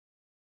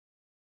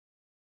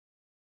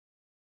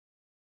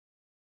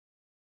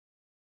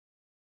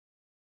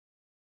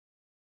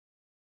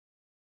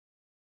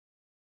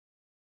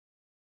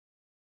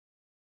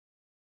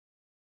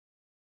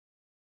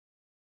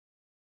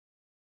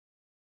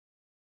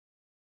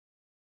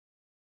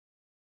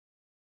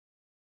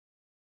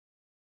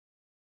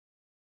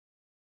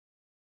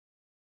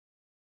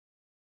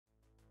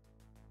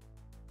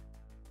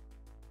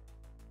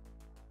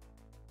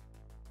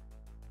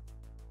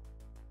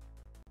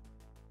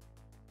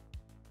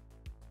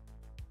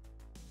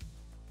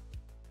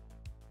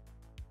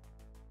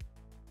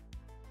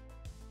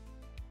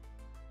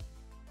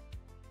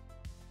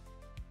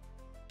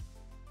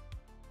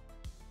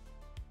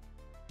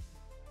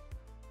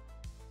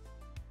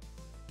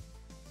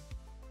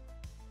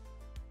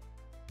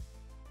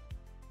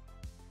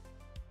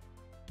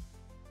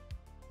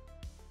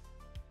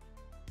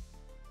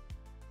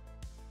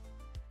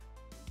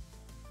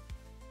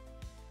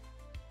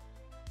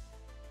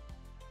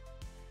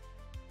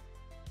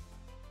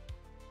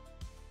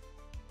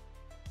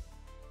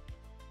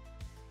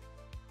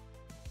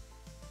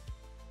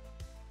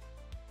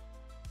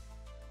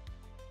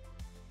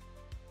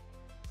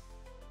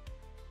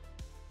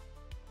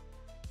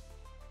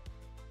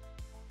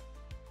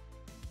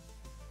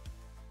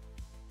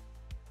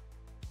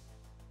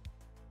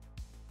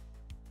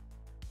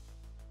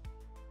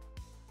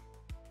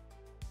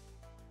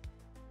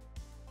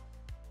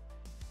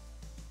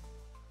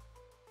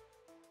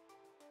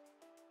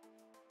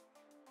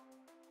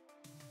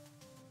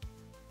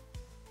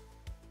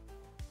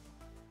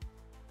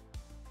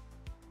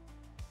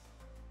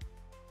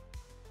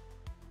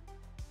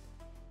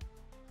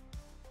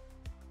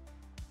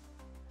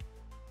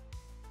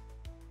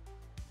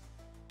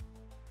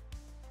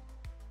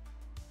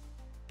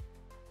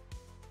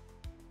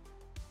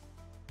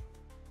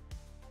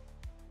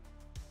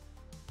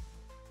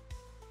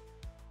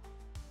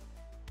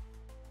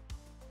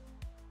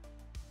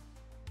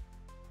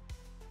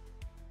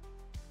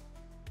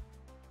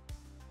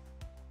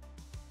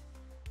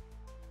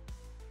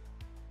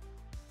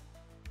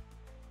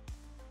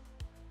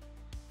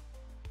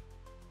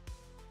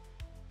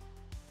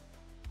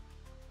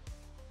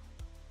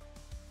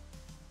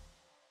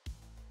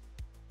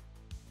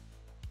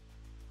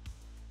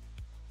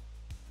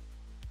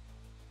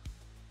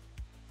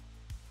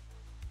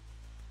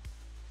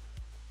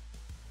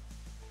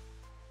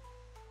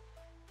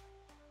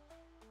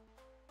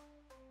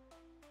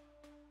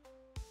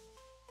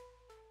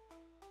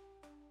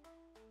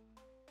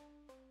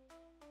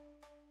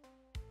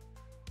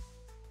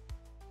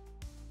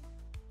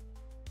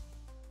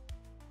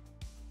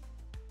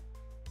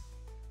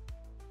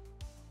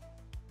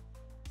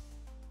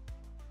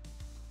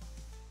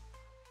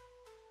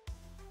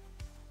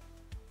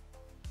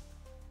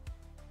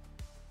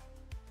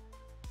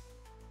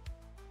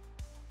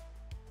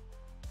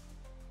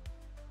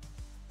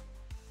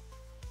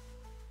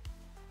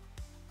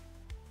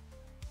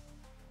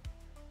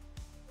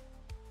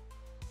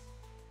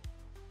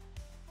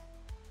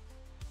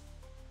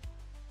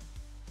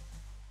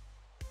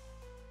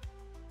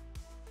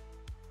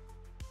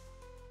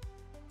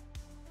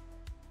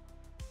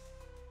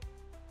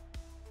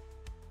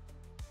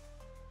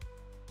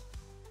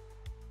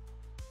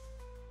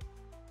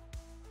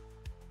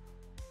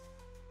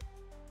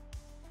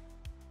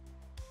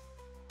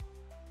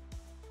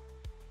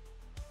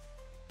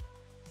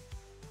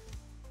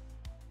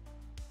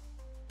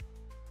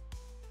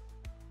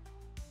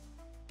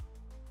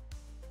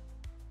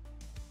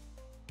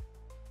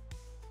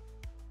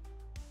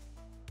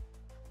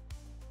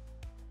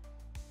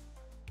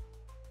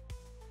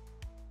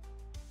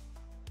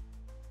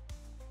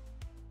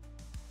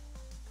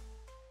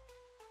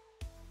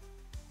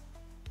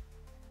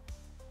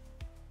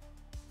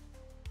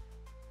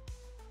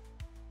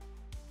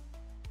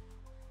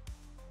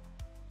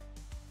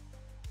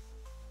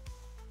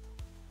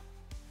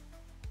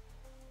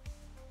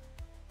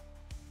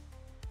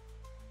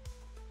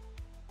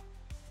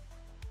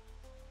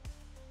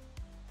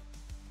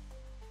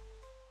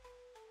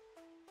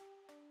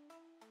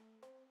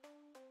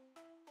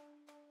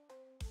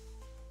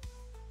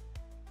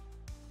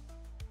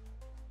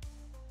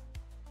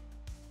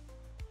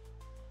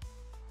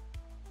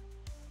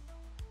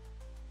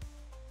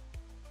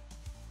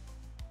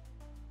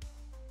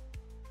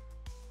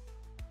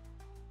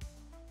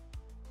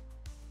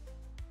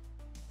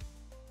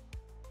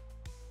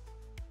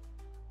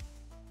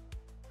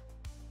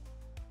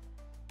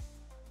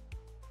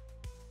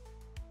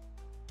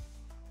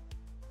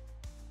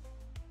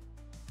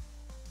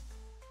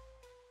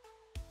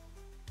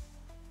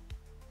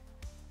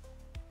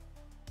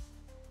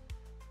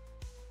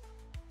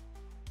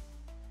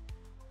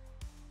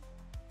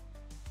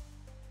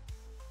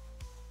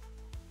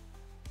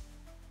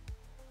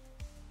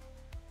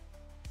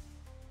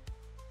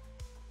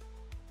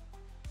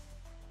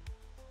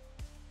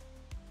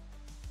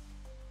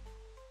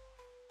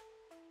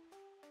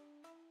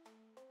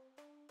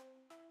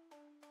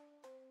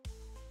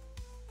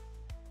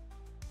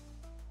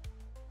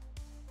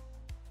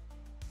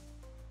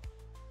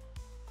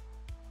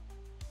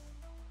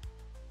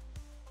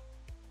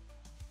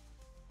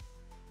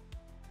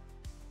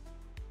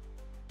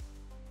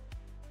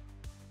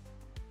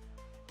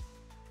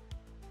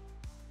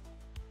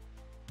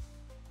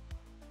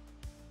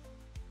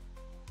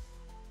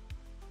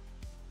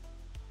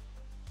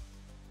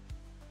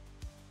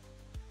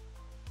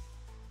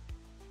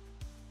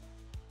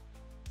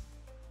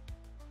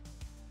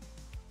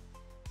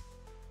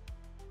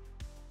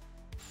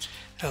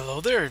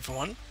Hello there,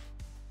 everyone.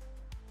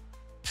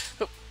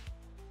 Oh,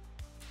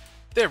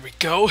 there we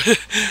go.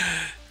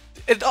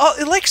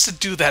 It likes to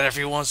do that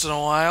every once in a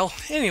while.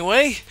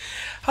 Anyway,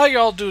 how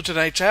y'all doing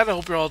tonight, chat? I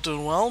hope you're all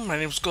doing well. My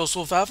name's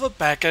Ghostwolf Alpha,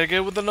 back at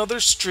again with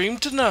another stream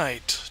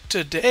tonight.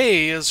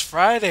 Today is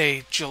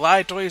Friday,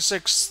 July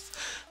 26th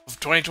of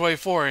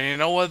 2024, and you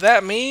know what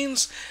that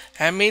means?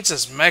 That means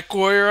it's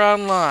Mechwarrrior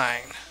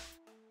Online.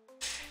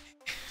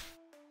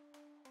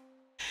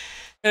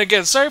 And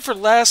again, sorry for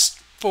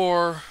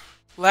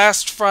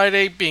last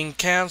Friday being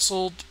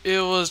cancelled.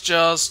 It was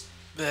just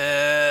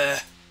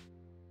bleh.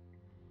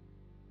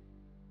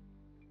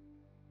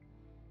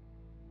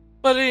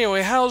 But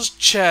anyway, how's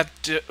chat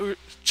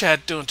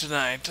doing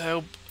tonight? I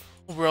hope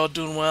we're all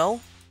doing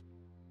well.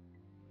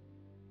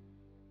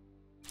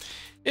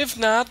 If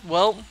not,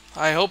 well,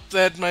 I hope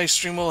that my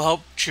stream will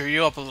help cheer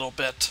you up a little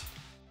bit.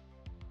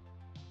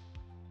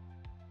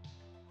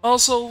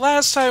 Also,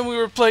 last time we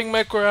were playing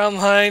Mechwarrrior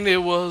Online,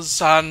 it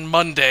was on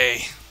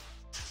Monday.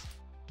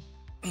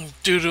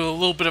 Due to a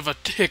little bit of a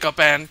hiccup,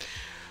 and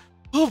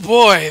oh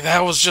boy,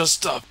 that was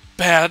just a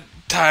bad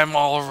time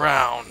all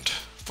around.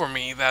 For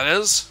me, that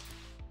is.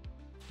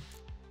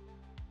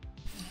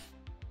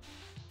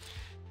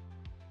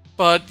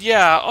 But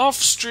yeah, off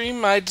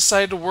stream I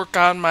decided to work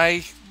on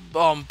my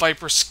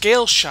Viper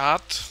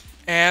Scaleshot,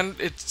 and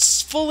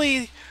it's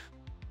fully...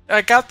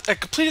 I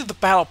completed the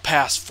battle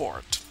pass for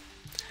it.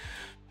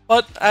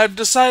 But I've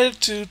decided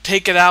to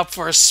take it out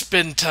for a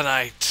spin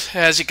tonight,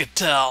 as you can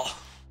tell,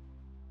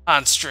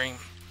 on stream.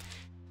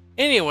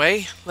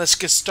 Anyway, let's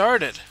get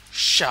started,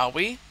 shall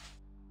we?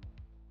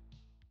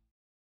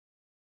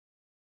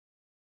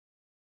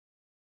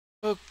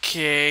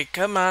 Okay,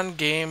 come on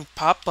game,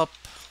 pop up.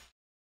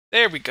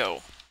 There we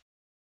go.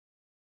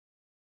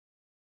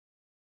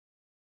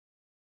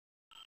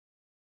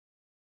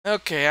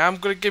 Okay, I'm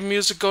gonna get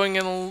music going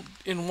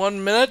in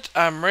 1 minute.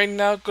 I'm right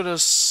now gonna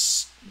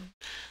set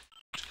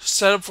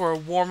up for a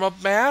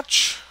warm-up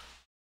match.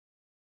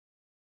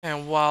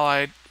 And while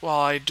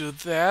I do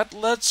that,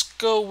 let's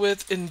go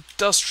with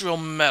industrial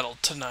metal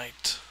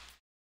tonight.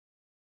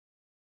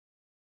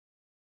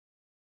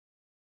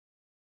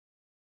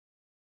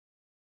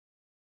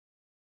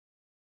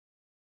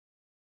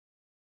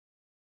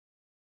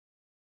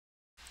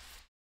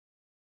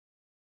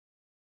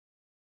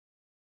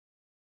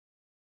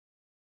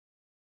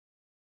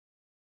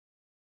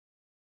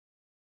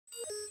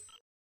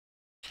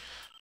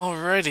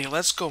 Alrighty,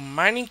 let's go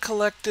Mining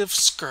Collective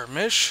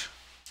Skirmish.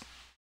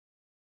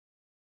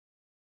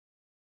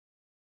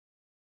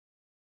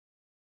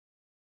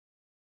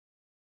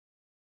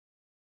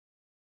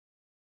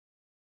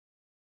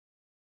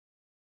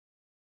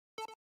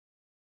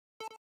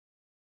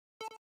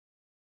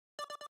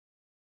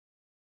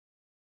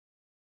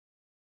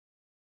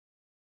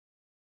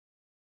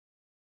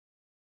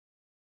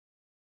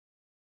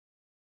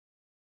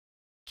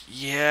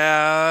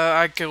 Yeah,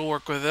 I can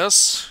work with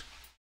this.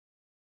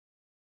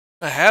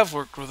 I have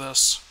worked with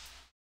this.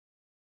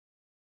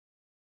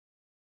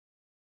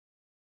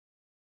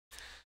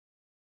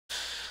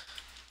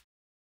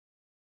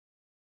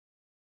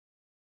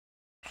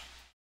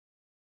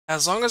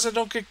 As long as I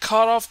don't get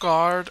caught off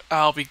guard,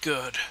 I'll be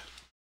good.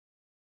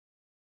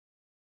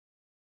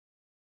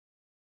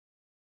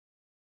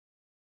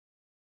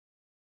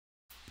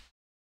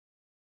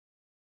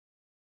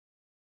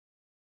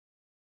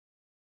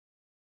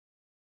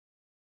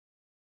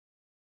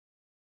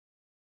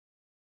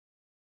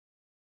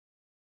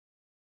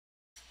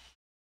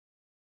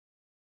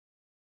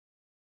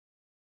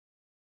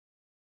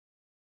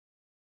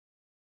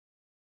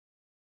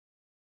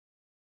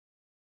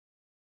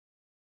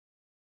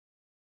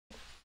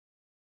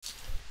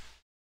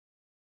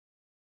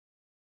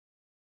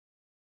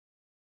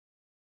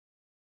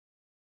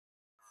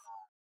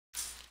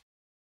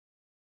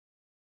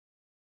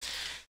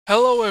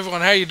 Hello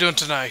everyone, how you doing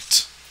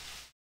tonight?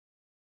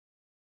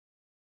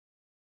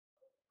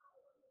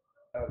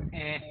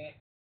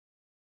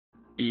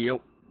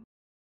 Yep.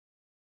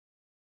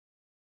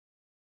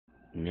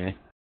 Yeah.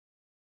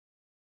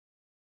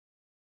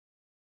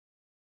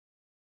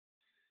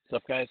 What's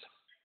up, guys?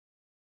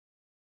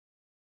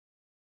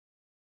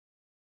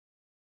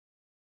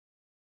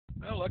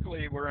 Well,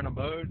 luckily we're in a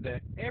mode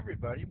that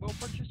everybody will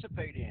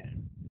participate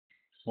in.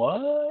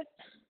 What?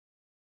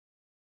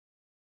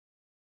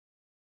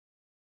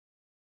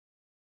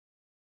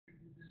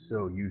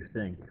 So you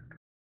think?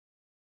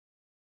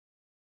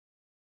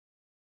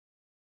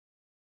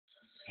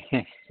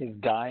 Is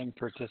dying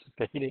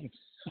participating?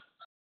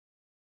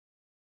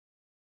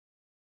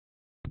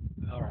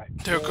 All right.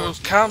 There goes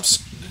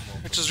comps.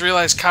 I just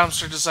realized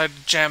Comster decided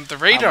to jam the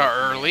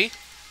radar early.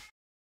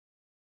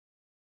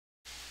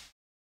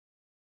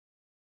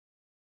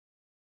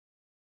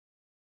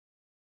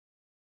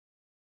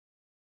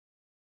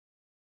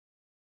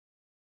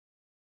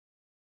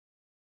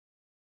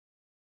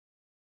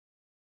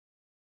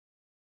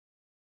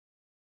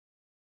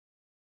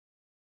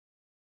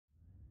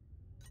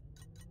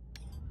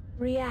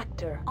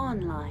 Reactor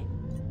online.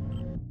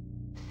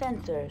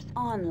 Sensors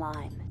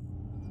online.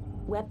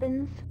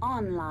 Weapons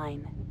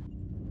online.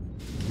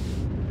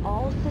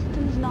 All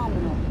systems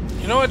nominal.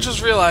 You know, I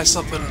just realized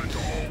something.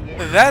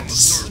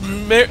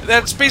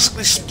 That's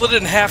basically split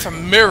in half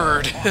and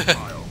mirrored.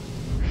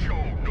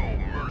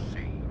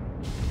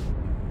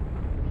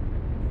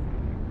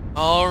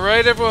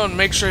 Alright everyone,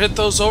 make sure to hit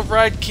those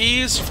override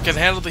keys if you can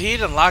handle the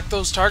heat and lock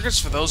those targets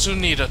for those who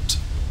need it.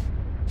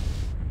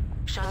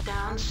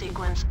 Shutdown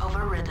sequence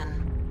overridden.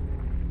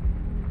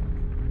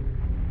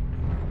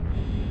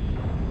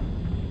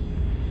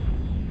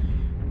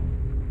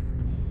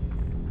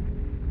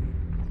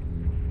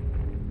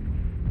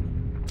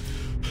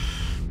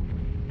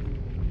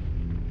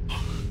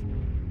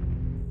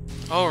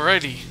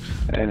 Alrighty.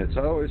 And it's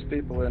always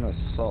people in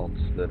assaults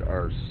that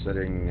are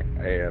sitting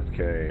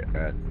AFK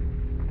at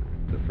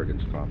the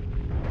friggin' spawn.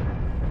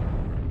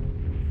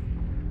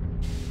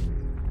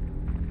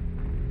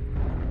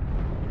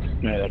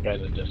 Yeah, that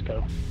guy's a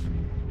disco.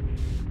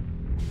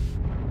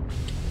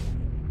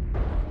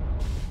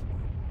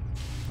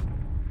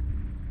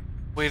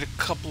 Wait a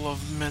couple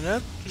of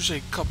minutes. There's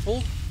a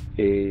couple.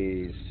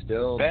 He's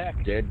still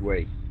Back. dead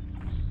weight.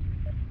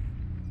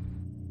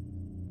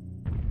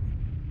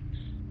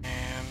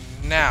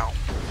 And now.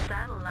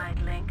 Satellite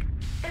link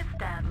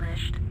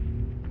established.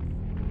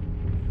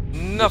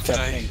 Nothing.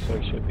 Accepting, so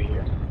he should be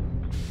here.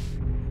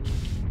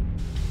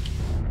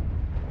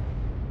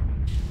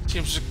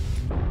 Seems to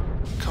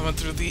coming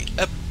through the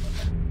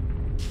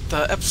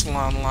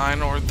Epsilon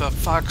line or the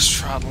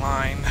Foxtrot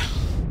line.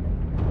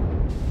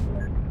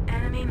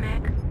 Enemy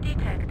mech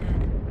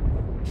detected.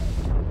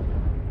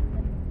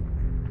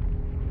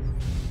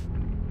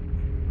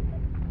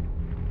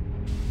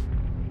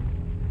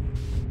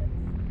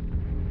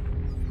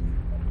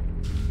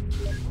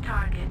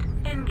 Target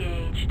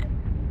engaged.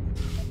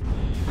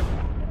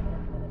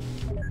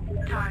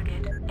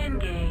 Target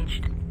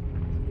engaged.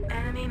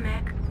 Enemy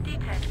mech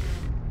detected.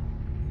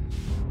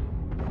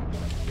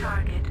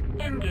 Target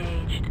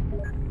engaged.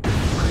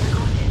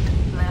 Critical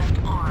hit left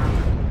arm.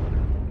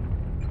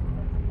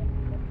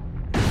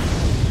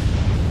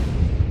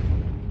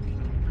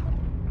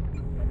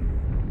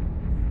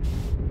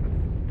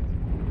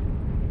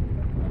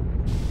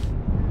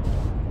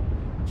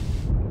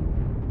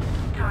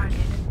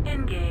 Target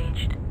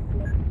engaged.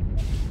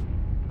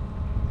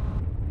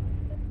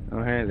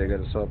 Oh hey, they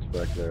got assaults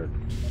back there.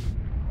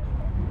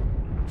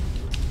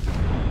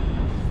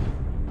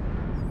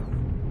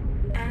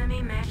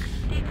 Enemy mech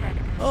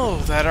detected. Oh,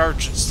 that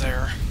Argent's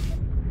there.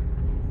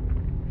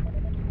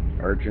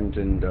 Argent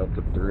in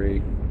Delta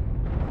 3.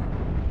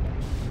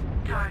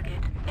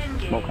 Target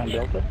engaged. Smoke on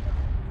Delta?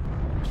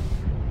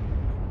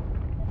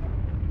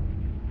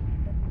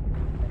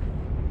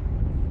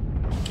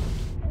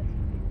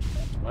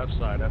 Left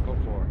side, Echo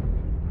 4.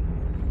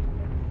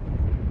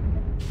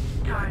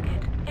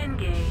 Target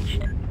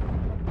engaged.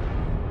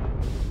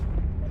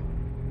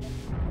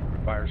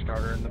 Fire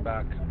starter in the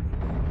back.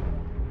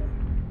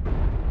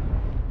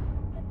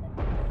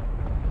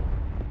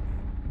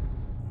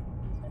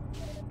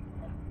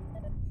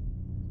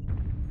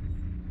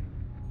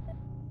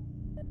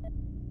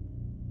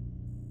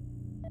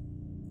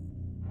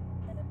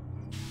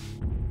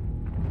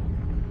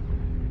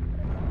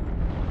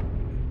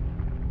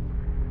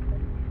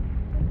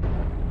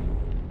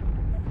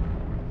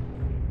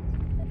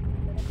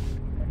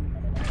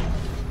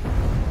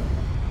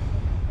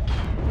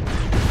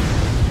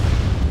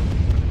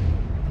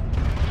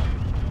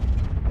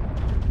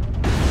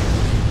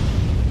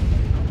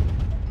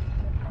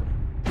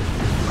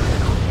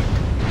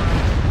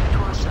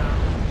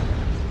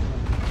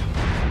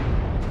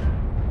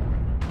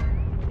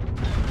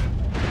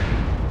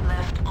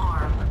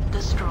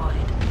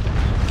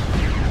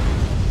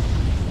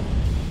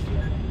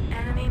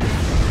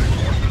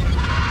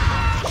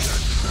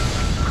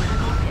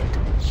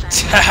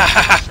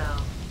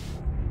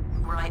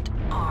 Right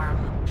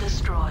arm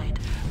destroyed.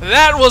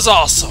 That was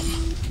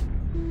awesome.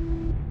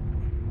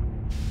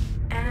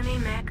 Enemy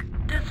mech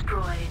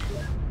destroyed.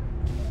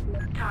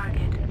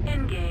 Target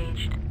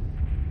engaged.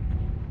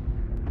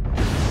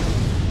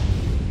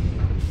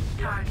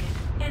 Target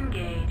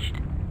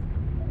engaged.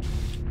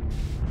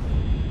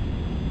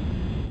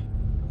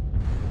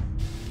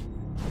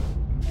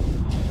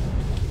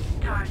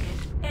 Target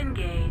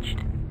engaged.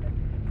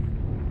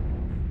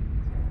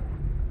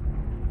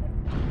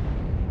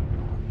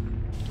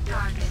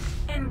 Target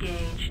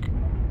engaged.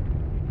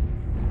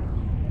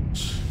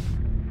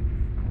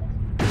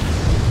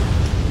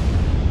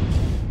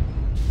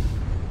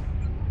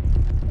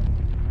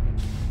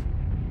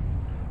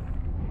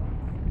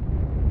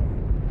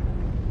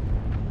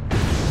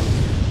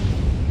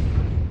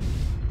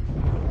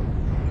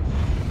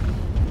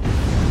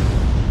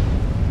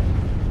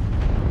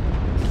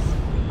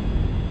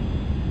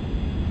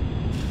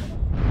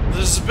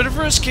 This is a bit of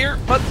a risk here,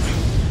 but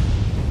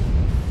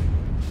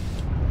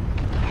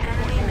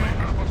Enemy mech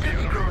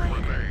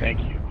destroyed. Thank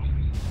you.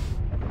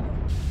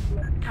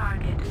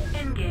 Target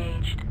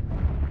engaged.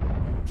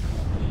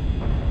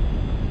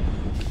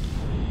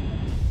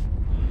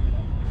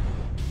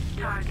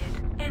 Target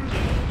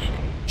engaged.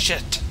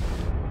 shit.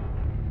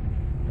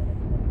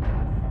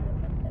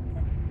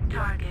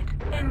 Target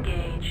engaged.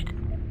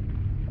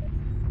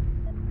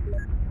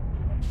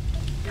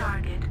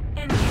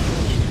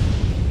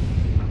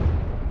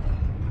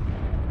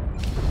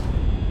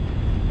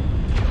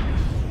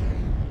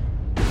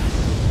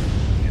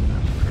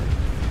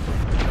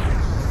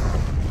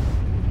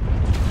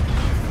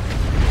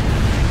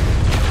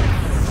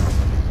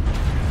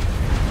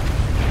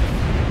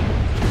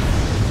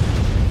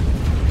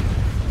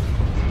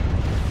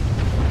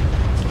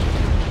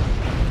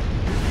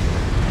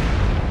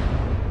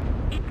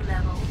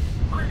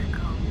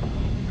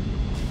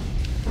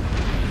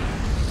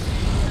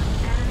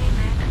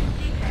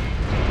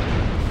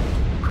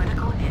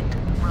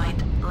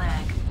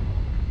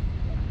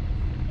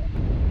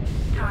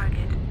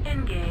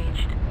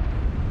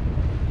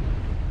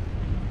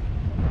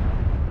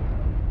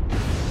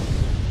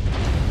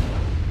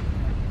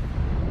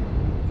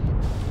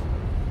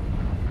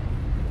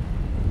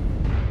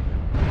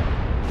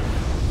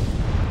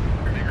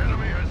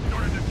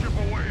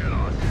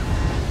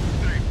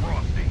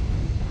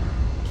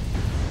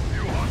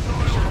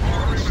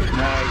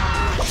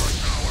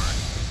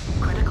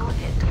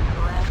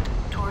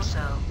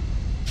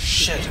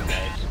 Shit.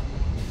 Nice.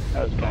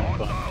 That was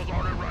kind of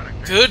fun.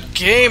 Good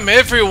game,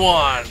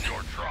 everyone!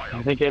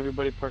 I think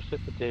everybody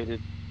participated.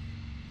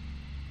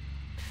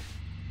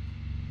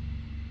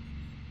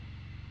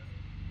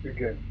 You're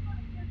good.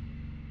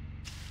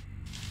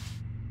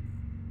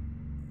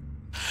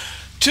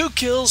 2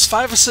 kills,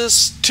 5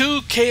 assists,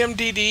 2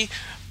 KMDD,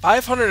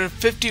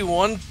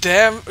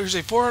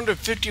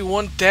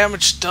 451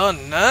 damage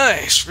done.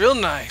 Nice, real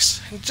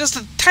nice. And just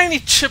a tiny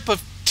chip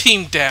of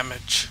team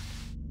damage.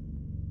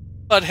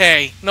 But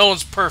hey, no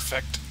one's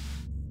perfect.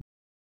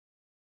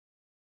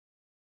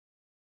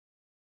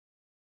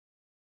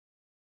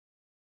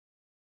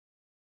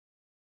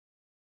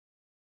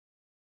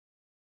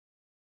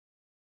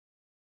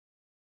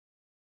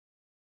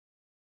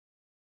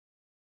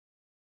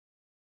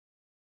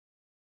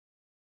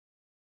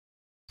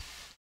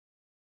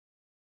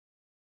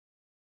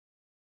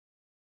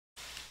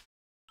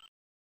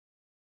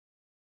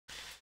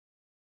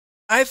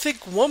 I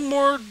think one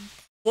more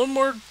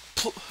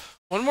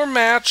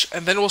match,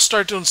 and then we'll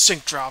start doing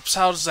sync drops.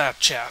 How does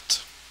that,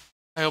 chat?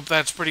 I hope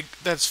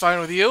that's fine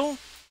with you.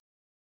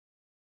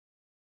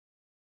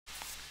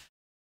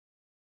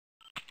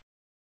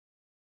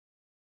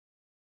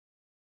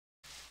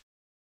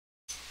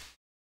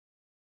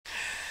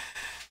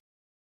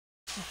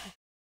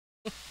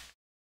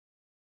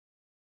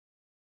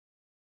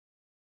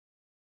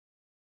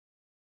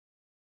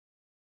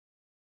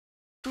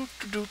 Do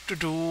do do do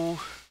do.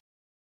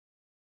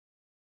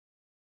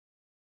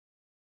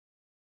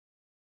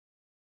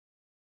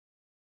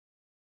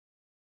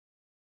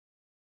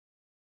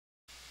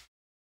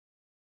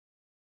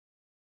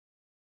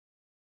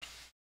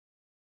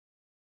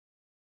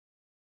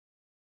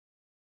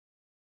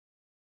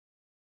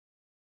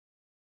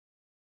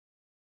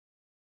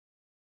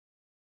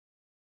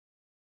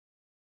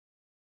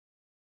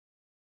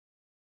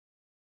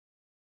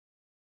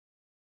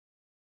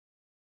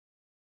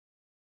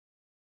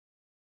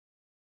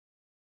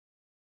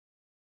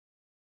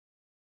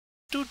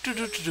 Do do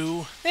do do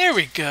do. There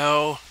we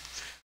go.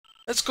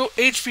 Let's go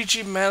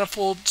HPG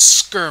Manifold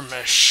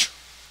Skirmish.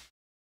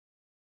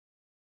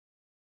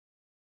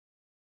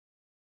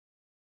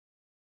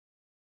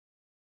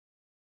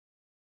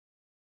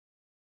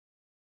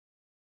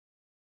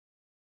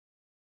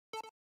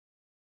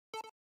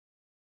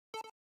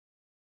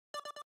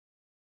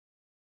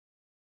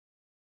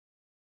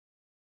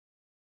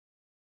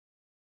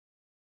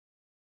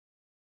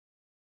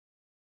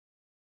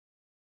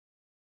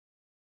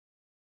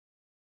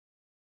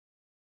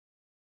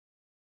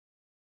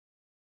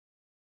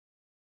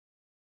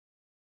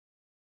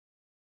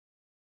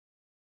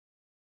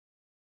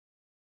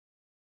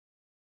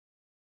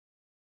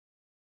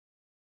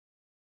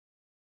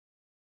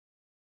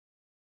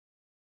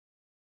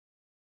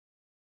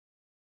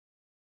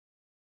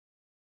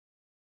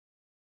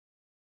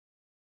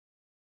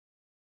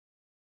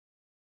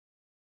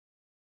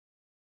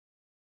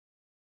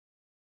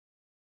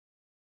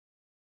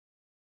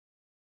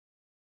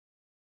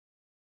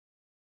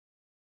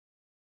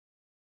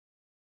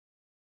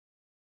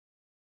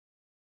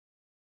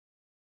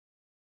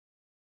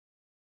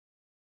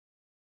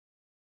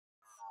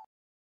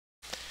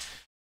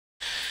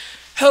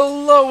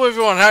 Hello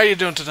everyone, how are you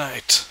doing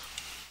tonight?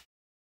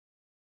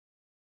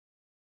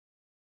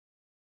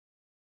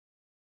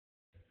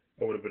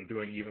 I would have been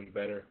doing even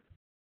better.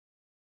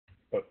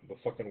 But the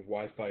fucking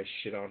Wi-Fi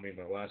shit on me in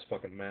the last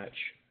fucking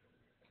match.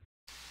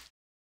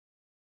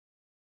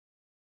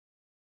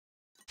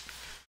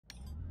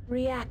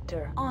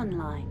 Reactor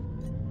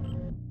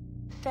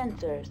online.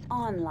 Sensors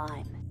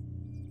online.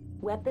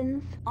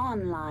 Weapons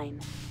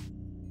online.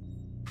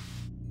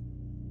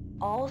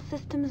 All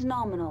systems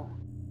nominal.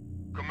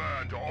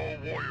 Command to all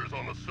warriors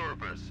on the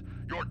surface.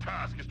 Your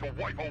task is to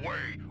wipe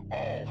away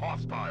all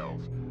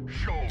hostiles.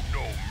 Show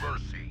no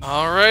mercy.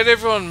 Alright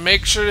everyone,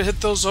 make sure to hit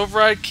those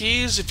override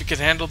keys if you can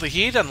handle the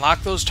heat and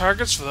lock those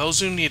targets for those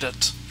who need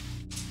it.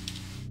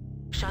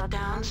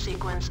 Shutdown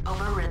sequence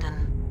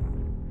overridden.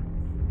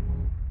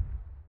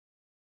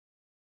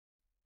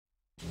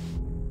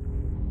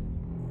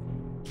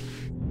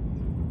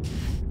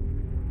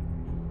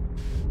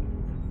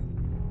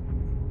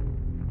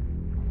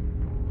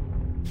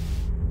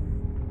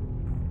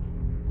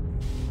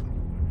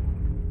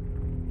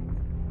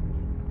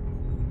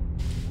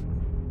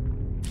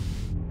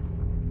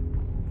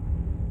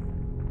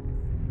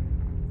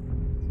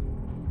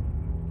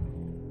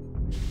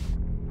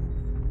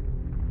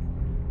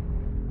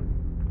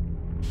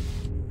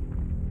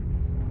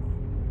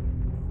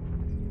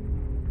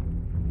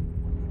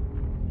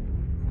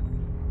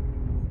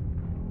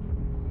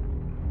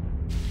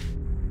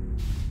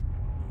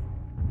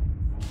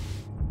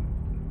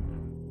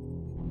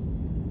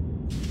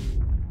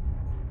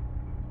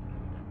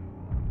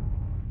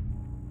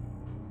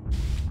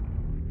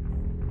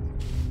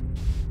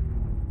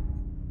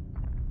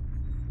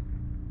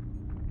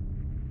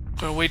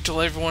 Gonna wait till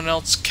everyone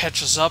else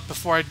catches up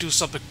before I do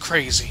something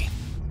crazy.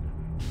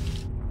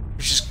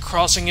 Which is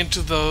crossing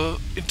into the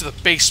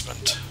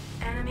basement.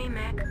 Enemy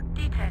mech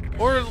detected.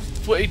 Or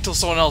wait till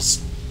someone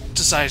else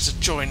decides to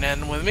join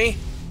in with me.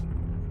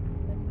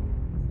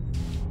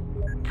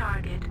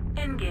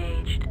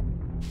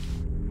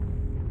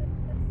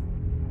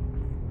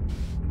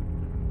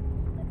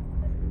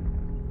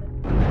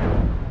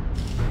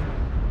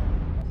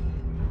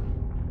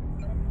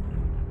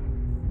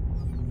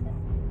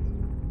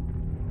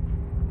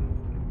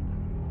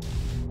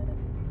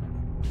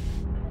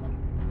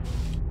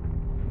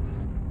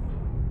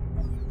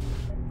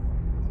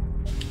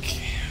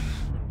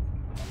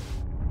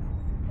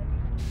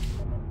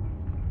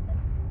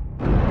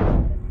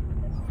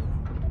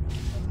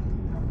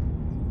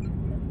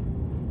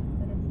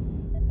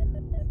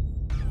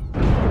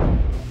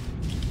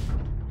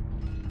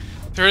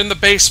 They're in the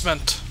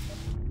basement.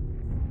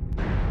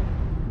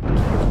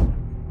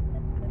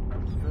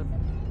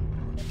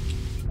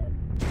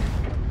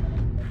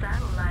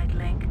 Satellite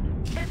link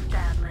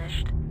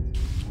established.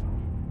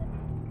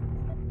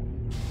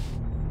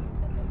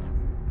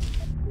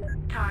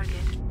 Target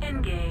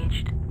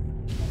engaged.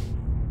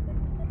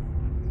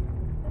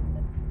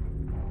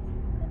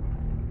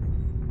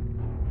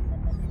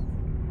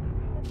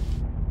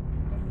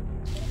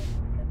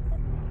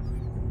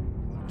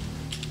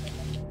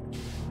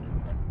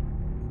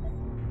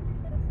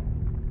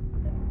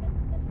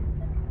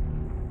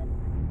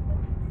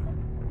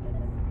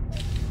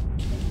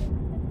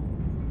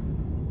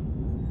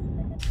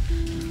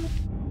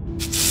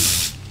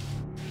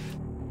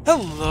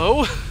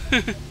 Hello.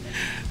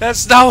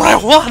 That's not what I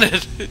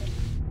wanted.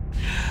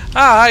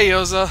 Ah, hi,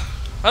 Yoza.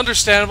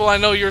 Understandable. I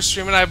know you're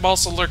streaming. I'm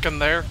also lurking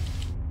there.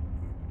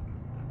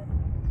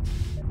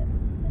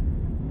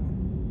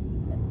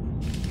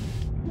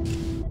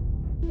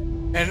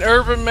 An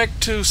Urban Mech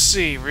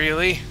 2C,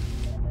 really?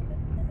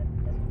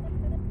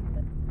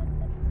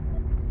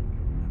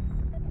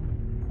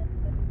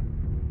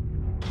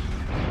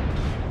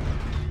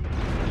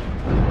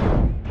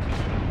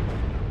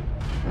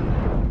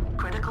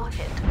 Critical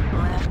hit.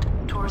 Left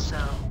torso.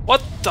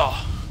 What the?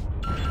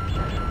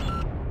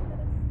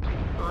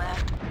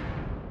 Left.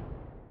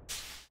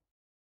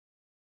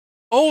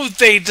 Oh,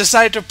 they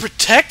decide to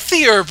protect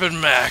the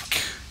Urban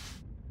Mech.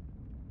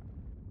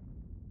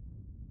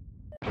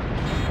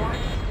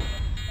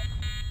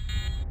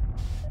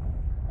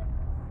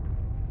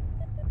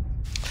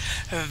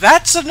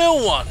 That's a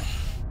new one.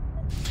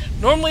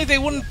 Normally they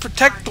wouldn't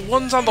protect the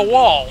ones on the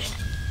wall.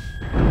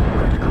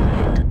 Critical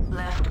hit.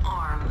 Left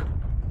arm.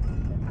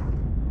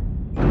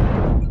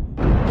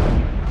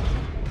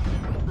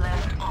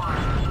 Left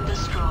arm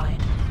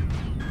destroyed.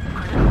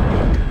 Critical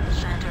hit.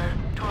 Center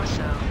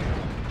torso.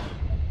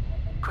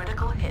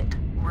 Critical hit.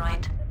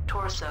 Right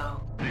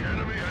torso. The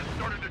enemy has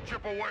started to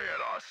chip away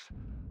at us.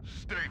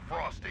 Stay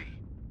frosty.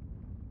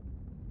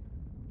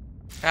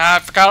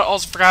 Ah, I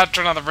also forgot to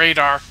turn on the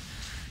radar.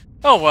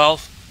 Oh well.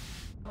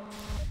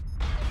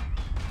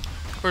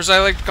 Or as I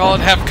like to call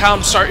it, have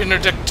Comstar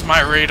interdict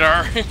my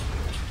radar.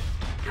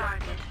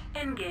 Target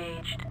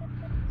engaged.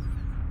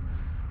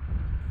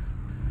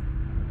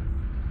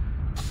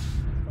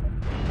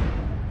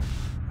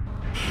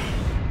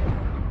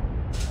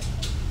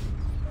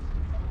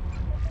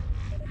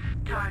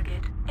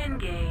 Target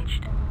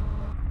engaged.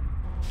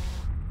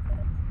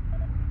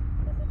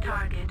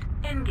 Target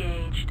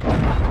engaged.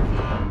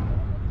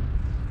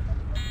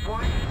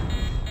 Warning.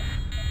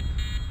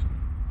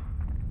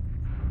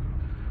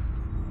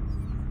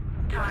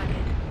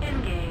 Target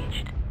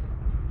engaged.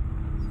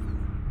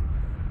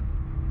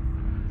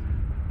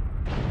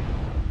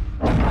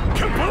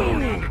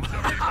 Kaboom!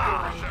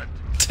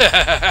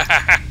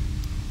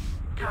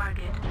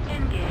 Target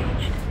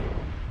engaged.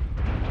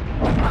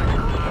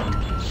 Critical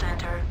hit.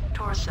 Center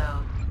torso.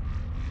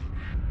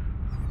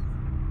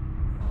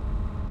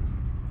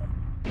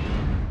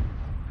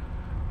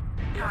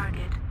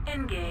 Target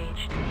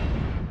engaged.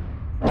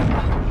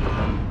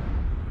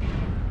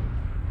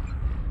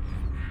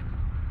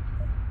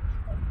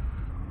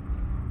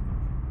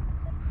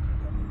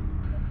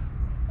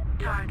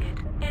 Target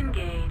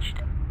engaged.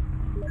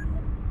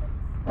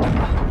 We're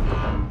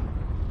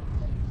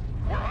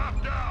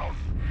half down.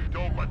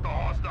 Don't let the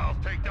hostiles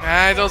take down.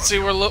 I don't see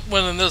we're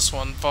winning this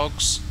one,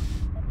 folks.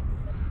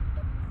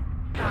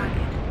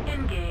 Target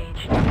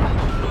engaged.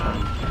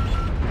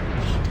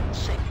 Heat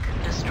sink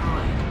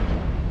destroyed.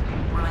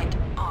 Right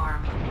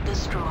arm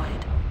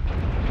destroyed.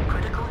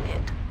 Critical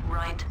hit.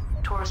 Right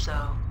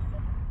torso.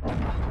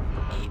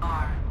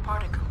 ER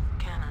particle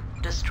cannon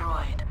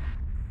destroyed.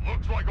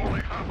 Looks like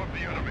only half of the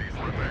enemies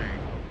remain.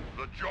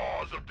 The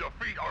jaws of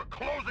defeat are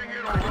closing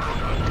in on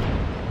us.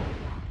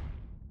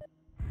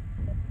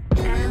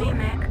 Enemy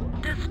mech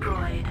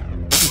destroyed.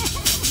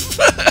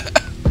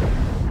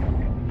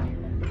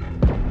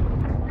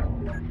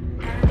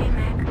 Enemy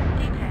mech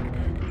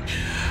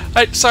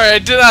detected. Sorry, I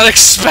did not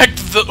expect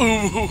the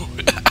ooh.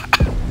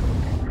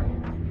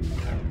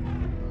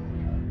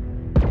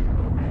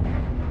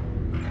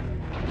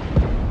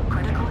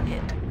 Critical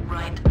hit.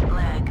 Right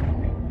leg.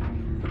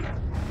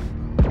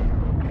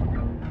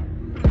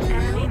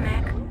 Enemy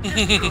mech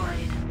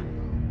destroyed.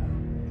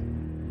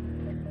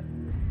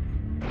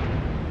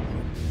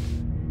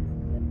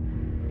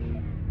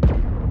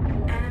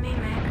 Enemy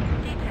mech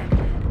detected.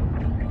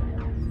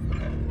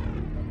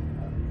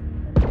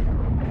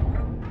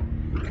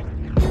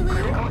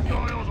 Critical hit.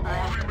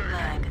 Left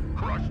leg.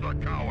 Crush the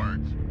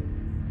cowards.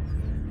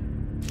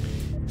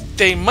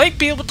 They might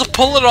be able to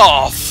pull it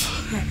off.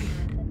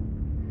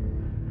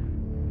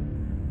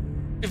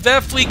 If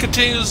that fleet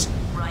continues...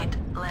 Right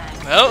leg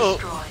Uh-oh.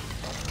 destroyed.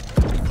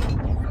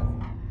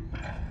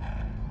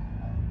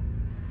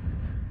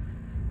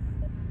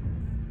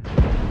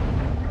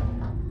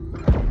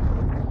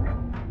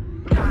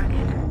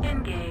 Target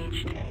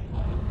engaged.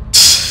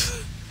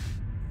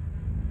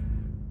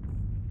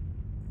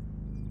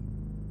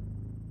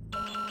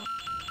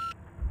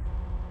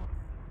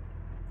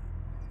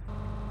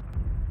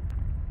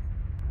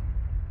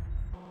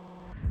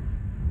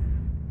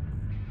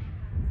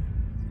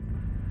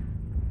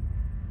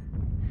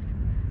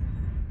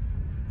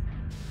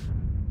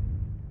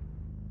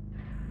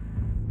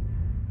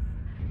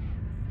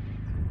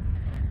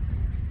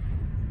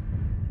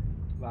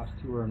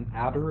 You were an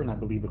adder and I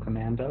believe a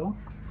commando.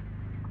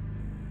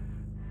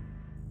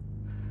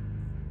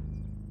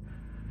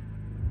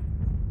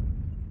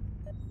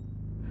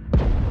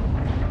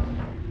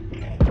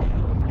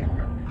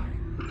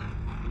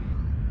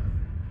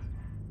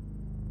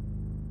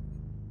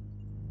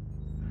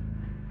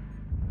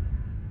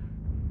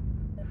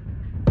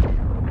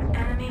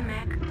 Enemy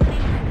mech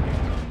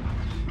detected.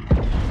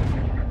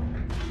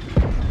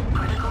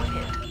 Critical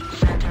hit.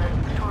 Center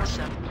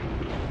torso.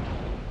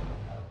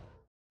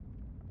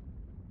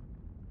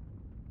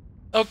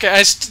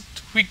 Okay,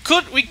 we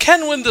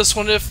can win this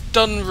one if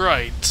done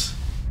right.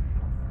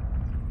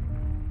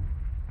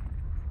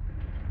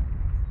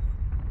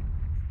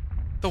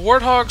 The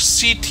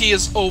Warthog's CT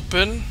is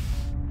open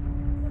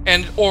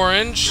and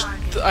orange.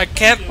 I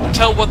can't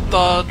tell what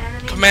the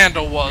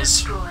commando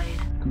was. Destroyed.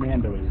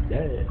 Commando is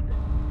dead.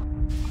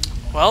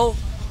 Well,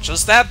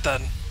 just that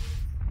then.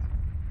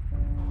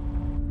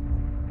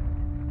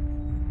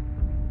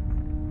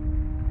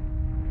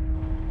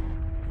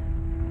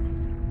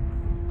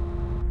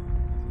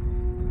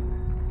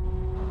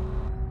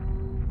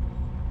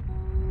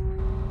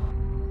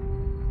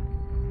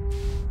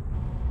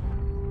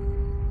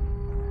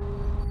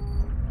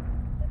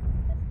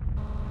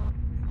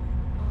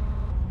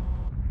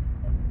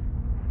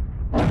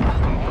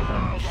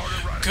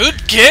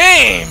 Good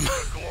game!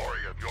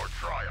 Glory of your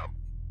triumph.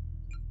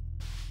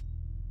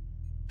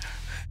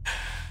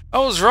 I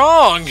was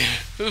wrong!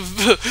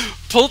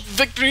 Pulled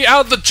victory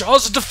out of the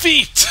jaws of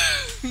defeat!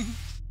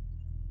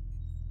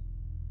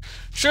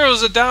 Sure, it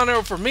was a down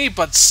arrow for me,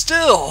 but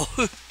still!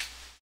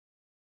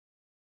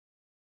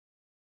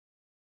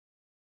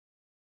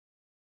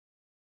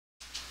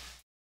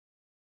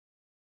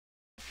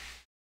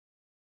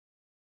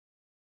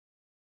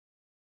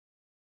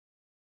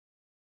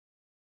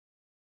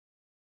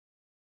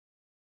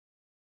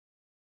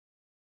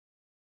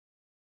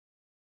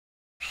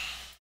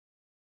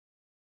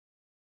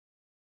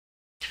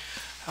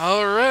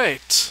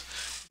 Alright.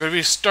 We're going to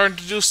be starting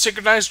to do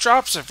synchronized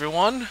drops,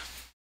 everyone.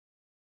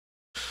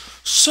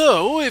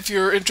 So, if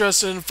you're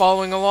interested in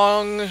following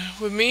along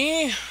with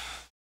me,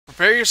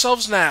 prepare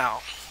yourselves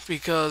now,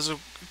 because we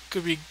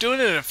could be doing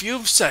it in a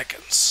few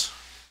seconds.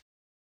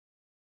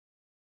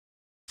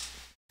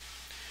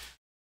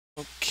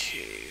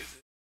 Okay,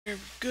 here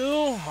we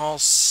go, all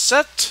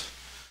set.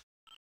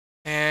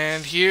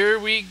 And here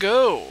we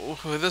go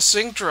with a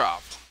sync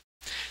drop.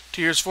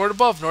 Tiers 4 and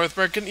above, North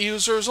American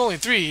users only.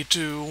 3,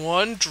 2,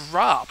 1,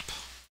 drop.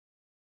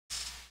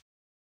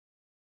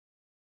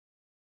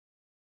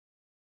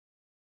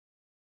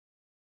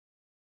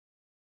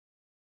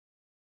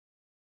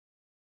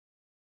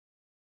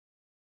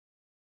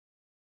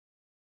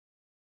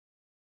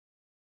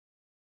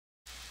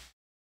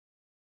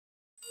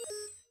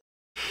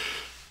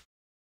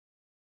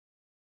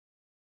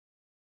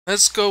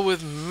 Let's go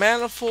with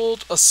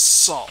Manifold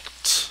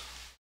Assault.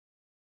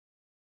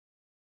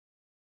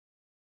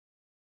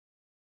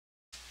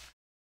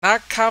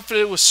 Not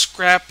confident with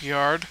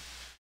Scrapyard,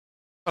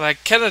 but I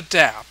can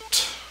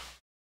adapt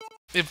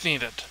if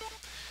needed.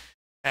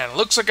 And it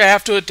looks like I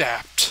have to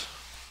adapt.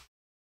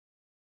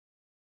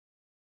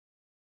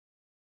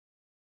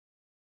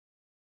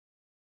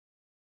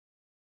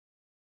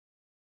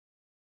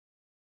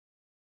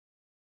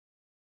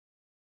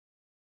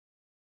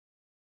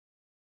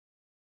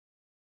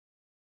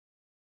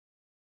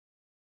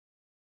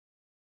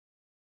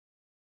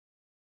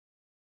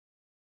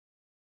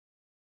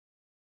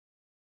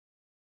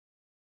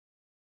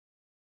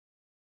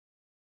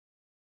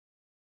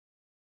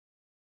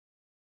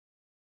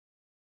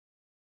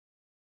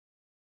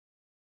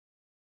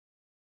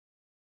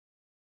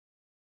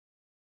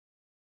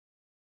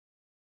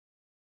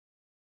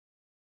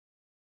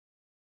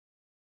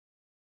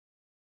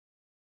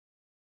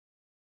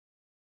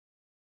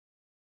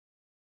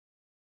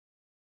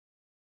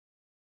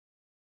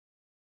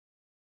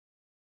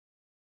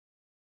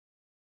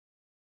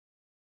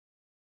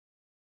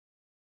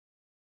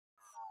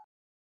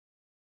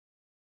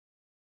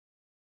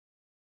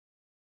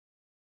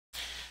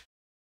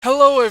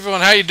 Hello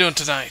everyone, how you doing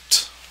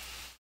tonight?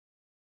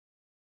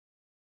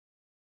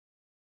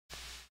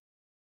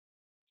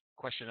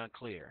 Question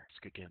unclear.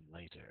 Ask again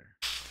later.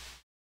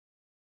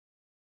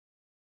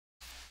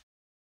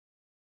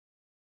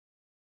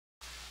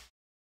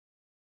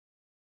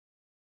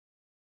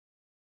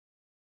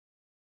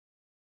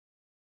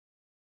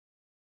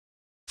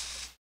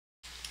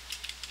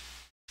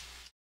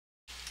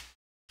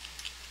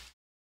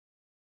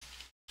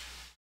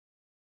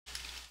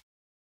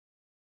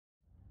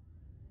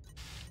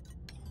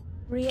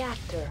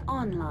 Reactor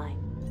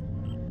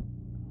online.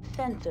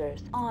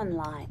 Sensors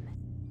online.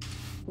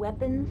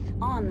 Weapons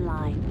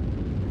online.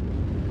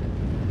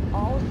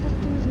 All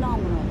systems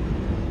nominal.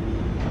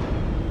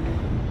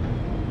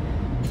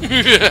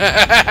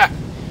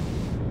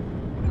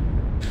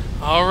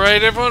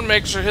 Alright everyone,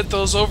 make sure to hit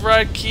those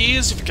override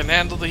keys if you can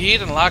handle the heat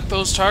and lock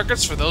those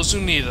targets for those who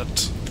need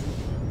it.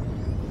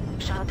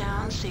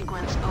 Shutdown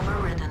sequence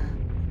overridden.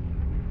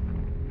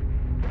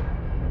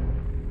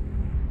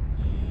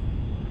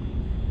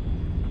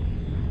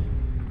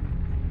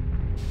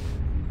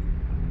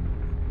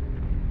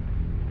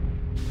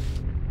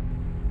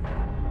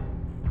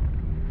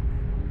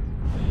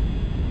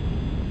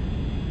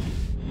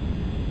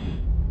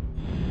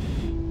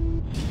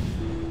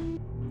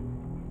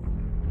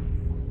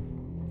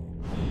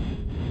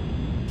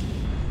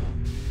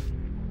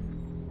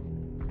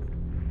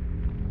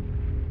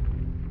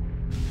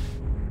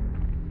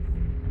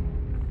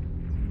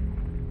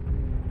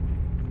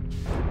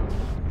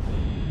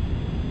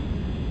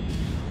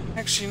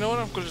 Actually, you know what?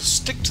 I'm going to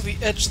stick to the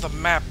edge of the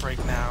map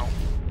right now.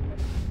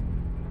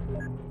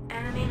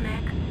 Enemy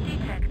mech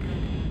detected.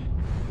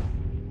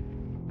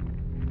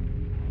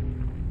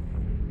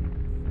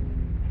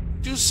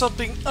 Do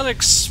something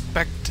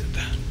unexpected.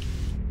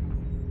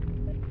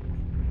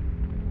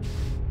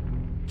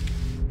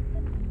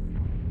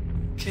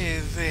 Okay,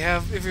 they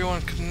have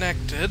everyone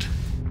connected.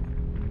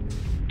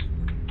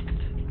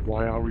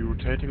 Why are we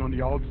rotating on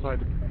the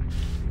outside?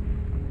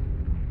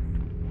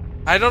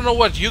 I don't know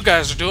what you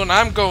guys are doing.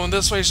 I'm going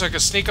this way so I can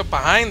sneak up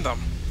behind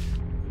them.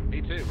 Me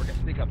too. We're gonna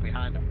sneak up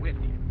behind them with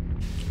you.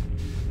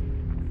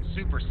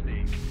 Super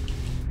sneak.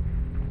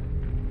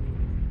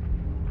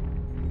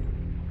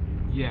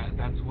 Yeah,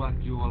 that's what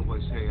you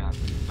always say, and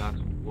that's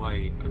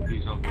why a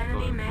piece of the Enemy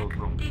story mech goes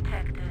wrong.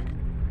 detected.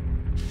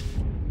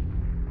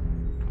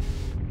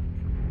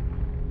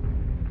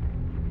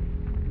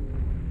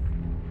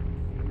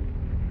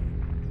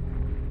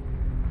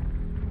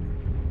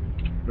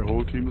 The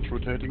whole team is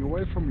rotating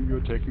away from you. You're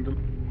taking the...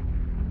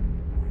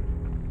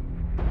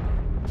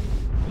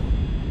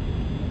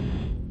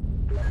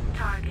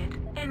 Target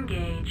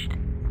engaged.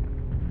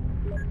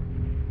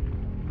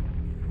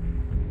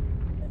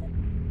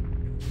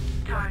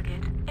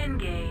 Target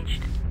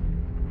engaged.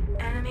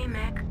 Enemy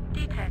mech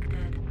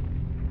detected.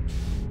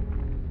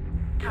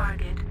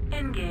 Target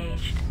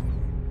engaged.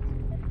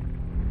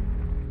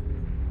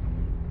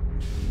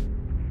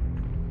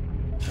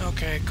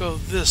 Okay, go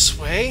this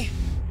way.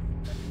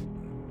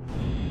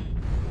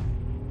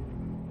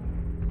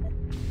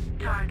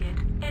 Target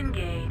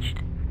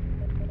engaged.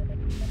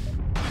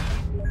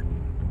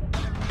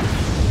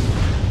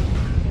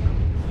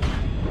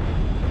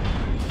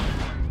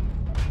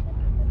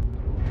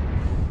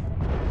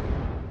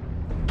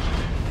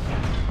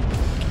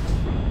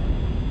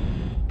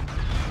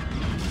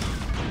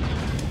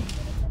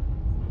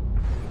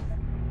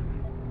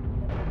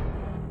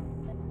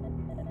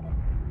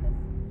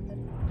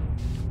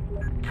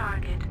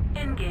 Target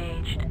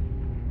engaged.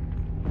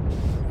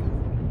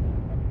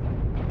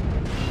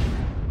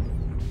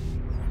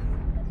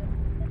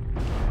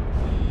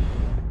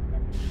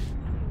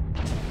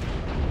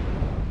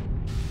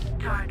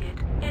 Target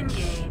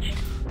engaged.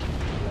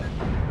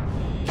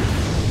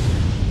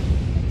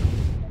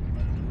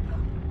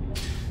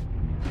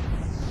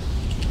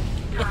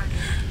 Target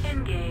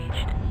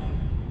engaged.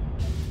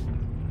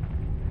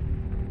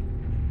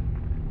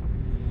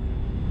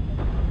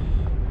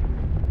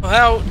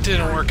 Well, that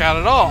didn't work out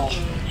at all.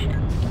 Engaged.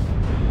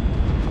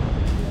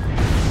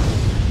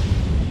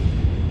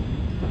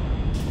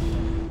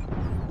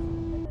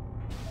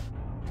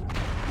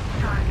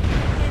 Target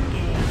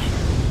engaged.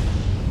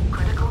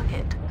 Critical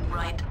hit,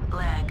 right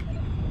leg.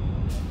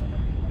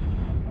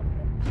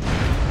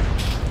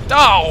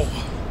 Oh!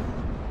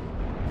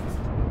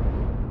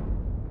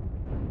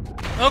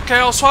 Okay,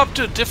 I'll swap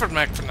to a different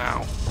mech for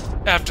now.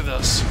 After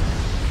this.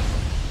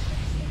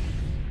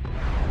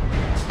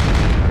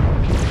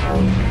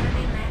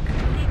 Enemy mech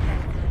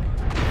detected.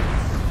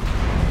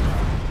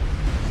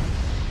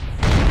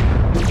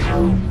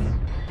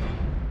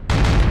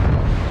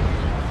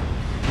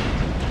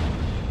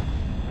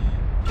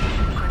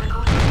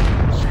 Critical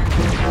hit,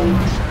 center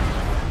torso.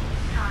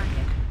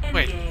 Target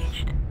Wait.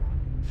 engaged.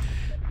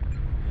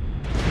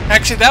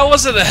 Actually, that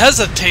wasn't a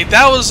hesitate.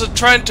 That was a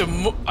trying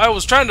to. I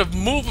was trying to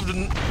move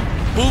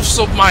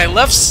so my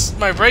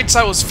right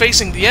side was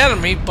facing the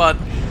enemy, but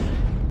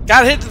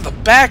got hit in the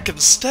back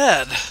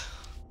instead.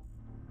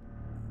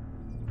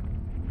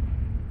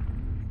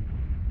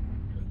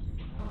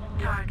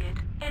 Target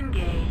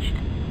engaged.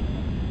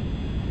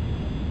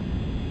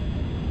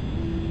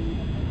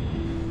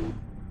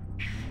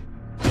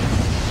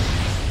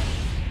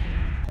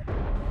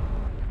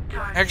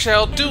 Target Actually,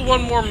 I'll do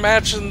one more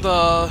match in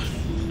the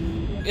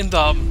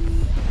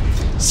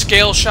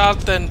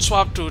Scaleshot, then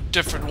swap to a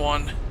different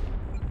one.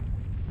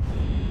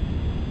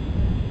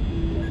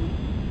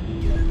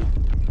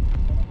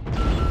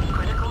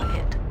 Critical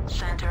hit,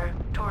 center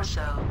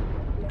torso.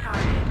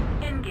 Target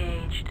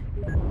engaged.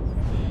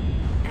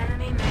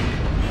 Enemy mech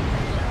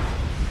detected.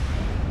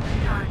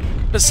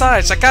 Target.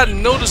 Besides, I got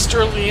noticed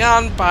early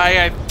on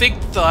by, I think,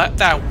 that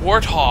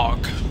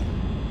warthog.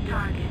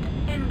 Target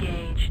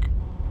engaged.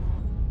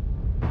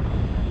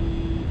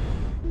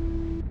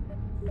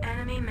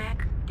 Enemy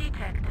mech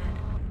detected.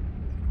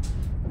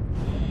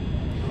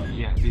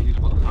 Yeah, this is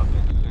what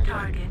happens.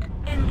 Target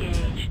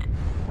engaged.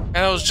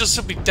 And it was just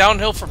simply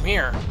downhill from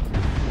here.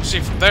 See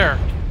from there.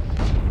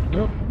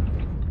 Yep.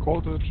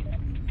 Called it.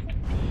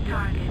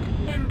 Target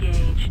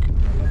engaged.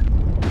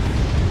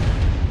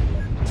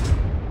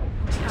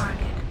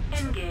 Target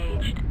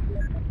engaged.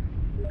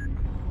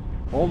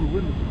 All the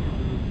windows.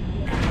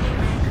 Enemy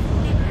mech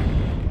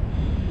detected.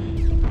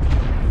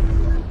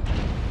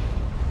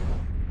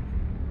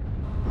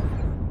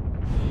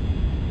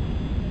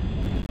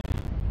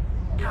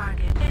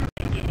 Target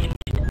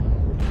engaged.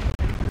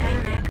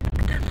 Enemy mech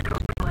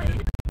destroyed.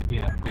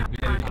 Yeah, there is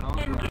Target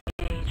another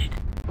engaged.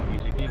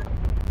 easy kill.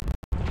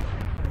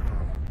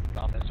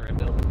 Officer in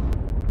building.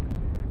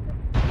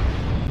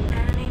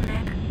 Enemy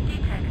mech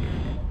detected.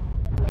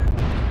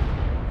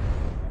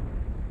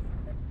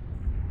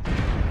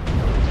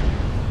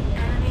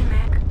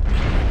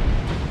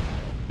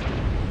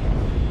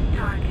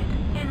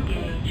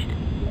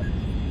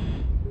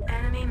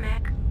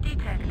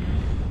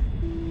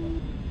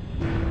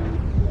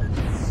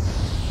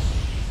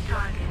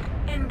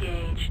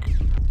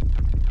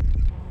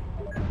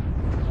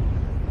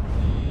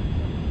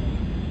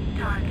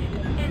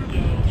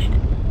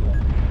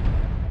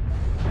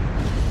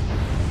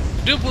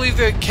 do believe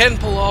they can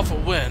pull off a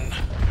win.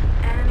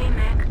 Enemy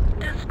mech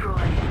destroyed.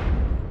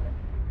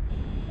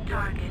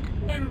 Target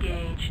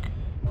engaged.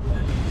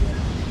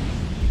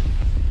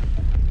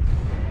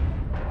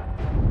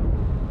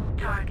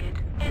 Target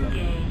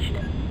engaged.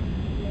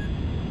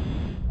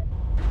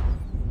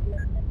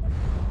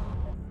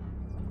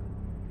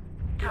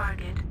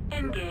 Target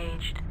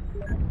engaged.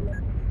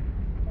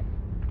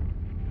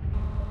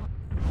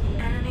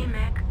 Enemy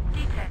mech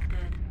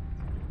detected.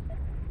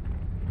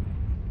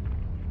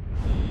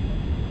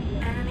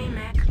 Enemy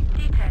mech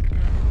detected.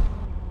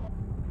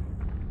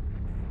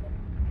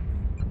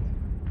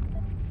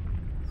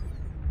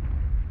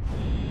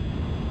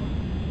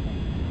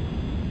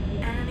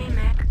 Enemy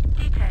mech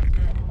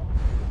detected.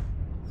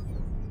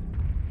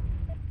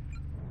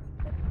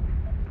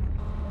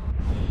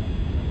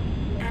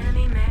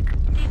 Enemy mech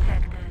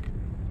detected.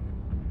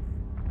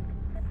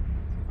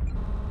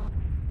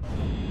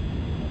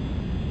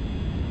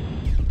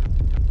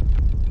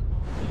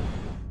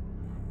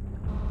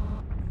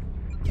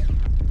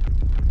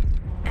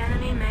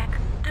 Enemy mech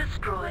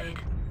destroyed.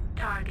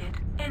 Target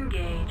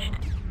engaged.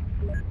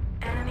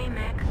 Enemy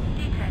mech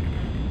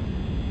detected.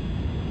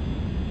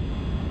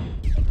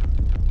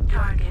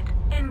 Target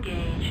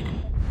engaged.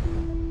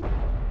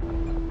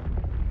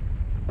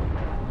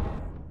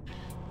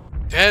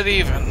 Dead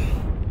even.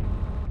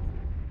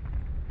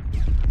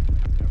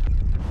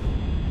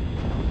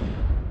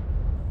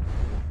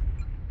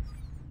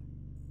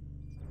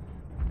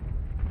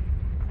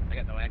 I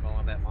got no angle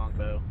on that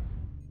longbow.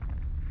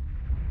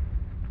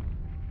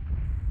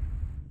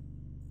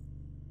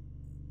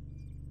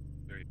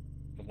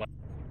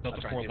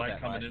 Delta 4 light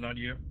coming in on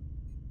you.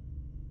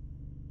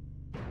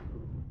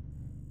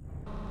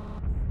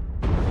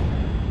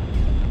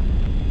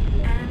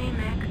 Enemy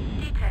mech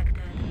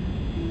detected.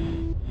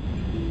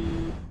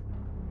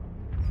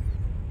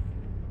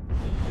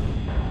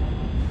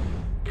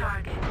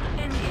 Target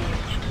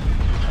engaged.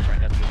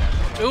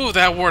 Ooh,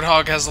 that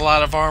Warthog has a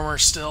lot of armor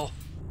still.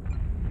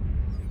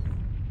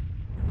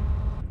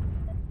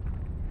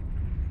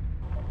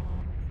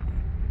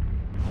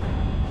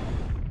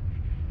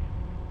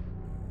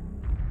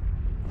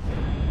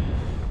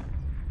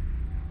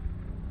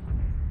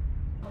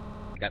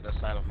 Got this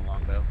side on the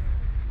longbow.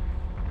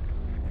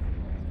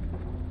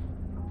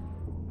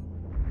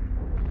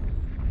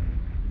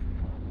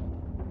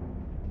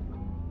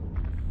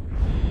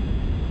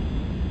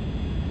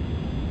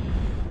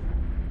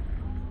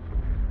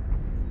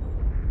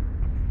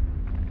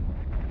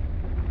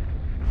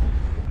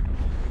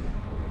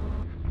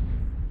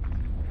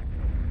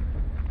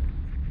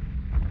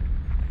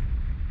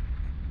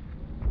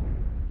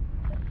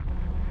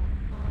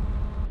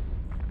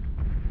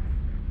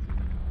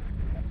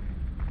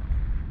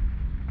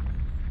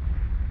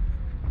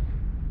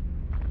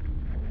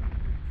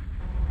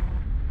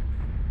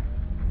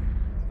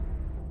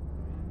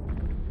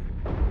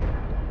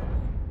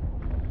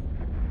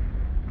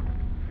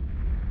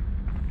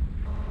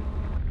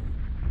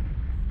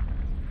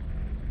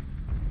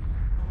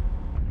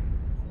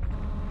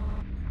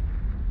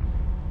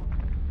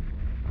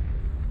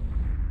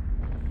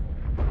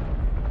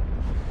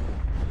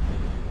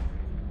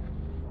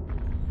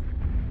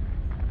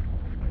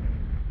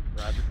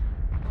 Roger.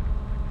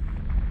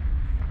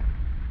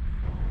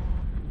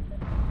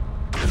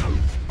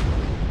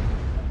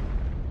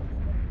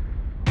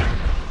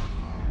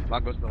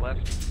 Log goes to the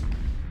left.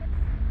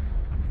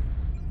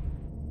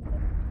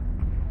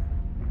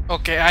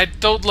 Okay, I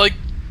don't like...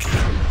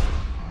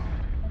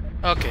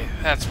 Okay,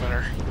 that's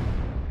better.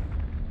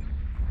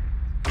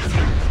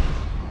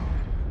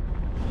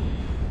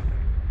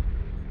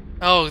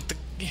 Oh, the...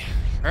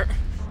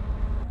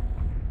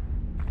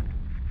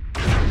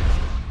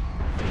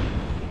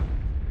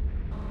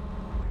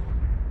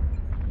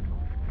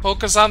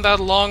 Focus on that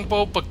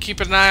longbow, but keep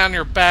an eye on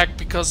your back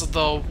because of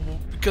that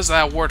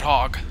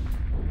Warthog.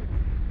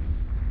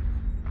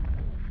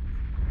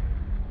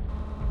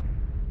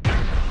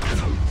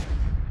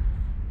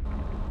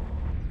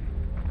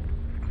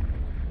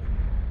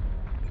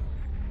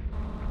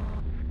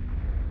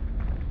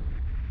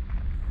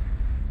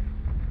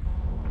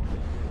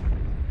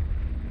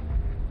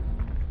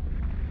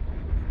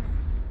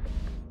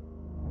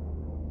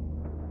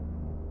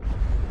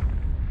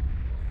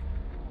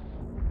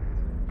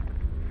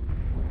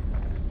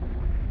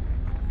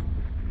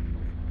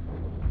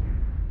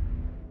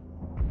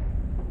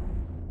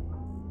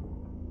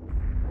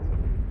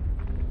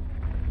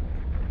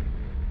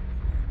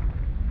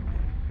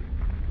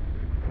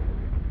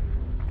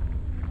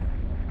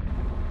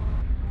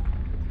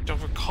 Don't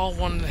recall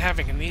one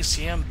having an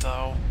ECM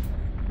though.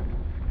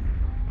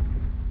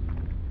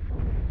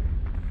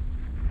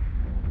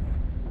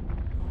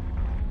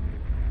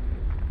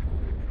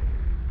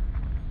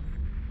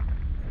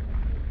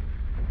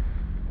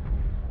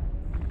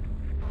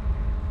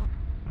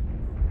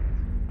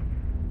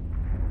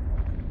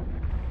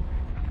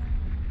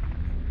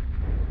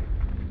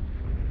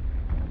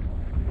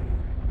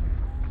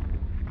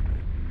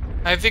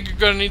 I think you're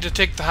gonna need to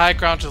take the high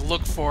ground to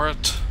look for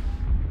it.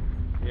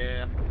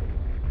 Yeah.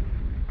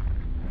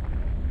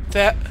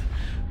 That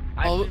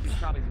Oh, assume he's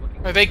probably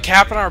looking are they the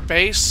capping way. our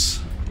base?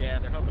 Yeah,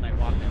 they're hoping I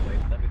walk that way,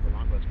 so that means the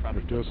longboat's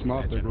probably If they're looking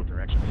smart, in that they general go.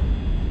 direction.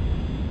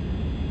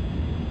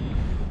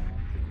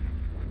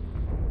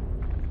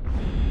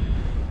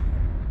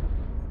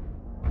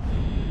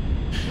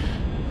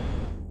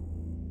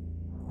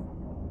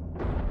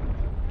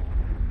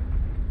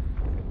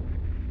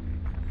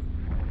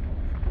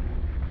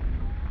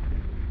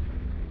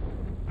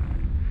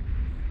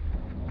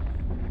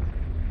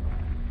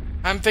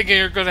 I'm thinking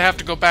you're going to have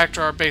to go back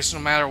to our base no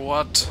matter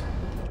what.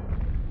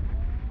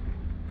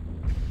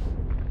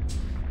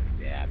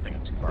 Yeah, I think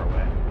I'm too far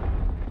away.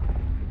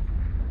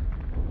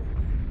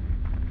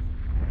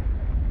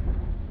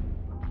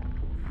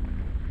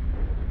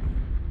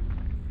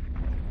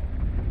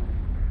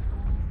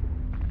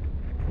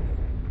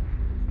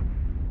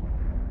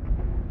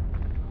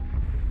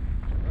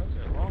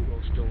 That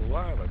longbow's still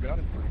alive. I got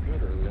him pretty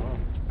good early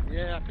on.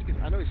 Yeah,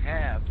 I know he's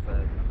halved, but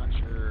I'm not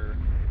sure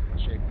what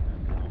shape he's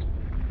in now.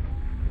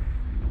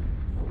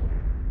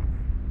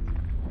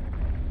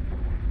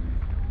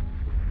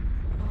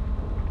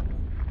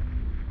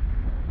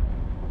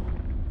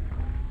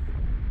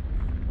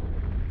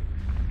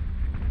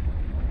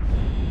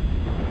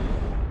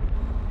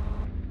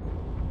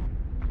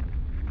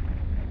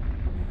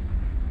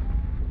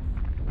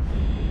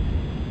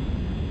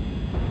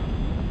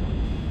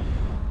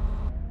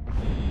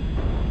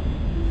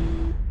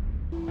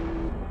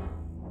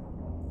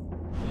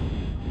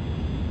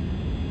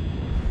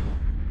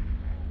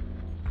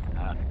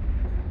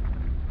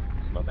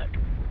 Slow back.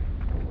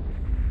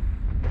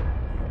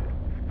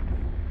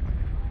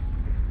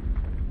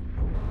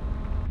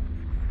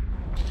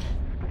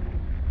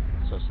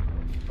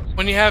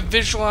 When you have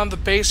visual on the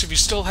base, if you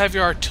still have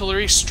your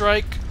artillery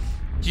strike,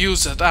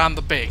 use it on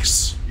the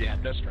base. Yeah,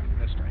 no strike,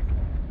 no strike.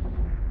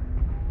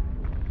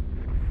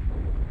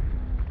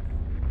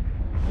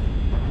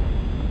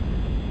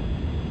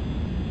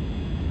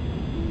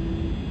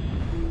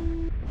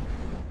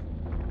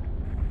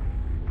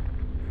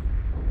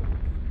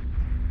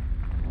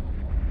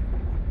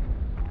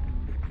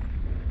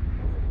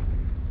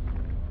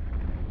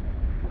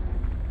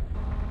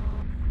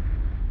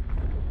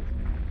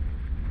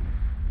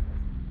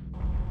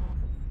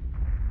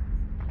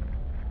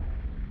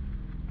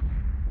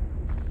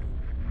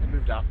 They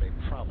moved out, they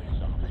probably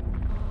saw me.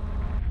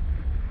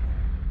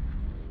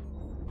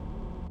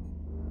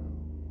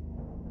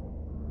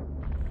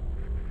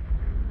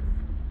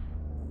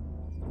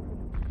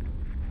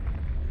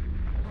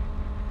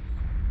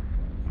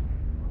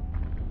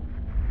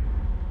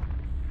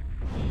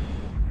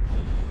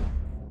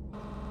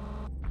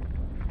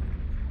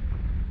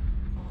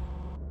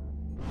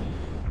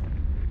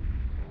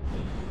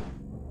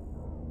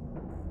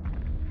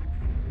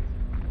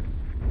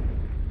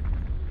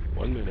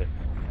 One minute.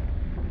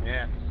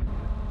 Yeah,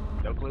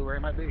 no clue where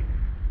he might be.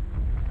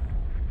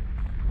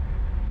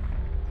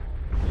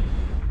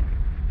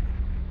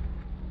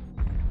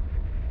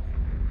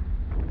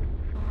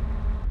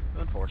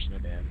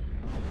 Unfortunate end.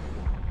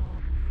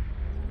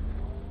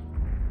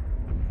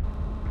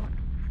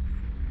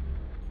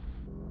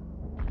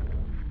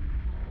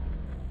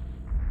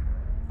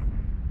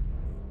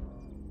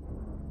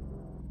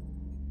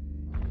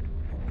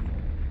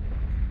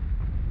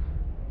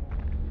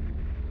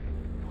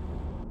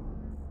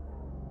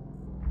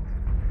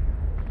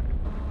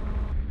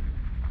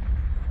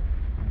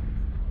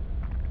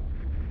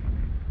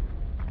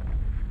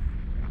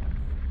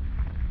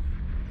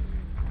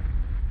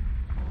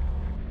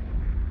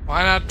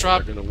 Why not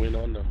drop? They're gonna win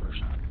on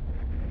numbers.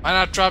 Why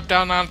not drop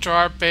down onto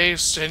our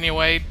base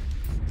anyway,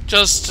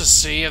 just to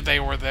see if they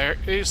were there,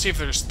 see if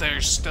they're there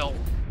still.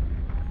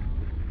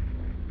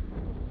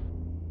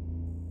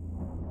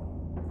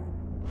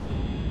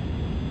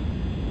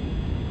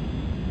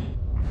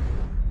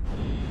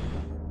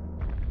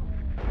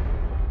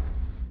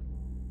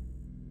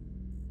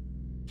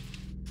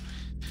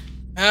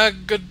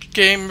 Good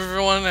game,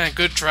 everyone, and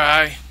good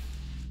try.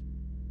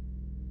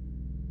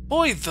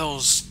 Boy,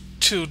 those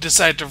two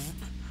decide to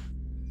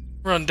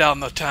run down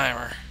the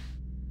timer.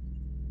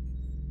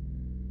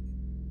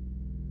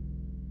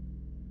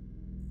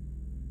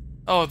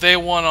 Oh, they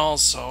won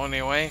also,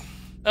 anyway.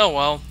 Oh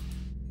well.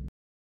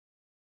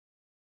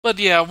 But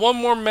yeah, one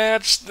more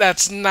match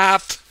that's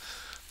not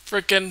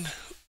frickin'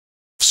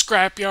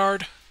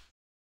 scrapyard.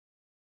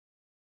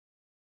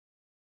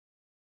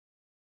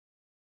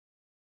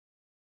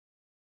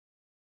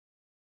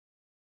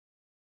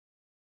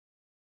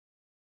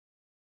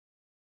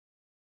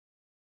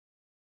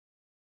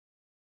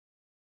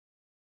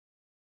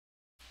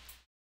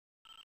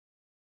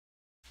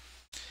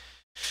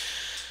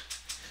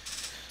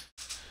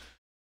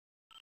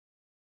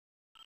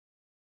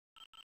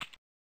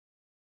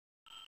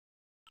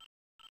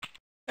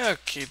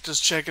 Okay,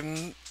 just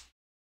checking.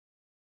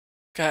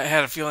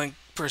 Had a feeling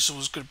person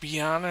was going to be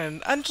on,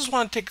 and I just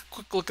want to take a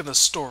quick look at the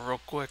store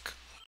real quick.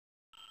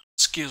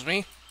 Excuse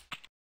me.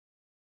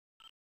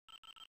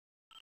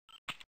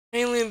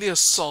 Mainly in the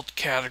assault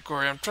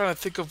category. I'm trying to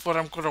think of what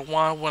I'm going to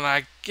want when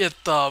I get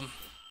the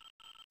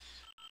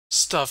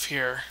stuff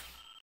here.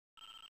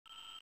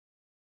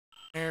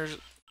 There's...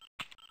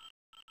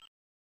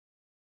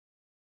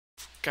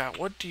 God,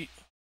 what do you...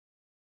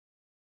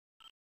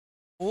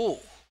 Ooh.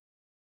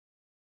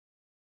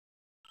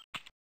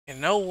 You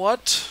know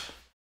what?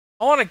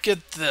 I want to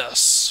get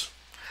this.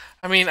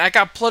 I mean, I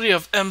got plenty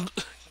of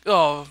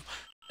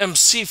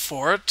MC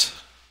for it.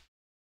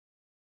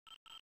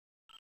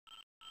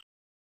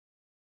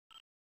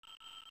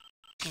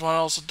 Want to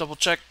also double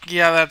check?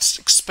 Yeah, that's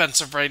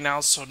expensive right now,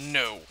 so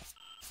no.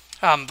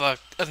 On the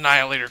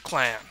Annihilator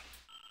clan.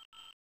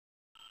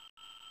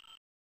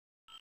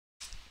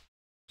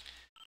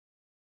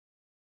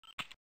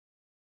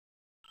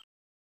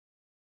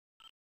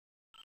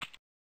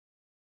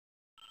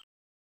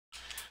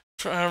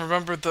 Trying to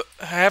remember the...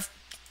 I have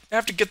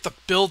to get the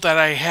build that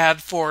I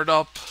had for it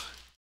up.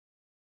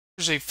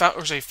 There's a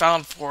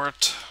found for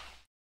it.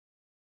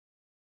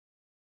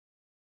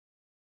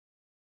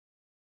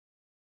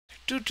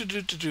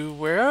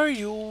 Where are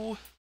you?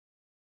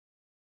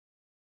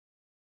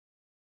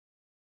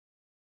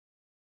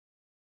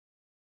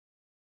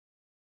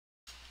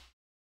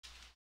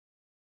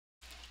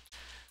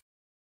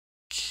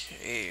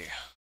 Okay.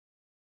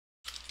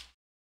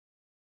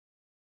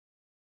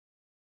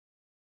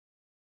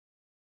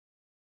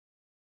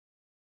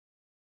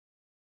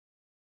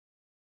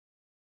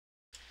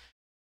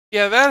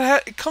 Yeah,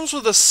 it comes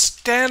with a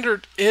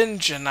standard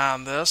engine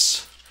on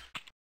this,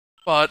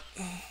 but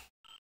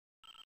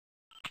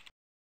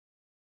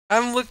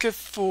I'm looking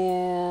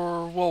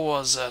for... what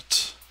was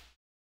it?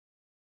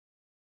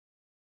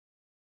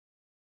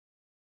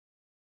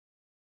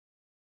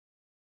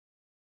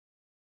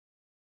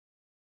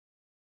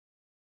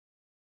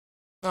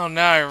 Oh,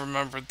 now I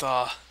remember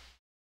the...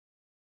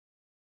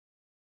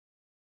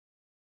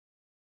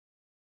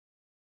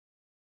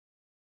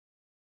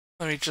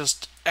 Let me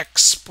just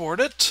export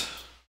it.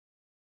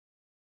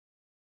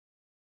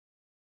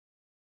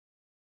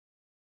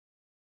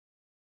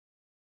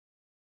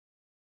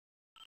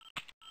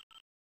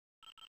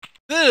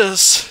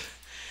 This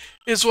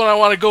is what I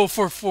want to go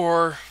for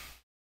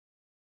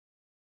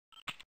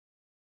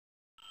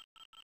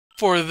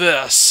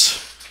this.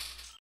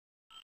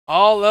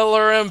 All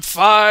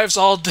LRM5s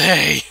all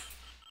day.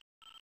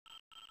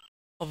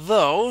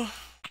 Although,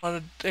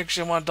 I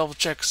actually want to double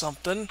check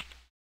something.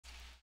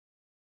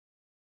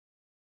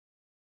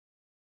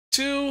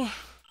 2,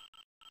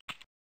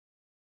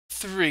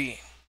 3.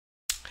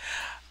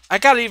 I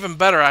got an even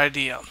better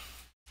idea.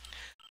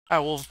 I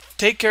will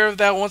take care of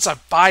that once I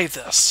buy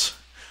this,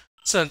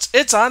 since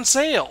it's on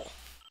sale,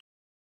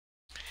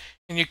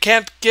 and you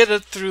can't get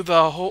it through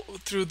the whole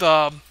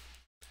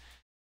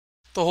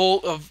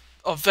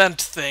event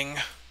thing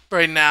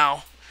right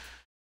now,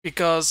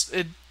 because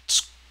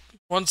it's...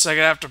 One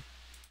second,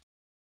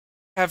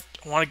 I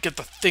want to get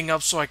the thing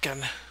up so I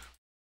can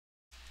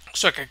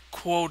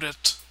quote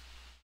it,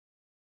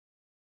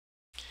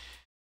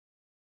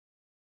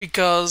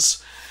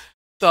 because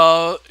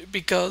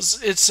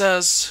it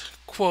says,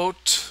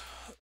 quote,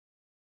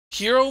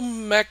 hero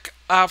mech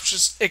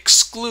options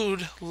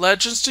exclude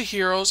Legends to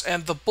Heroes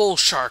and the Bull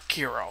Shark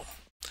hero.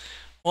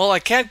 Well, I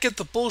can't get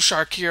the Bull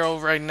Shark hero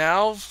right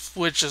now,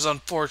 which is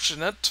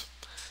unfortunate.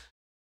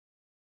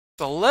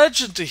 The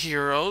Legend to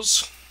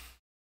Heroes,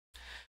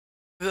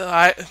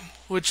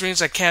 which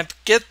means I can't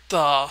get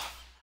the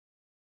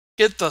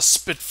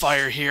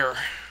Spitfire here.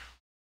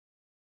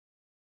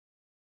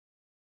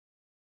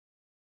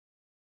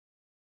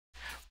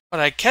 But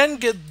I can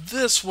get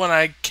this when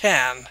I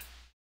can,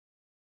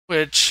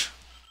 which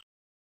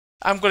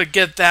I'm going to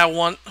get that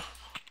one.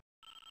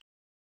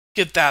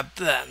 Get that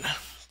then.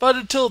 But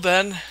until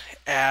then,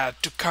 add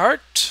to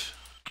cart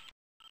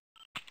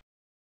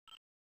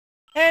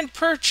and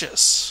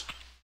purchase.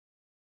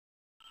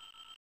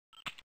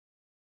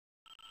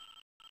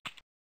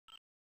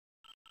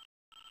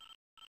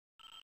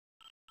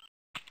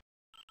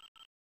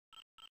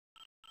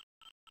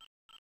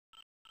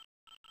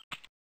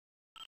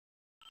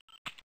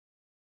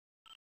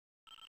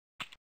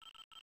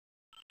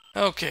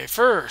 Okay,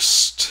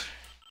 first.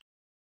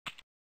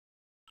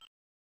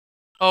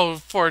 Oh,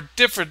 for a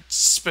different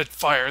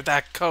Spitfire,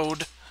 that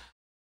code.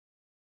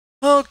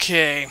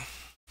 Okay.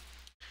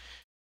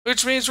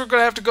 Which means we're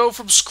going to have to go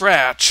from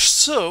scratch.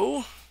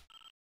 So,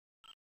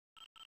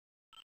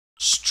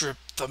 strip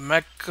the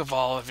mech of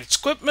all of its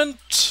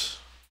equipment.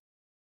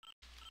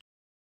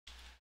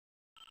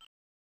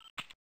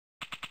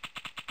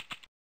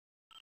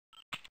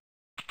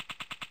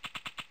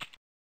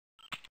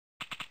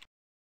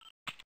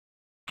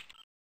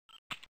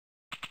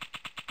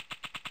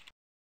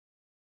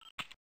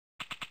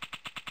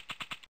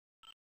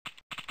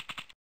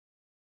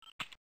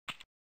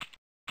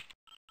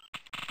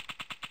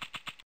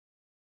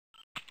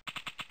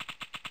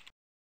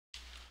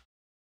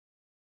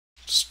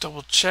 Just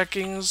double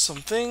checking some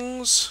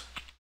things.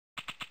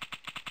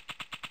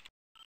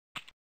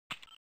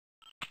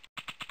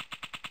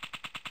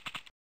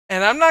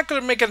 And I'm not going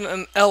to make it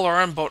an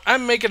LRM boat.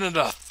 I'm making it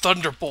a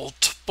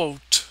Thunderbolt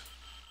boat.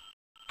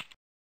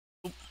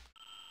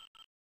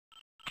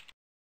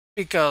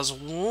 Because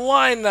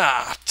why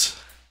not?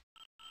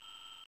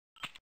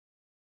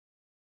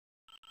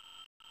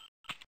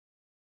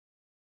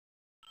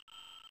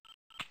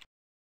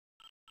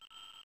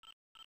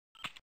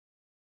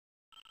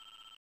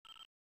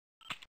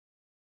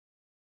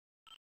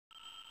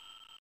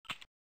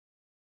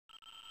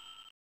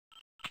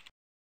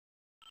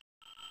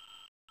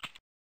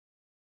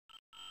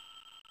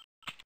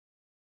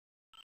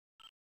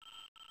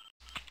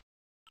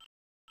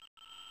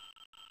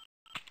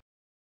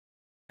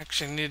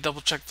 Actually, I need to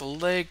double check the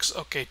legs.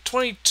 Okay,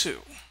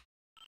 22.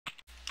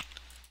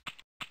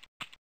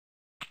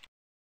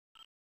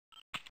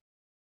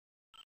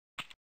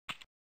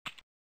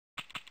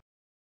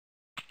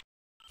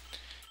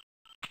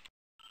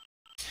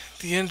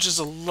 The engine's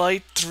a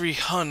light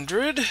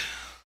 300,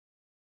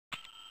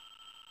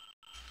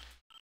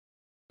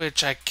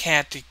 which I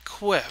can't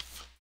equip.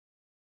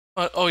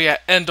 Oh yeah,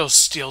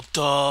 endosteel,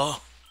 duh.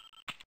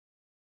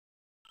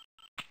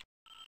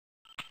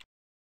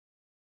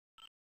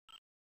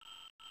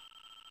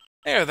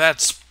 There,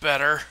 that's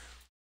better.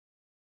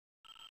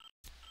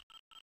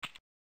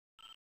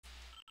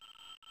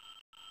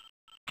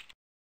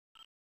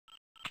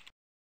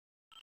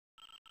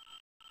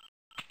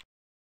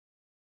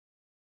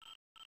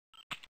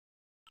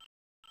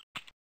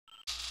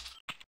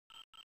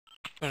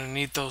 Gonna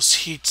need those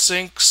heat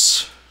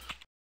sinks.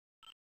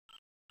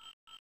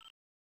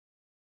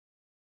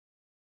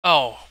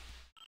 Oh.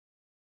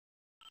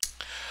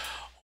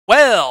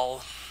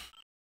 Well,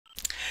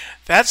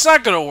 that's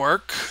not gonna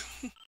work.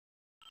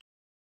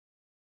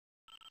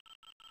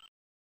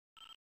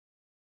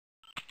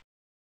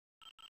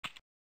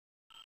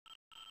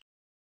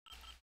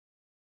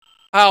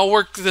 I'll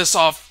work this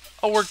off.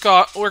 I'll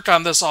work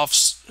on this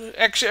off.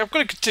 Actually, I'm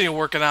gonna continue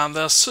working on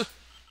this.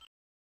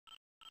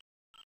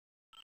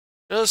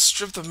 Just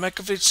strip the mech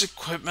of its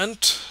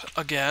equipment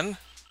again.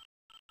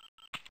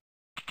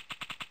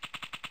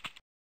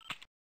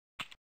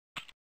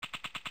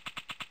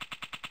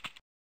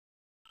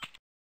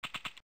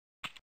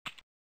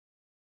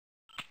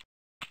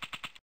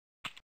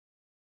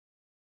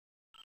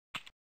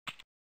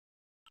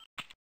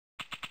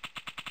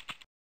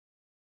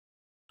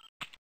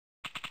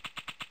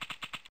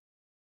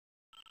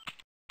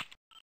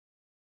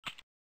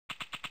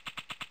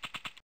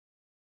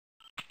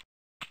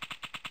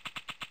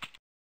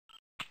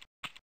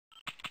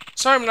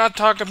 Sorry, I'm not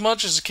talking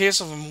much. It's a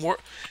case of when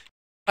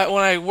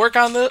I work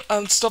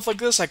on stuff like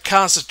this, I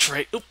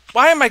concentrate. Oop,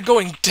 why am I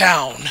going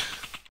down?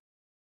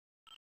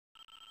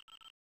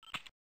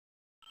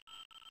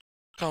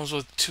 Comes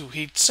with 2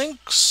 heat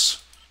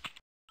sinks.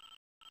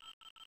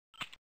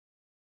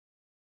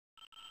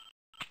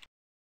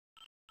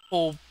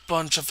 Whole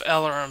bunch of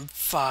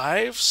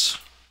LRM-5s.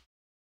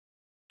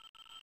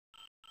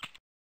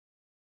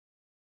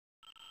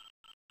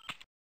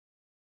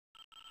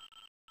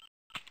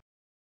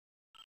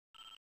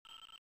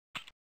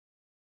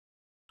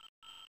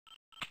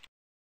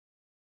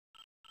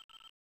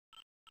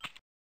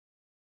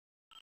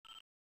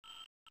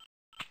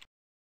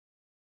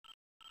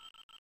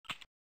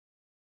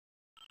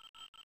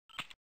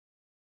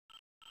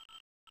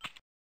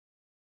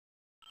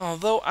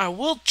 Although I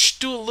will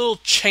do a little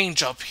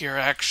change up here,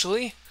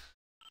 actually.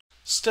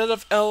 Instead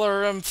of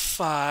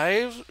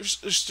LRM-5,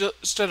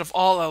 instead of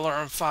all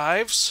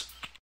LRM-5s,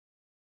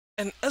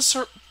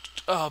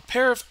 a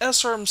pair of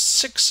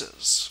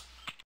SRM-6s,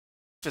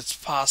 if it's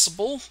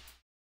possible.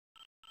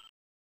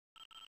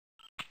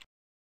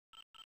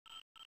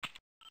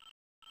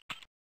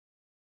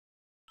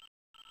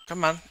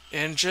 Come on,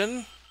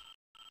 engine.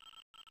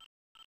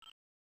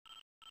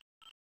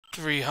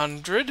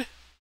 300.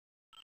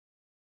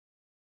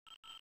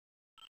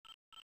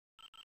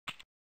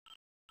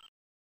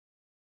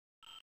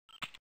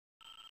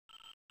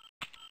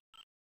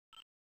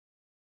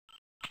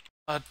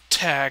 A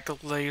tag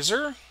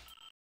laser.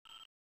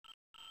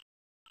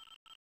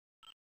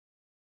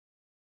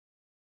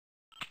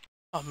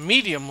 A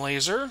medium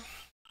laser.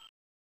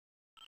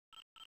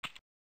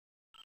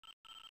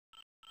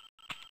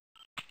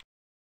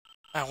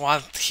 I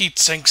want heat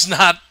sinks,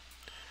 not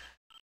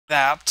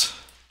that.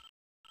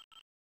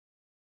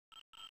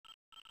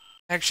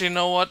 Actually, you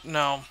know what?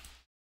 No.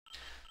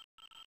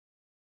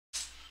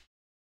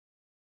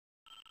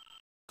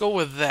 Go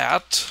with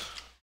that.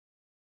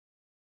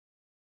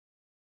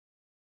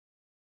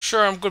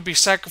 Sure, I'm going to be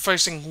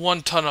sacrificing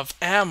 1 ton of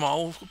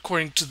ammo,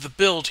 according to the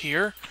build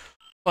here.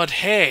 But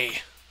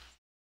hey.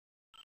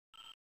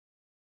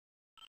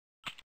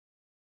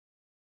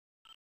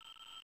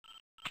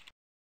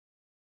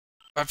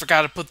 I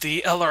forgot to put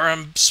the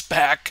LRMs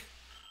back.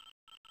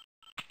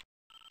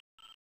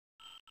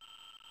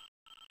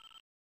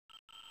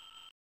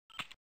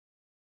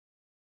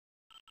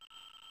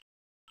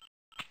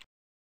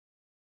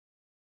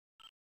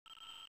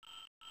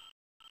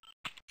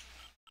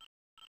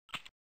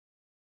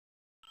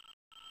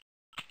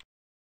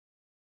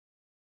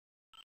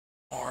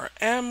 More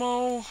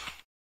ammo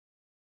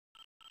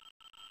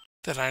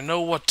that I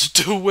know what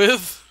to do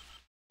with.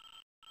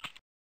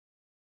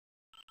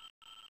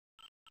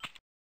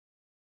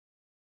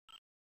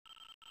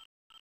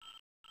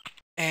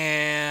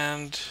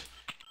 And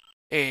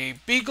a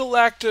Beagle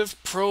active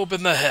probe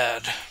in the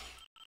head.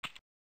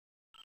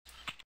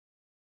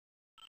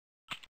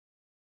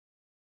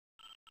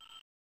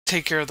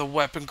 Take care of the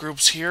weapon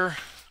groups here.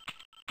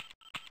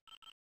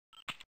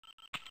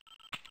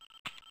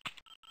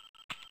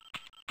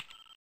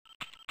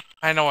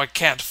 I know I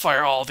can't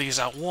fire all these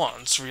at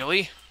once,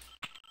 really.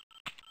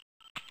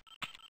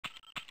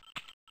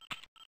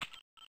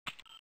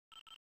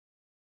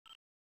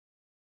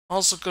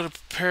 also going to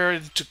prepare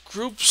into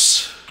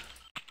groups.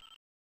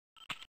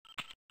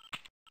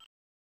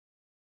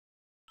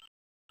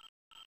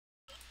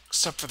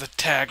 Except for the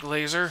tag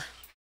laser.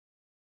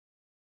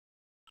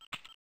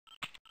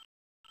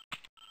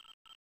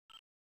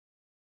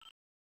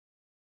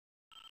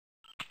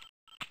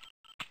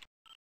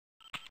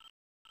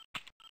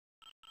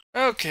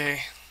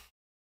 Okay.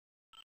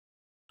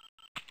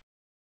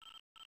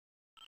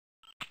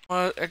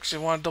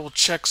 Actually, I want to double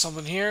check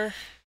something here.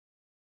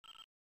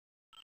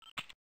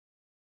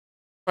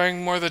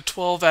 Firing more than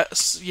 12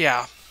 at...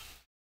 yeah.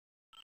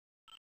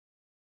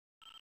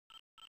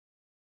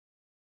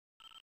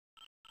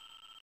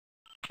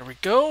 There we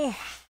go.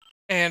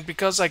 And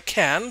because I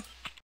can,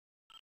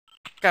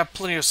 got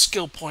plenty of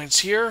skill points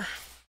here.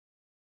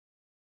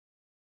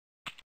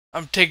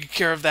 I'm taking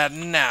care of that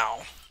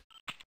now.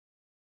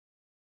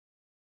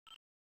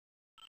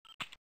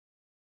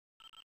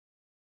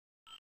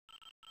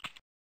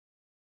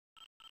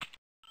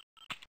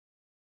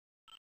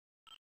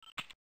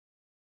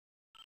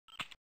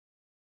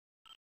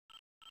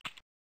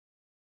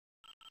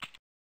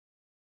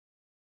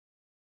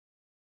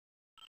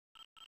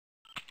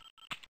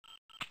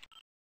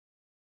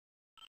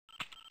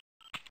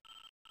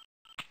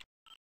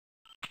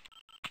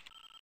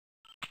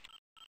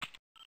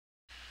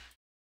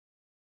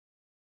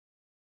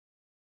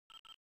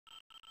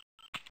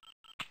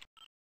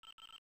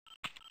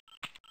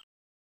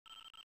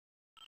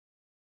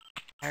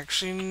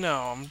 Actually,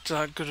 no, I'm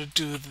not gonna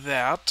do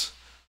that.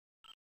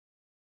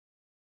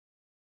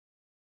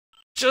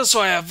 Just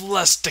so I have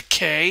less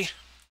decay.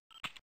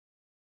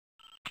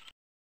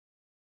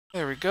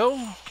 There we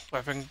go.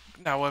 Weapon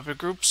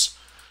groups.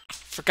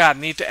 Forgot,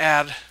 need to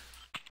add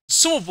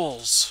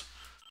consumables.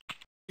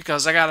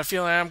 Because I got a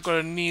feeling I'm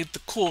gonna need the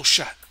cool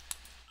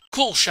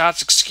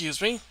shots, excuse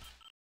me.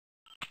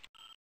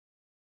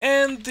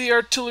 And the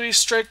artillery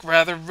strike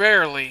rather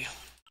rarely.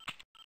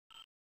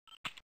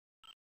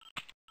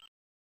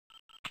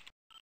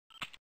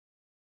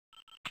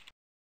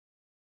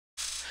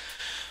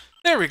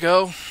 There we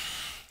go.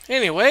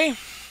 Anyway,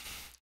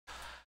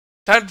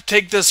 time to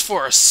take this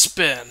for a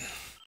spin.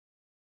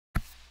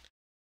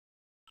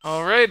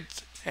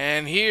 Alright,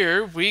 and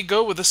here we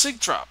go with a sync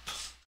drop.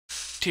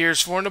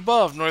 Tiers 4 and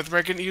above, North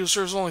American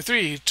users only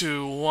 3,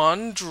 2,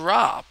 1,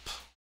 drop.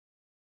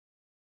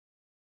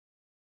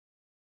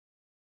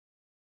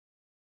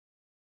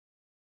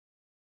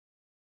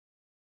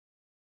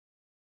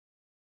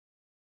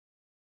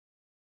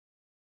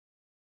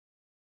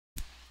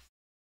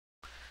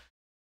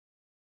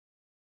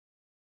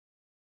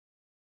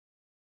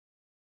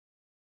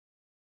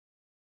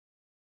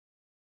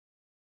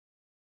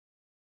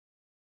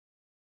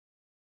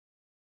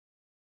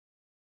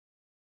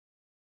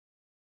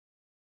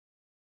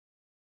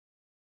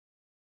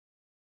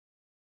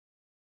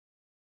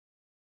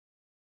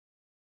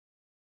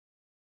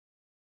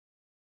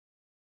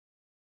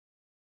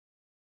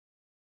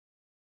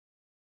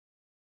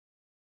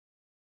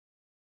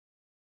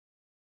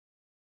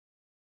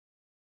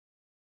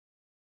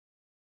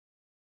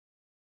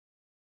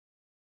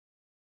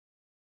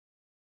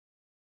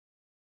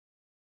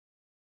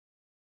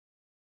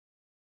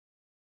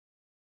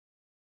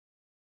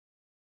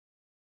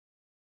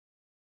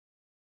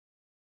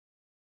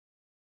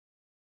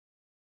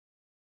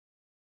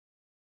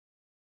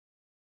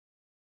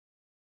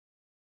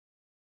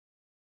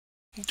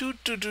 Do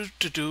do do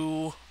do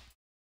do.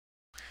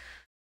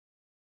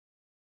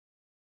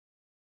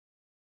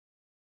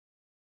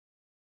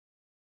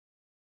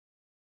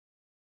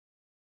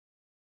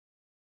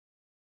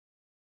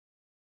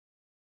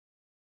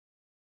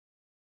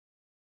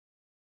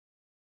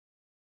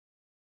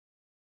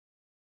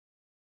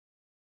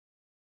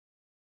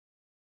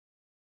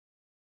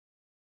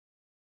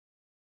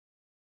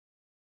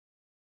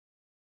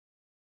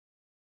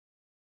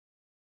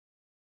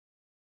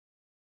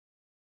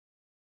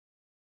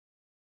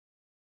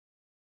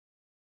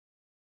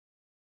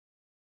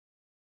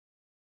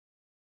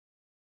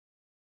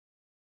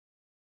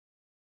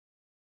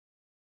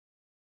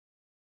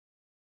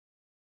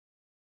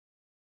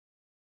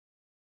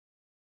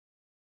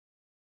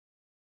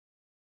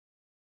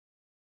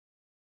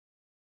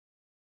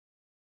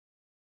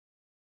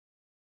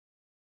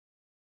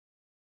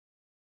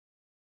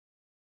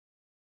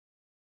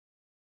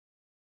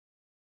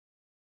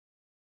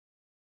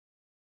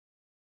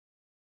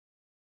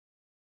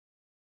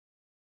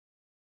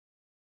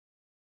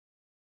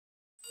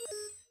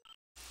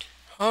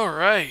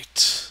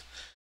 Alright.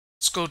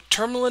 Let's go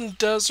Tourmaline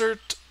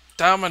Desert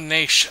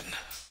Domination.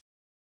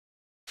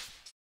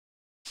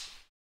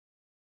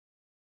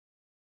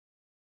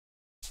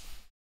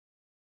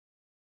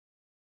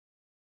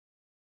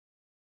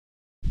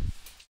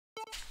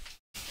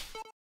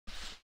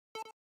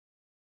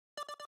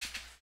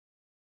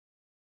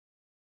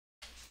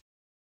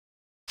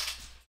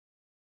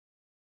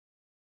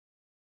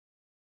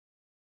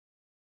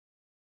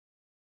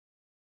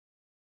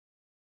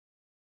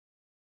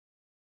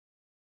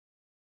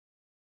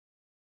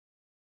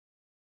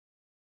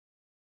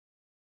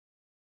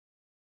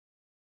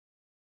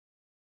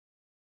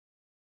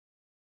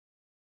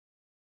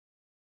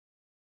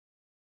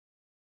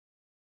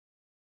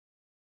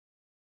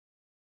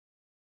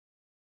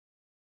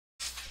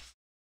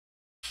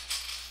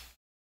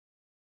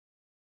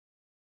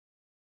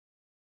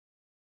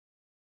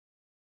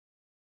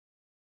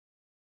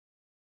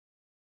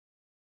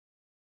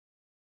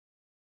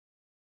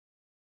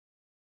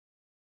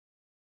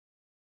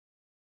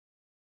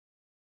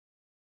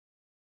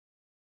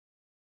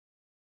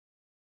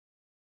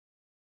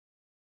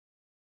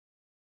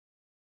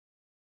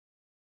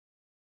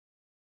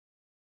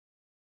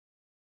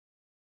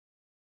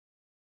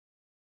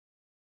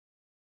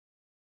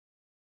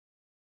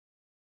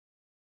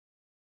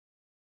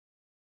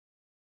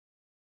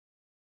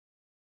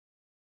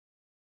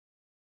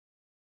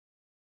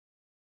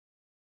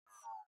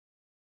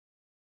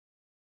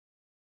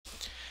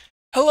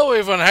 Hello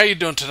everyone, how you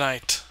doing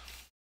tonight?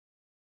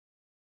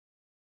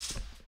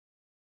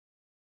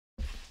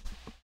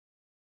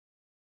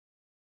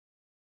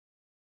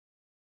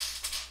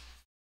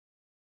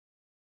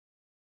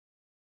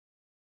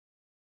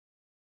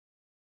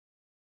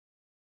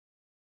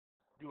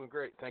 Doing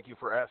great. Thank you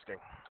for asking.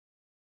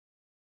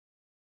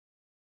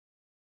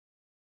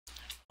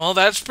 Well,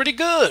 that's pretty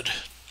good.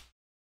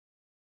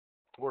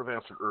 Would have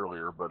answered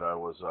earlier, but I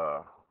was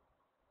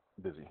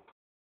busy.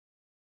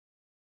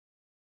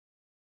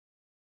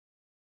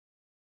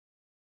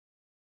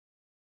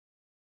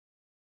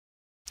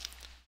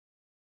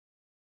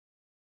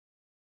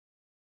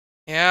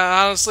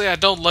 Yeah, honestly, I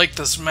don't like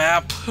this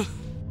map.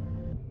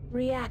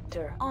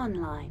 Reactor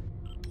online.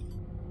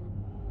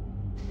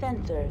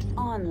 Sensors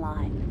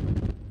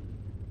online.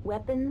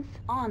 Weapons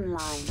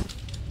online.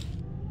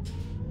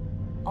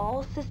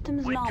 All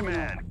systems Fleet nominal.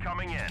 command,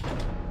 coming in.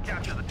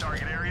 Capture the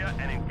target area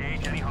and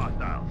engage any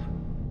hostiles.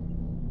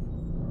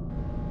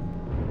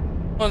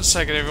 1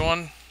 second,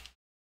 everyone.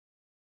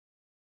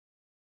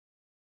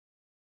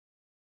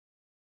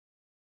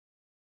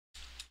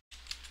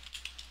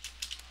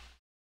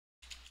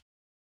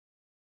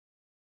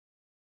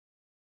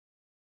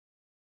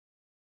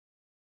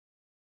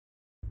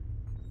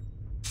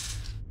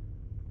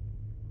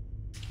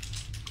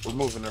 We're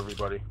moving,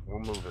 everybody. We're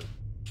moving.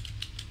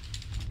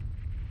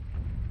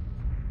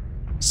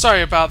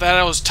 Sorry about that,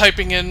 I was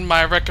typing in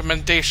my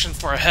recommendation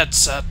for a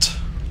headset.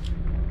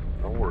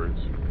 No worries.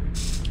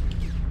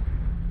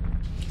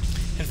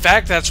 In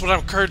fact, that's what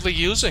I'm currently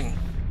using.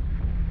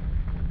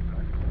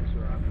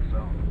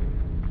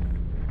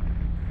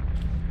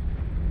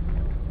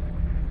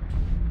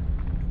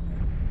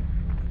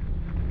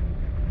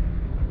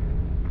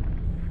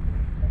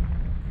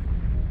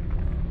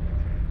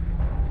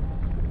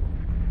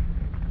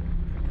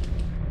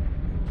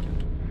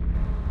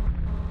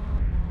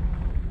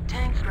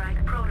 Tank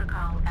strike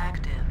protocol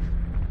active.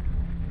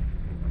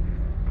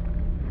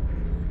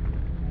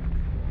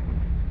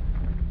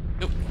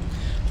 Nope.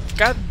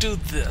 Gotta do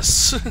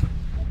this.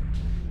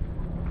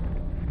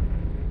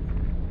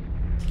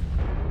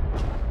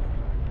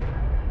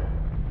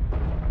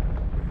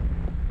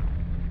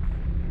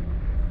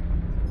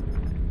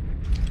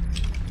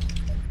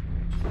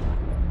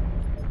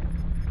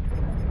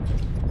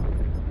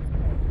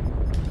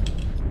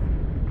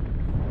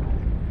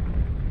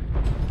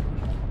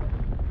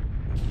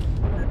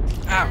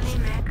 Enemy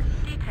mech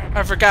detected.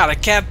 I forgot, I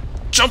can't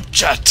jump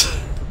jet.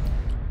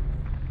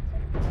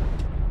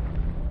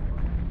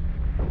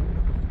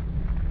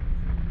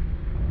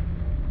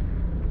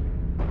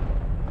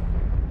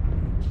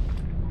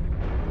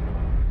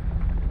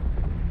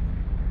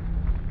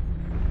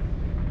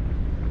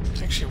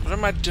 Actually, what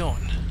am I doing?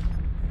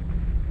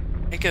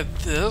 I get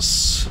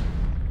this.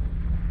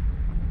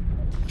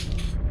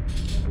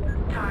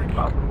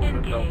 Target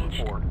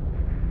engaged.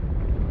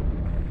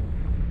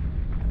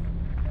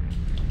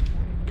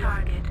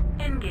 Target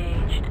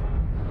engaged.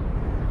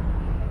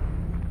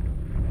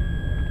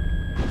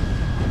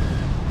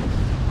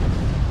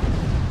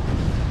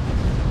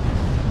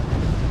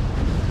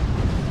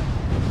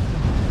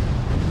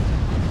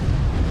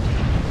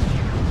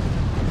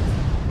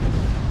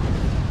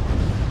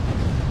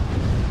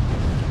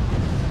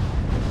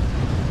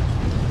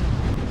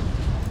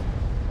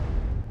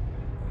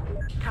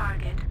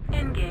 Target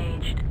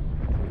engaged.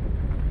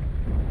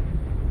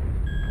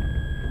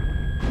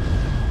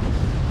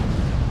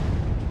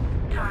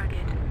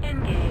 Target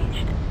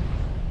engaged.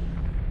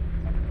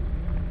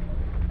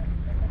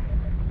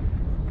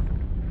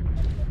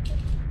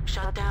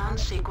 Shutdown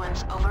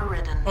sequence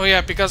overridden. Oh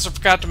yeah, because I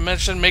forgot to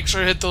mention, make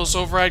sure to hit those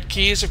override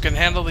keys. You can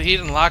handle the heat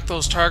and lock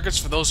those targets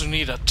for those who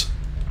need it.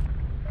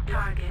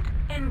 Target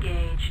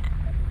engaged.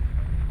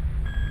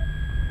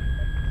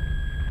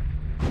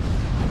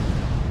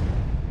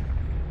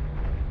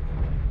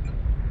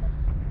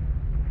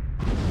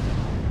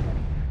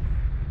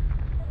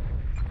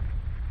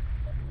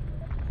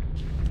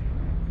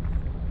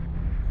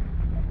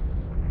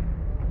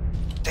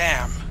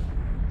 Damn.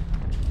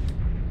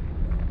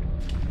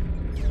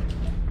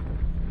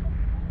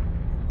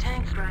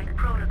 Tank strike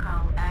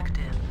protocol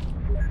active.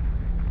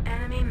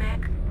 Enemy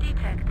mech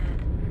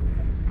detected.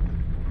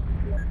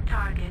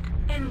 Target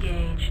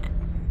engaged.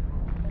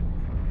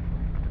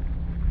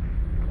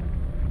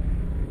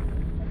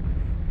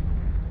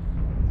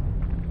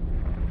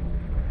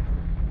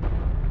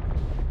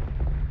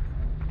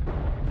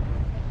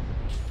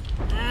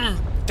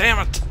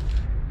 Damn it.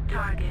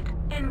 Target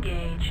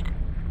engaged.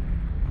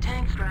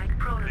 Tank strike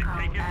protocol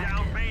Taking down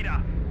active.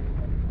 Beta.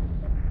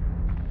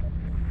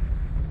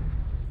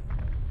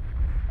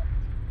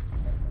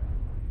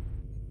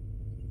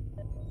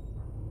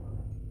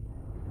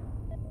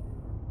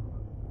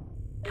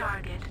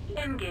 Target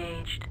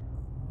engaged.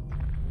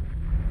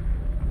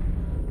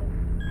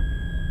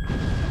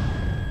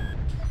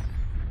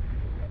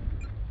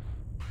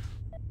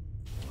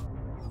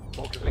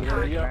 Focusing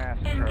Target area.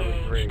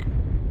 engaged.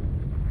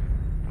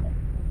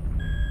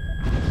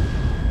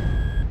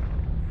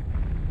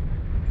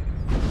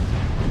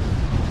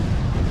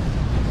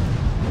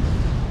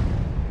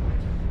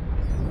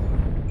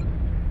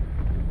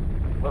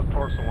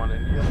 Universal on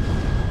India.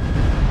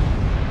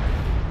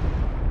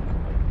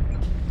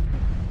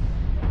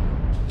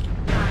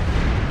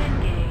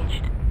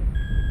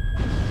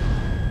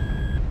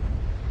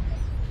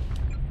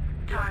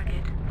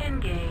 Target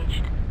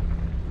engaged.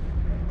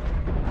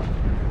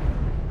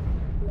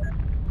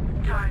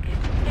 Target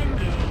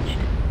engaged.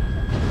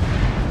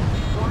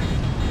 Warning.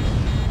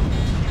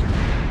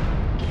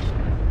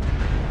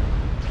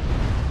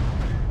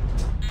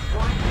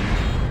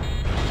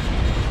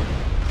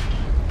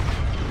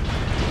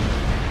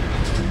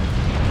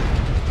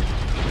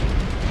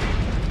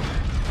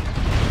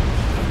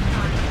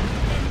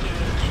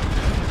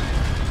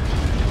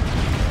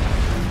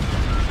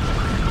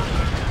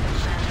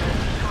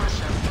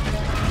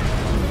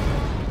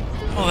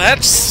 Well,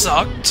 that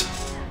sucked.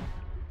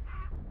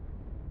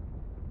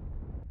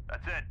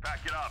 That's it. Pack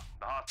it up.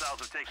 The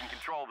hostiles are taking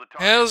control of the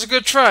target. Yeah, it was a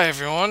good try,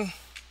 everyone.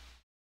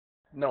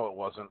 No, it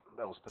wasn't.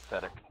 That was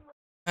pathetic.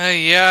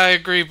 Yeah, I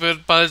agree, but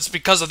it's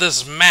because of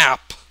this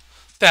map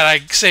that I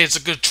say it's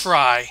a good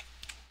try.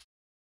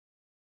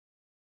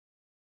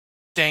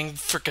 Dang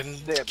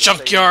frickin' They had the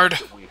junkyard.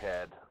 same map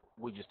that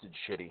we just did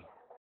shitty.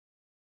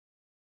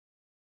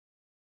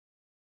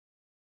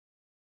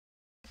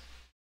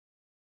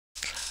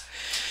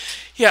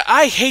 Yeah,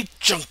 I hate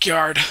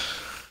junkyard.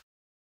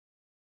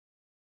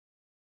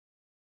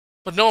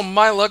 But no,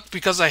 my luck,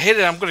 because I hate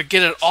it, I'm gonna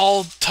get it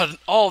all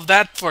of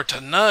that for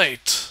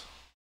tonight.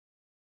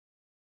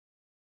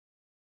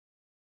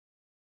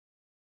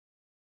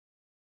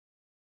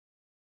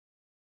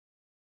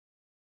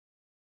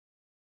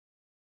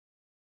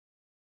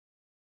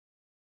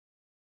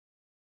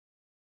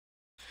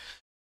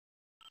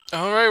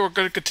 Alright, we're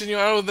gonna continue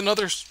on with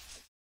another,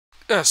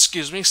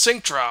 excuse me,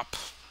 sync drop.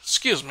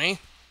 Excuse me.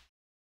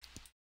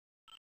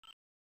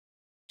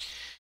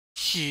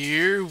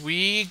 Here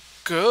we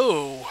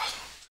go.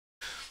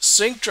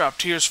 Sync drop,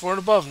 tiers 4 and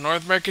above.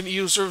 North American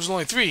EU servers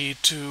only 3,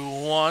 2,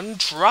 1,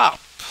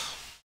 drop.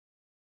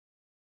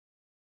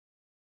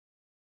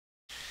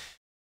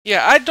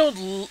 Yeah, I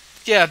don't...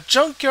 Yeah,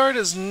 Junkyard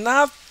is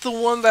not the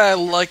one that I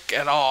like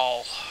at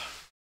all.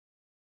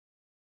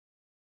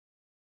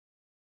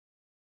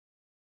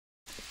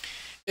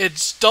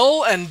 It's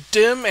dull and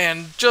dim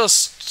and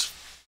just...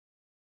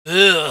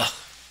 ugh.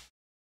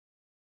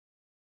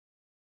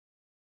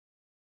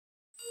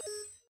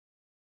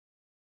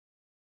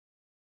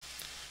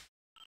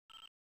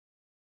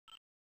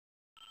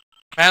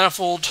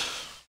 Manifold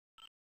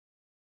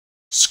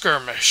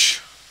skirmish.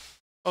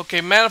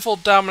 Okay,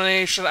 manifold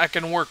domination I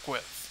can work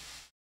with.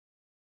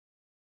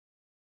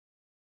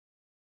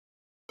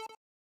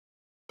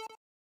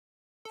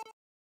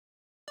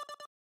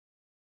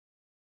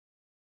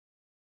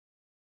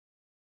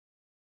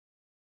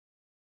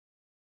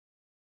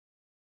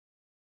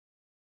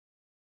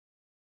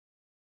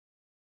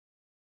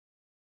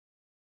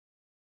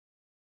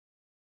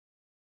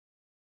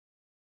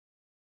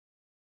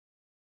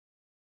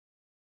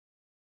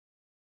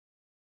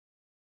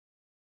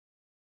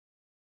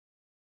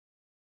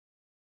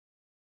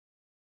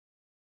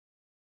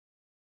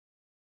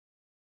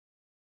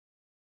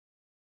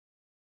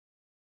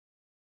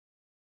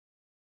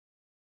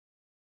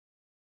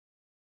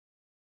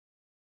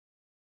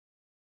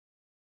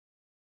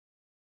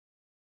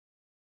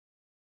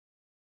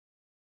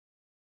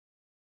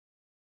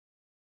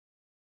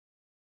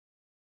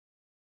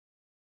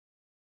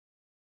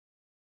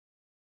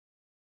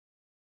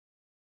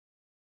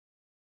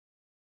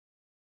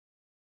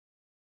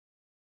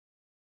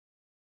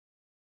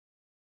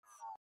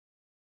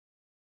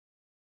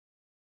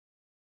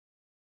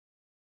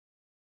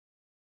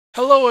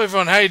 Hello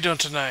everyone, how you doing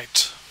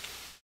tonight?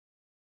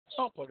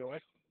 Oh, plug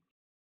away.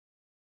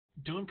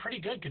 Doing pretty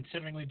good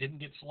considering we didn't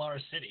get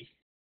Solaris City.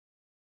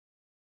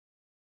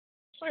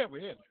 Oh yeah, we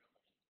did.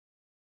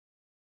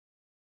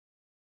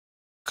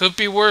 Could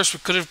be worse, we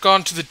could have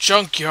gone to the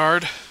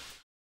junkyard.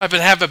 I've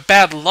been having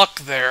bad luck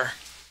there.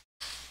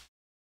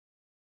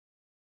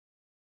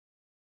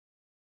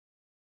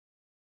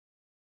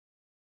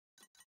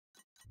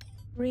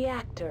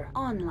 Reactor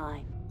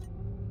online.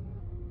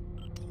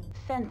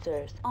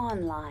 Sensors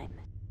online.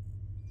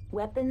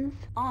 Weapons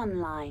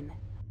online.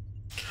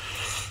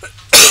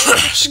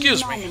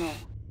 Excuse me.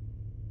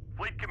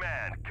 Fleet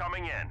Command,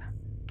 coming in.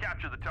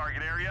 Capture the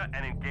target area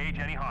and engage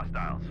any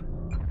hostiles.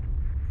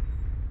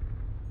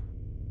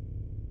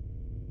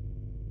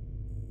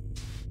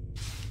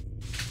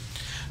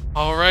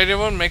 Alright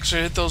everyone, make sure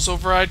to hit those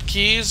override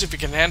keys if you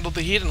can handle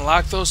the heat and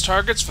lock those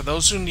targets for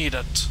those who need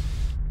it.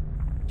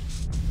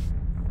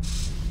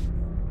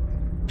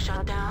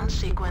 Shutdown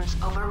sequence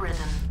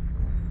overridden.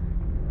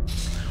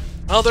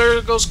 Well,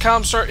 there goes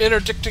Comstar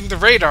interdicting the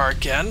radar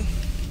again.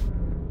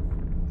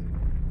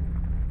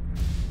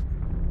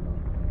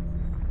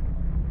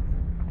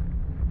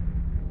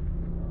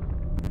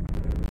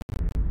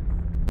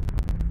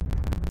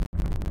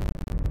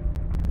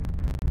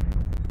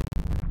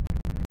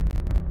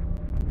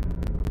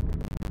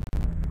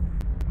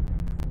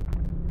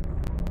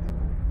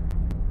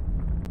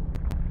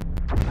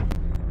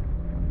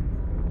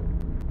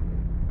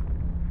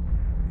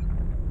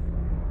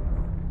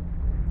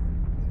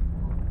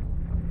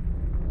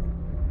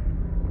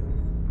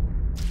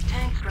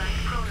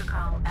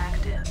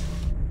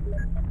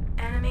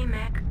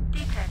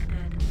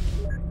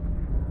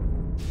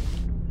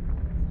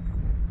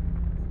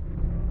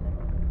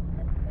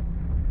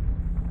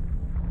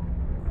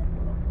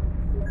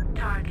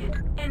 Target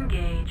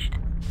engaged.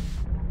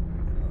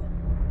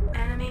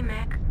 Enemy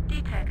mech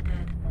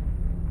detected.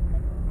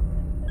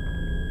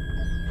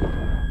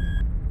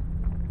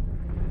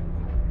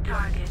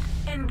 Target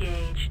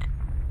engaged.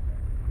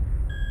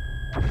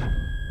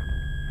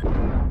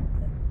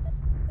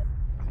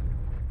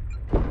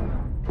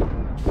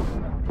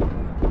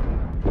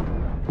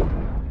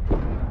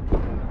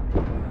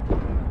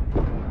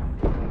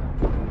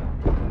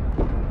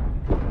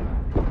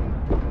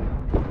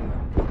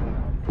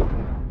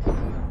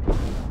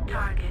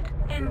 Target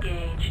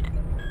engaged.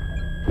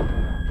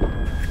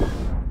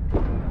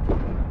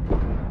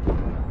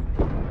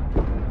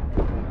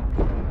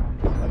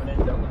 Coming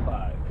in Delta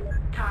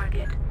 5.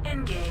 Target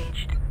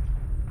engaged.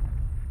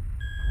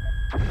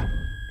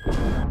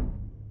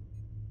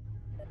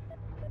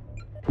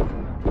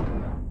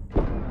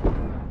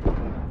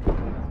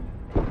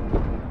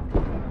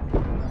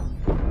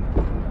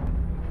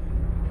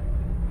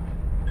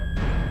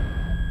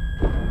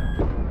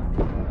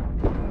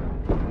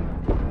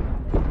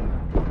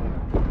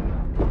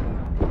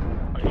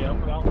 Are you up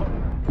with Alpha?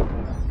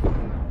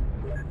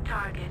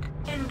 Target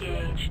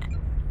engaged.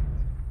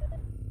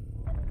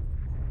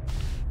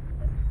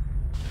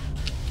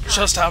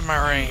 Just out of my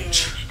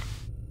range.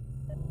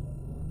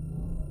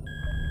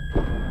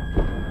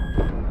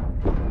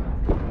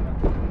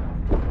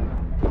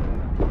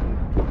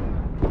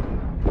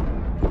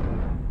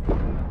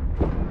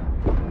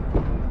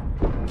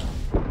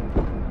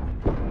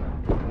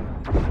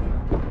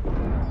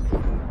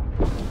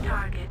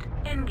 Target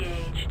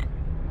engaged.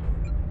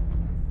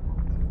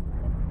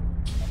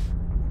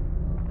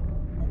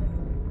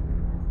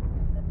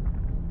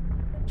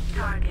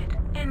 Target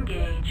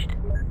engaged.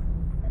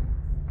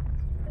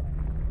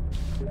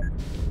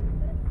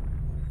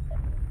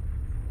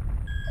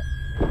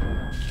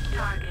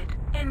 Target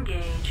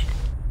engaged.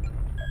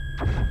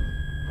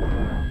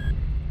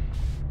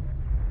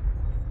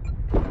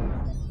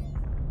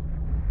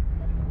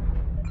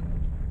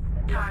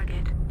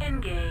 Target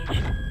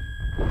engaged.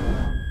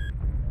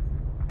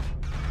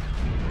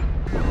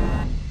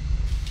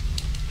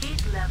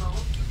 Heat level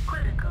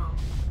critical.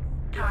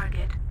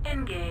 Target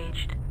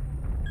engaged.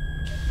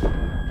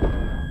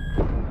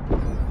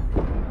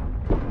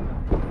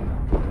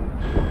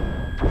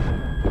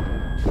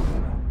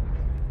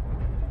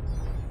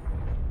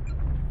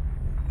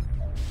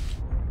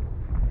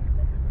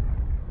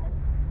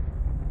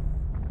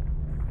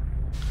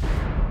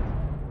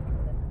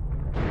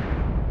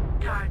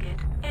 Target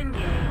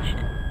engaged.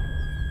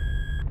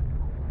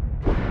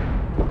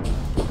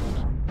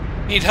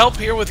 Need help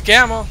here with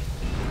Gamma.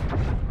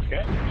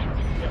 Okay.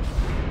 Yep.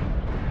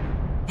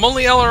 I'm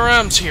only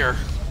LRMs here.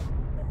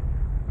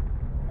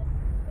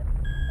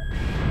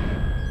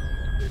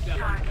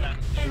 Target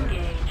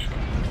engaged.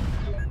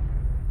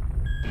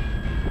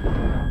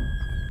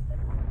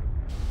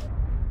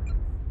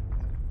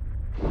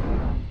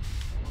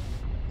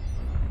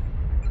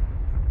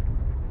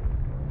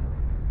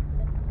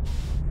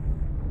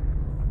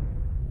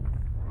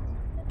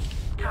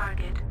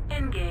 Target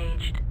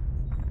engaged.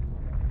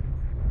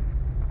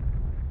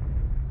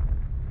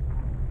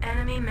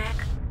 Enemy mech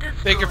destroyed.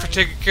 Thank you for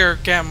taking care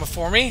of Gamma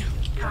for me.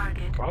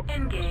 Target Pleasure.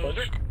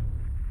 engaged.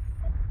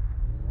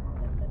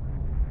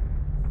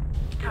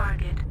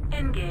 Target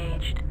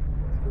engaged.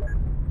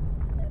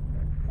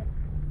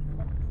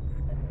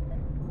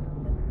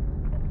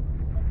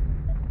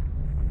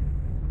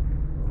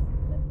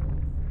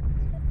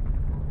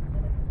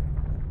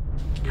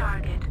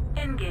 Target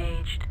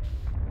engaged.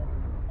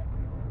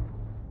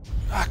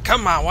 Ah,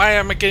 come on, why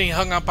am I getting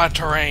hung up on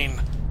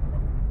terrain?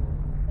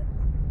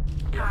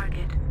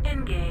 Target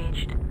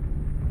engaged.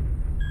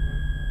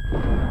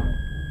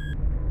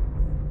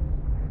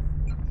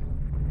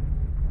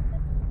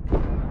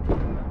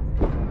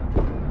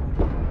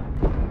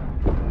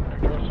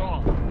 After a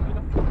song.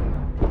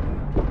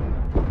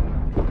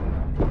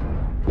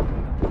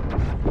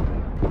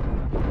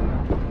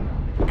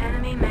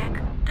 Enemy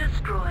mech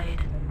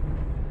destroyed.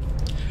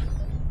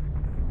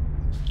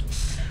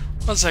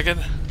 One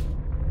second.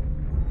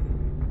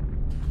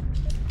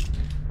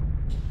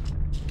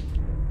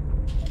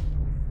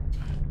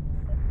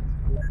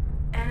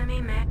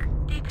 Enemy mech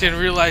detected. Didn't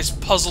realize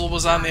Puzzle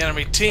was on the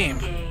enemy team.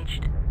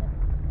 Engaged.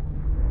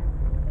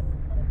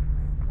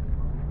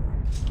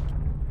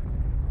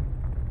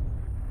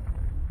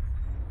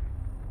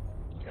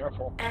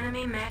 Careful.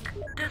 Enemy mech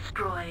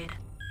destroyed.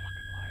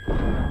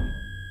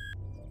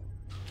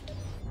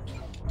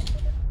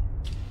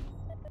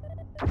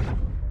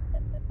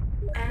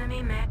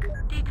 Enemy mech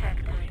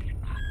detected.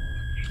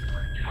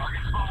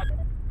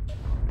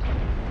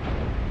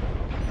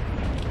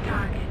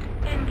 Target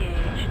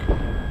engaged.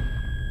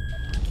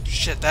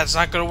 Shit, that's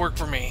not gonna work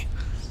for me.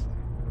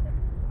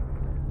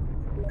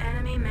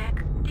 Enemy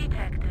mech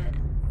detected.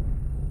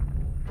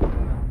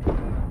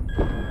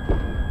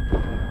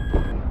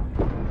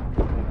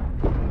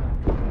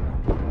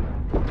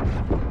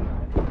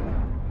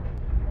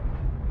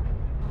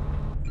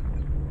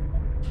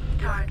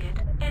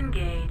 Target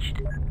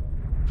engaged.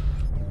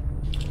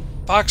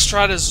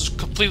 Foxtrot is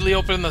completely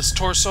open in this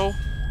torso.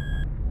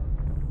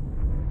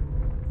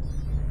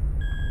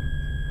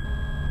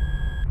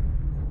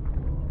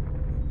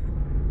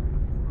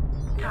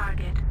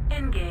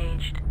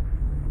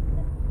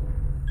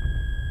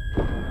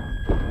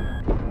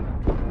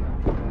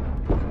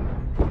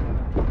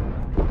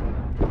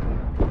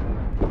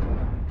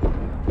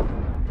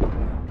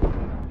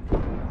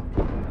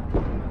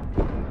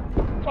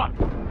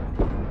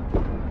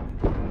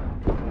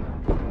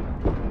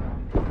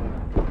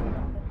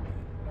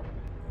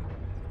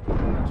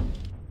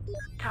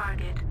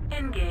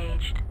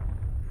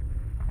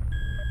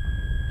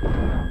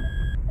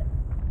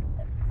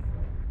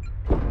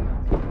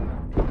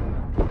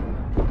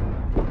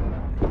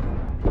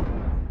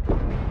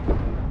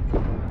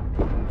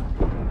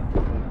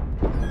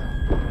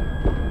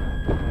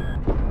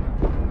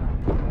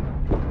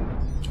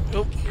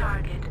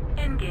 Target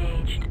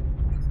engaged.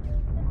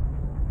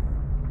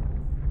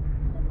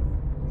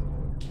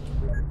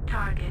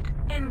 Target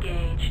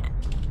engaged.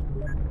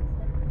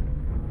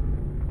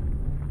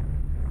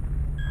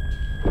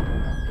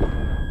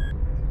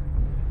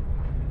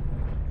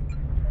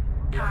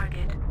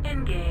 Target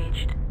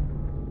engaged.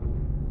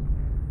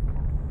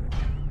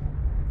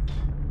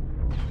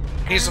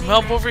 Need some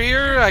help over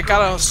here? I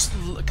got a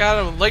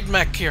leg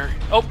mech here.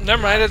 Oh,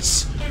 never mind.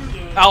 It's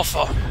Alpha.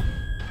 Over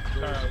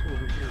here.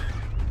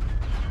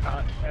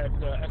 At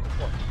the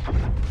port.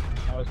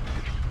 I was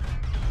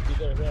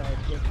either there or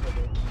against the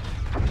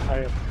I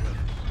am.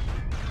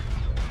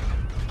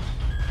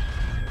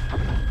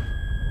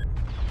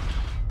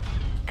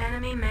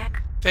 Enemy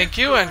mech. Thank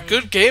you, and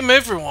good game,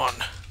 everyone.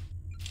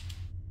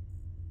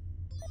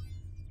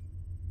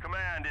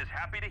 Command is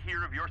happy to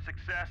hear of your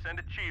success and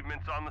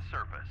achievements on the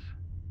surface.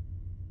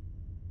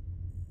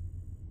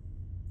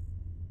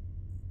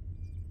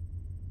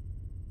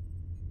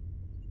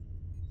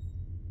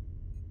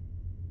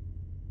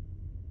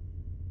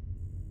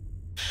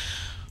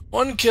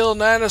 One kill,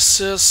 9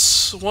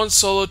 assists, 1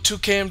 solo, 2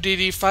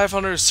 KMDD,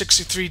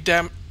 563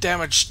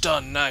 damage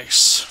done.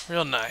 Nice.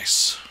 Real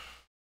nice.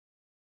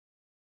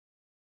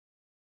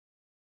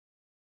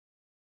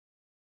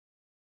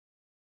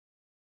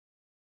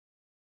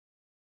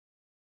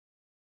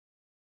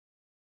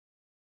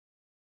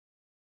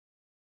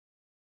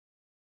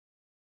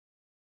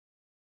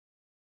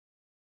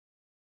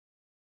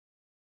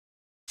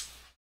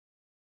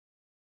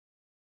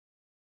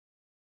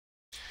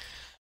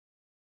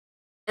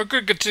 We're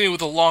going to continue with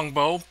the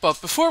longbow, but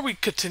before we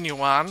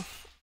continue on,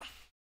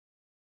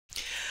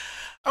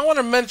 I want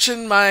to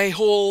mention my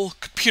whole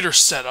computer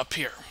setup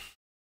here.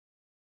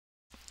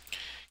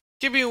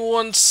 Give me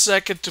 1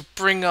 second to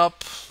bring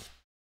up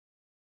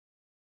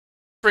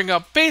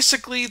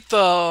basically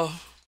the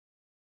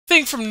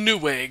thing from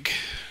Newegg.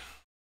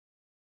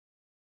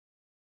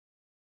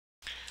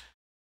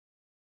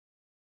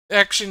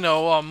 Actually,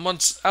 no.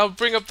 I'll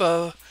bring up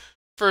the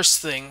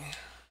first thing.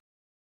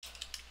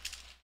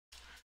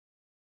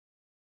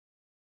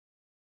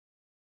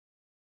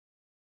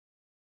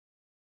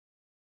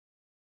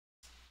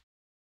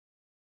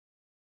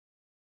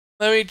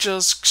 Let me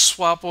just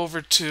swap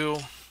over to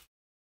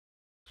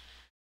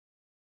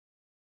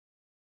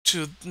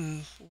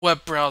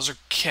web browser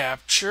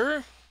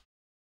capture.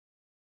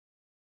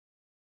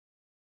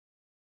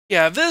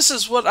 Yeah, this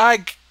is what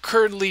I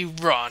currently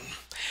run.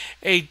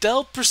 A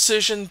Dell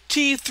Precision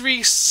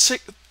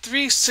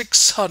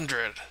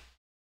T3600.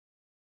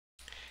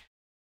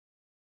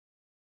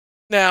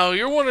 Now,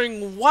 you're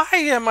wondering, why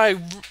am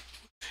I...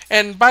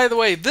 And by the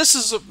way, this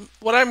is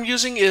what I'm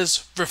using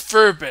is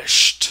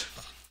refurbished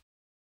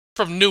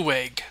from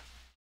Newegg.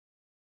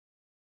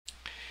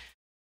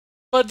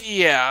 But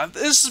yeah,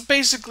 this is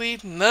basically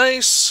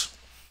nice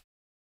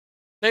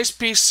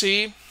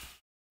PC.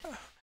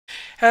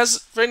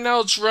 Right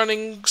now it's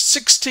running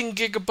 16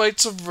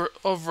 gigabytes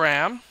of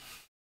RAM.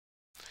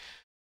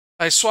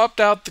 I swapped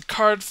out the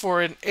card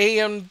for an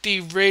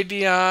AMD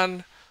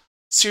Radeon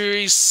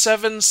Series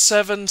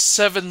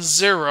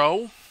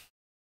 7770,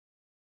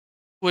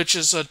 which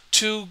is a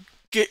 2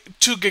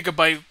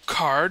 gigabyte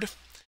card,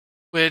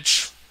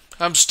 which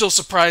I'm still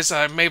surprised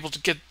that I'm able to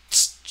get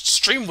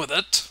stream with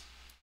it.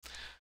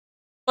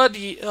 But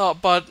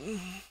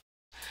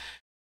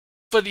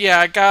yeah,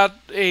 I got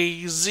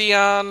a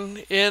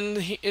Xeon in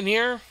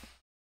here.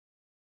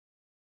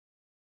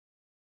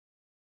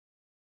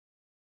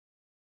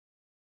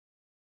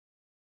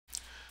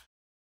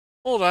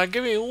 Hold on,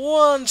 give me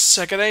 1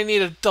 second. I need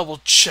to double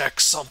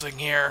check something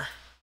here.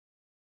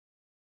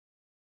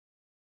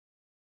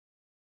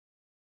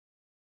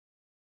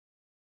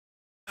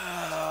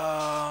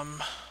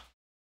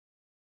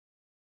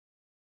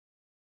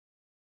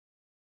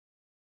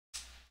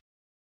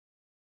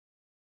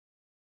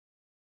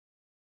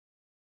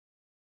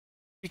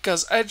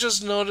 Because I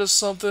just noticed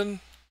something.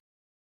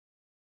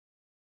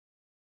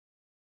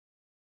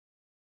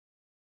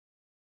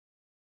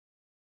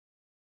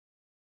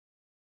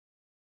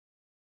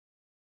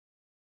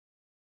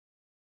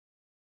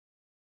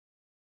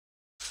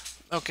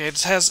 Okay,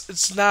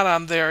 it's not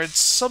on there.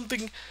 It's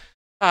something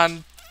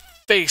on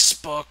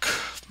Facebook.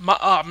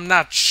 I'm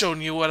not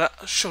showing you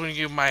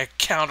my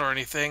account or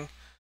anything.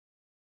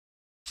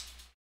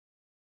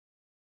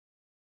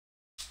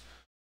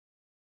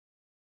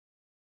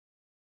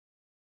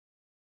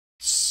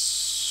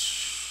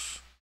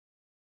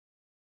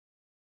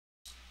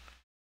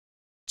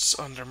 It's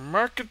under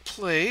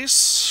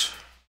Marketplace.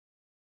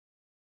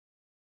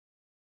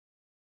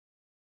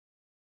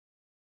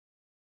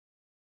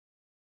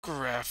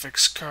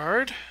 Graphics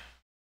card.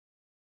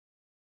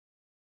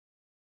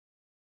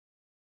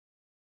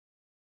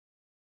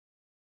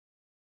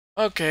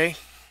 Okay.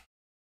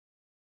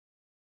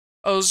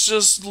 I was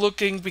just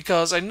looking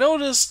because I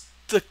noticed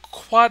the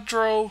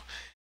Quadro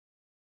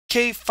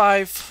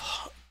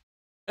K5.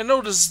 I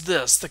noticed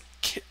this, the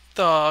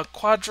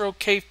Quadro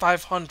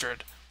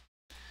K500.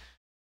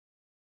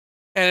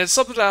 And it's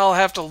something that I'll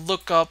have to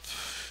look up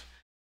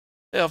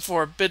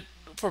for a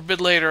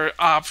bit later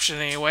option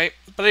anyway.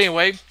 But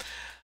anyway,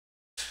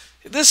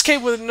 this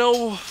came with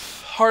no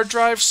hard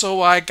drive,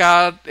 so I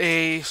got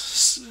I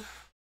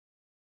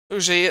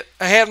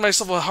had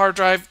myself a hard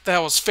drive that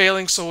was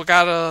failing, so I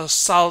got a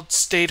solid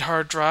state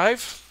hard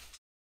drive.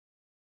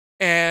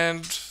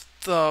 And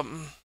the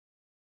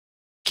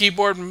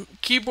keyboard,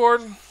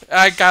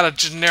 I got a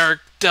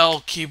generic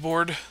Dell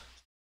keyboard.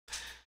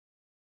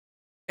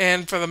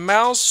 And for the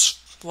mouse,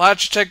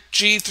 Logitech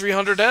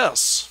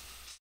G300S.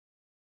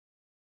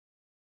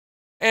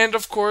 And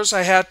of course,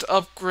 I had to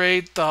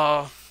upgrade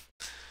the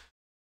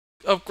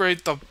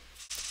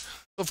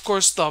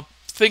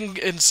thing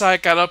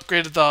inside got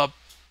upgraded, the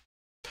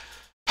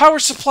power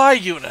supply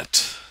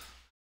unit.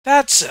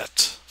 That's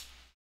it.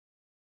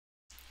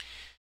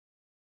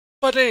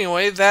 But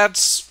anyway,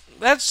 that's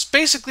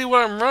basically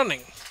what I'm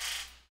running.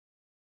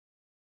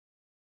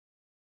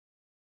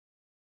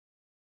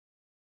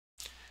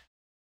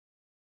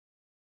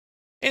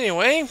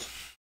 Anyway, I'm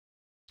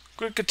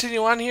going to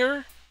continue on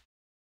here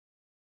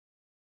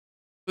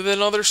with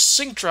another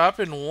sync drop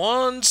in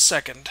 1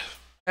 second.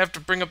 I have to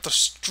bring up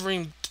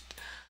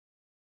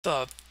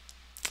the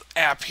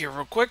app here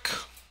real quick.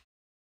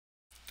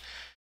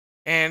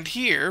 And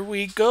here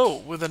we go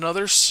with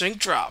another sync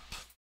drop.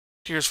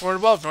 Tiers 4 and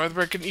above, North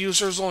American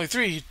users only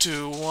 3,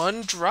 2,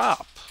 1,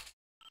 drop.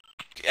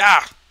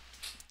 Yeah!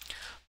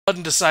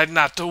 Button decided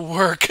not to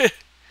work.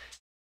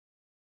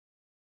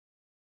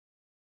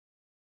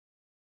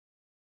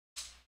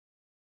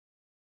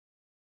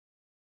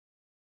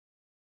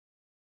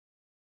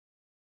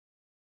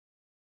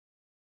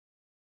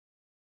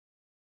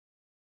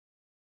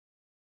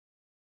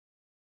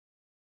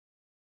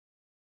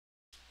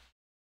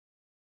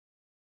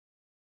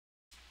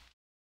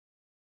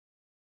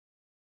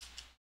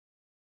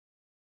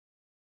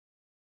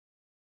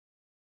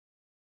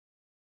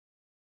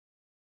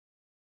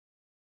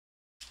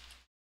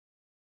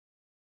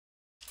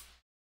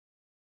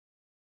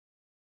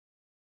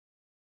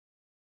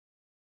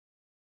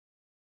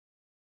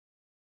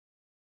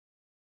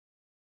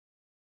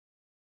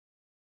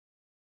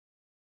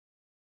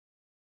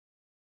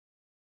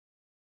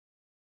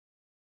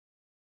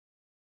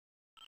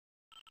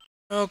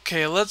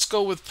 Okay, let's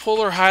go with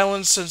Polar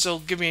Highlands since it'll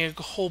give me a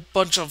whole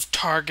bunch of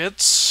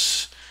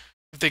targets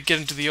if they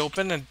get into the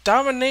open. And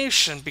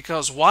Domination,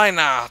 because why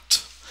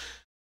not?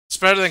 It's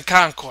better than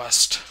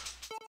Conquest.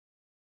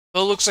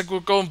 Though it looks like we're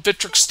going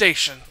Vitrix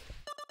Station.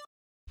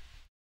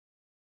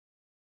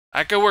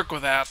 I can work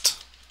with that.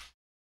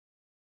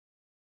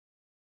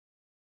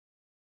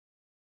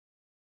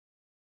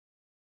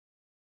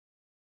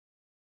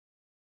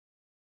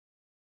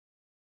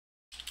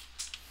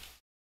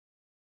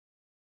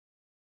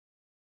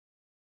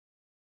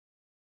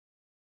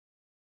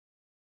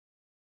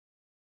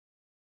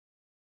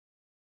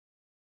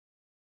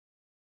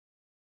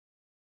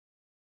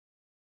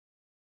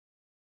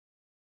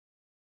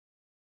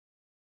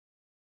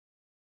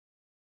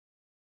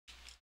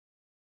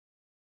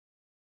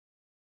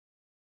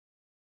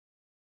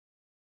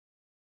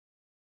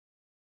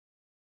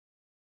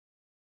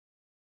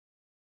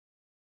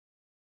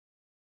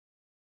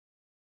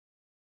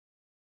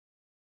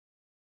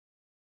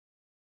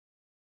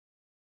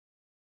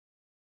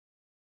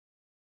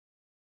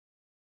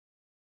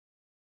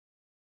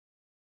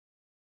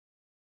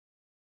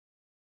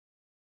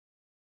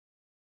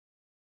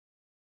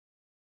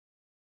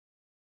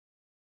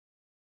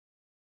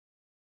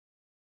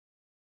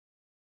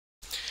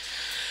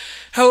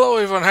 Hello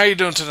everyone, how you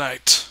doing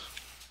tonight?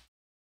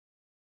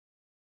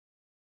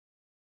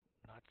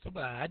 Not so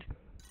bad.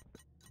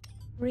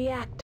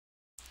 React.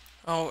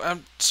 Oh,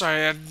 I'm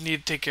sorry, I need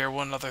to take care of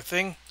one other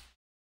thing.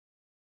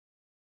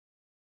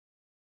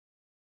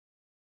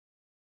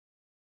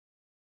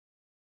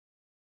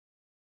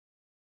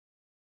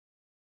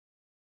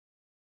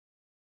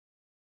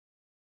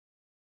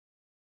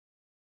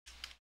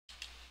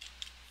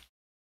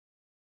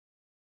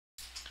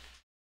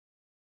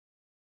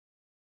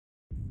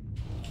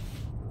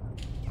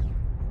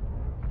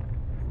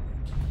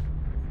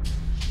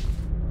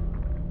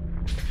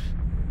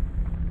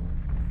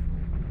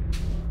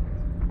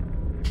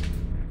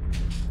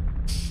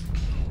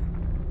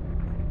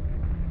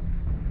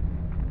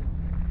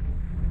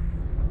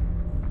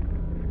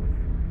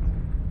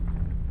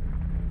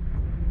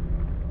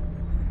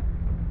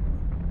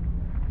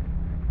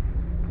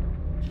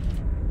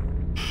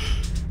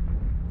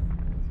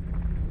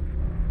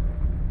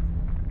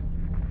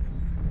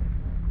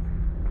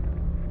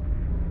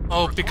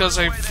 Oh, because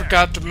I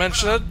forgot to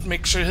mention it,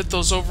 make sure to hit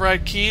those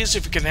override keys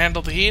if you can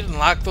handle the heat and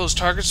lock those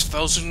targets for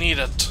those who need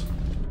it.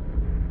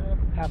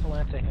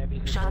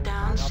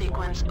 Shutdown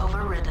sequence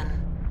overridden.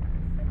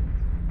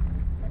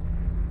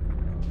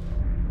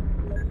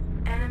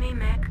 Enemy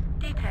mech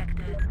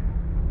detected.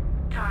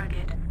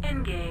 Target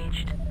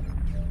engaged.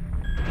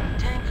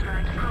 Tank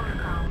strike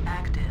protocol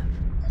active.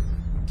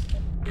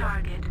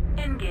 Target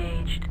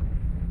engaged.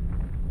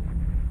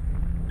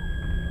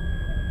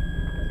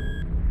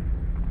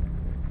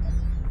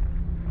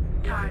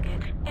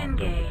 Target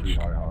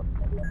engaged.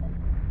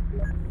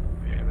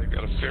 Yeah, they've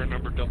got a fair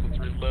number Delta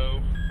 3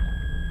 low.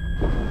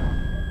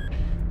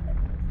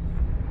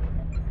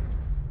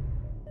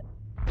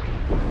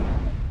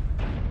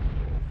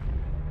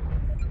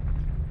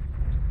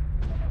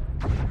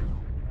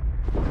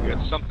 We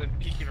got something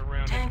peeking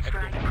around. Tank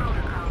strike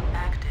protocol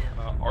active.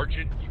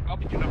 Argent, you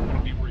probably do not want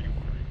to be where you are.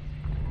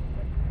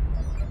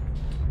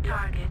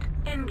 Target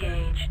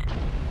engaged.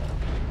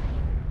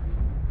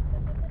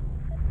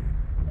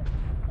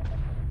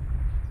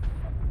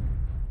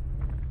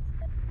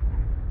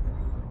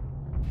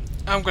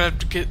 I'm gonna have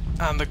to get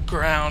on the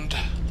ground.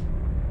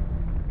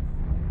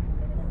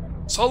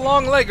 So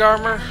long, leg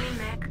armor. Enemy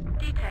mech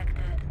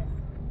detected.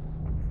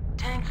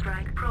 Tank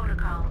strike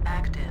protocol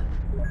active.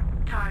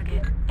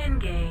 Target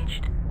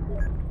engaged.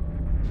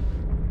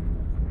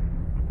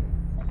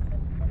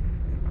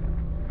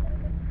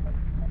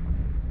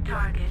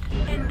 Target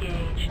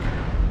engaged.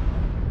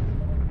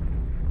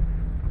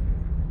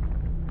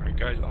 Alright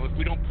guys, if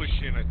we don't push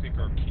in, I think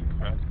our king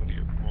crab's gonna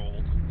get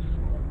rolled.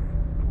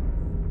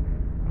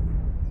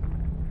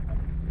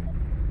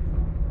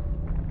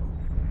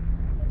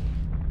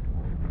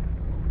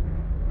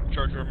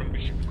 Charger, I'm gonna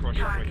be shooting across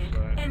your right Target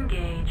side.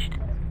 engaged.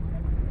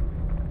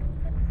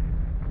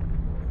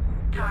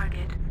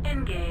 Target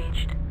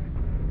engaged.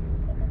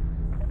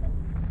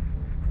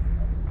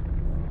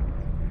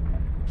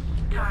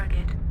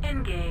 Target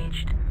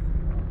engaged.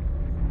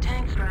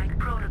 Tank strike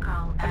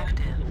protocol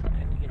active.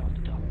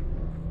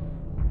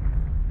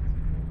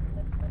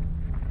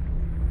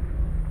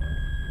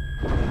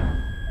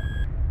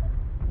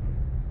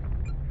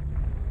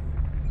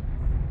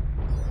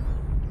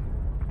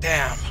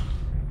 Damn.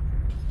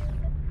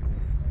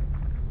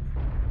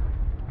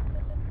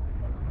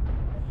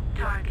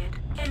 Target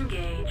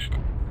engaged.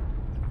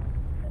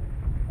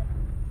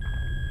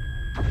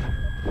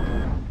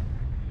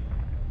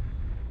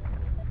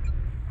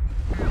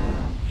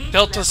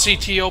 Delta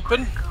CT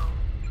open.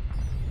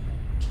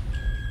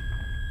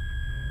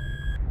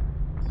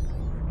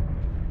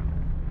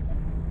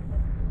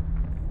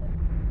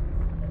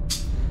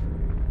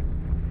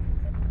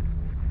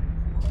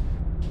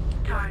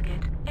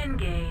 Target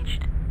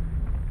engaged.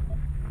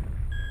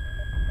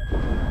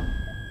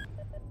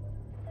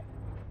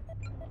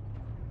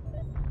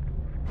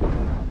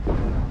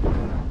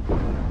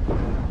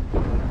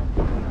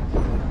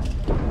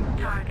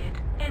 Target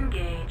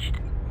engaged.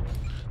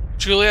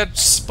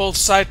 Juliet, both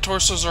side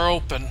torsos are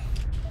open.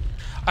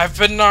 I've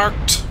been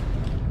narked.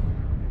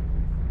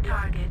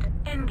 Target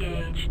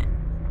engaged.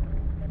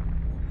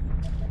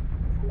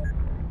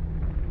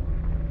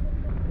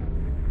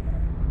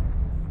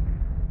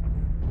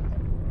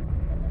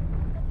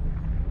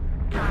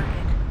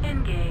 Target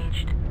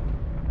engaged.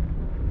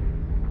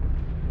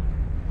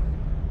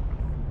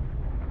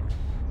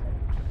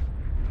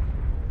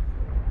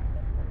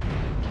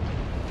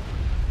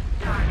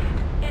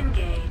 Target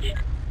engaged.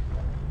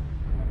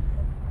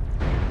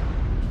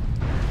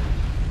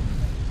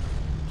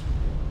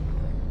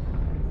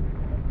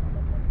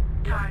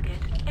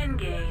 Target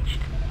engaged.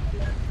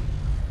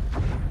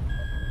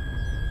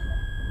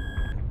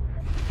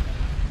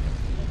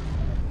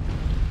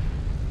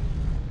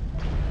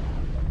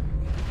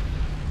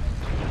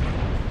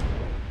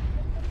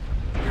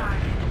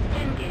 Target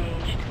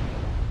engaged.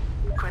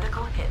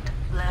 Critical hit.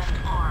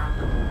 Left arm.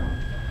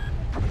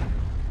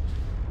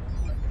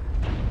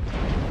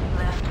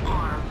 Left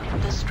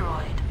arm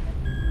destroyed.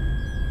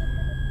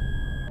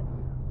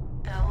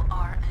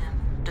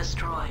 LRM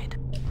destroyed.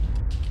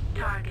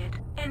 Target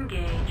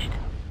engaged.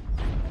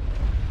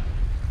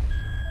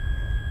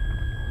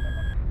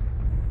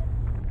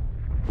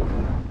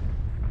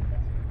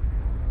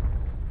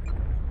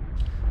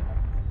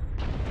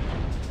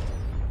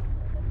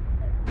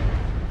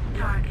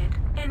 Target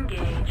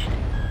engaged.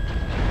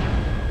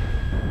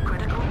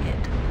 Critical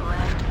hit.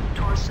 Left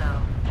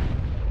torso.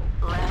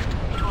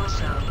 Left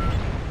torso.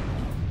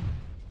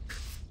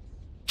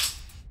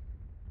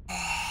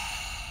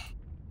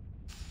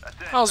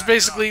 I was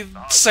basically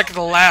second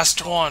to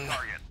last one.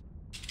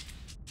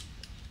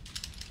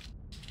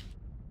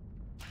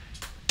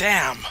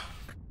 Damn.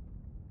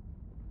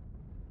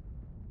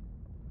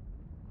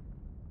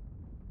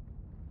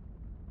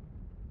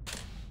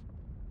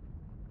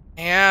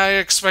 Yeah, I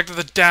expected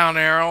the down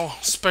arrow,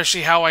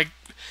 especially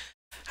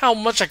how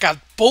much I got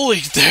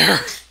bullied there.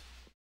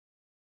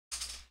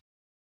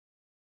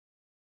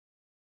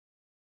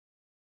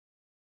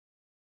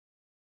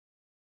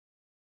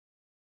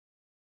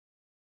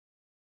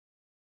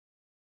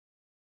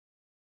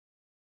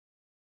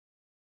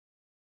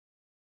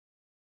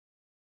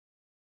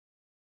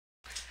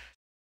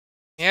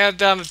 Yeah,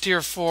 down to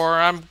tier 4.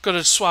 I'm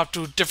gonna swap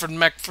to a different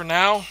mech for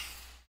now.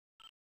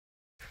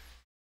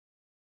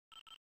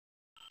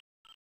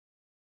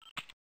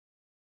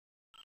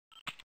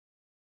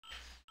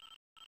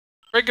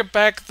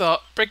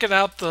 Breaking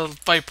out the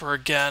Viper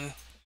again.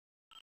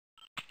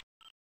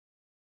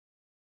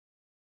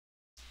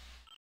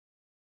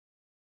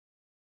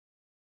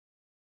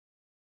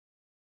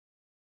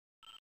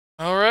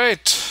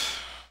 Alright.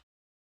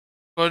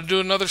 Going to do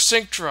another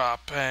sync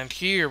drop, and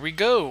here we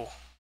go.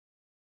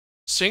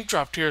 Sync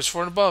drop tiers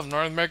 4 and above.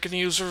 North American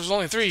users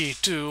only. 3,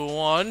 2,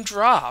 1,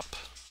 drop.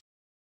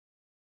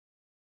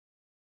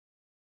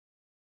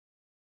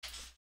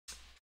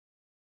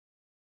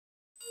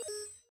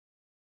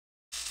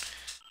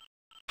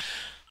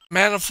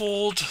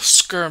 Manifold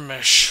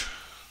skirmish.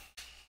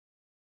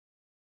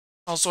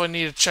 Also, I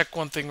need to check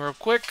one thing real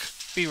quick.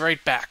 Be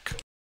right back.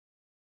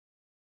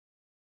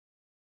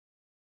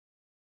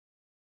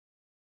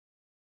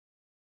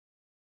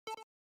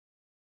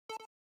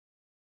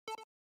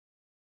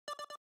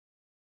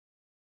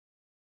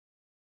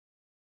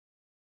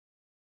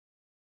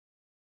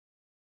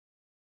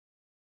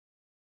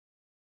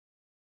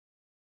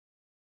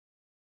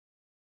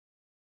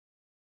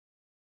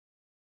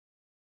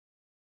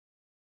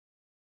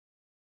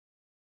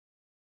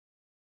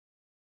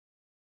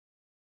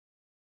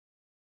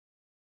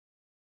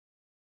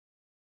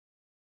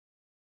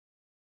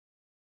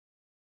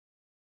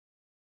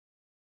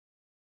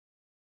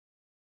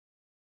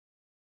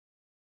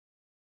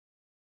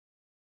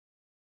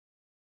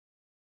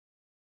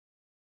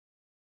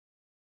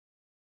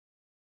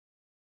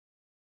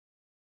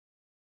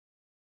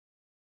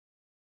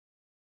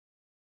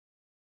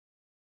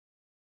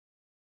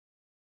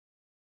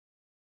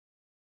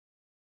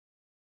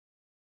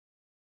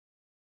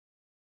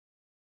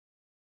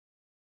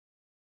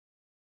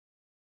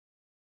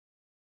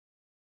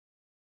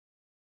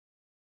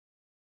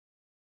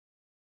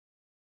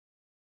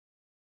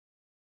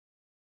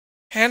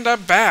 And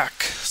I'm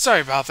back.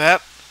 Sorry about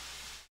that.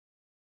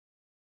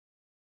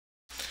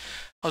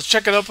 I was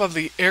checking up on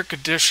the air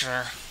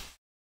conditioner.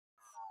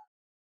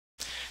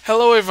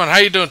 Hello everyone, how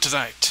you doing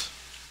tonight?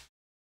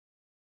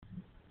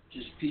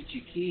 Just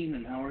peachy keen,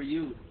 and how are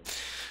you?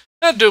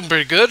 I'm doing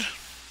pretty good.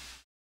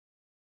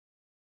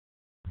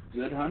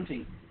 Good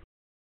hunting.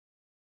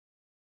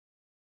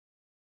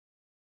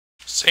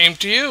 Same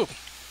to you.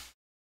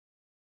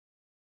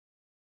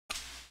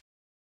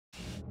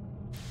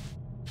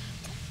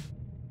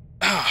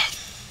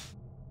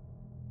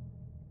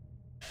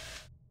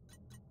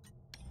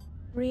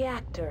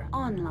 Reactor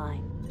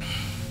online.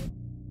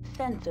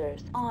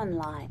 Sensors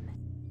online.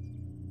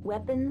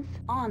 Weapons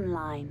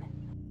online.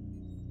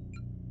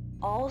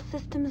 All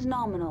systems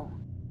nominal.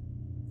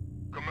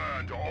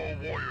 Command to all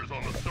warriors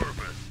on the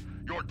surface.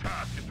 Your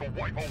task is to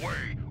wipe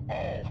away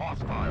all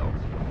hostiles.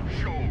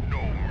 Show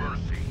no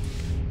mercy.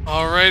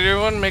 Alright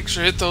everyone, make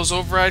sure to hit those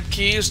override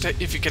keys to,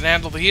 if you can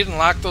handle the heat, and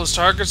lock those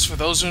targets for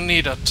those who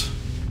need it.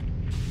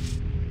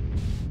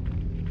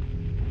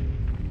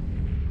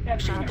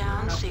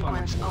 Shutdown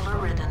sequence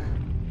overridden.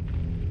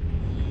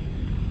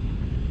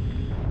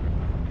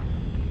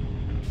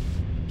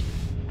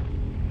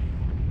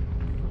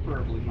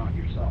 Preferably not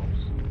yourselves.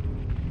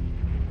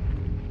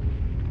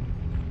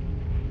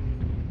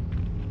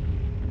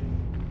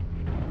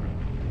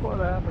 What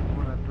happens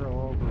when I throw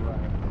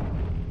override?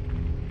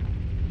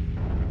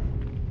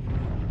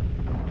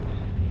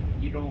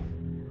 You don't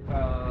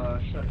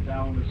shut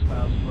down as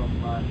fast from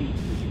heat,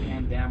 but you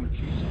can damage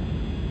yourself.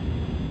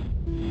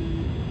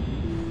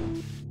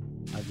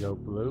 I go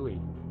bluey.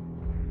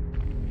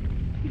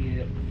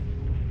 It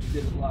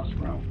did it last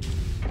round.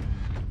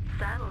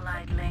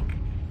 Satellite link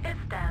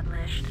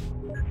established.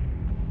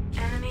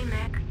 Enemy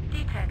mech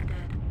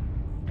detected.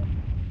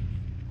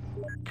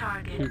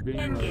 Target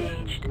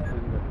engaged.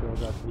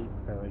 Build up heat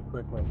fairly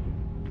quickly.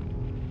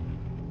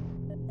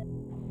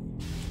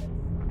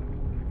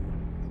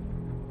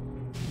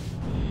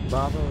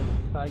 Bravo and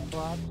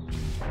Cyclops.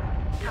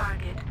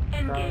 Target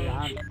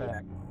engaged.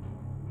 Charlie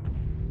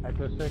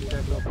Echo 6,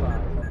 Echo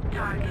 5.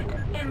 Target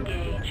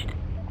engaged.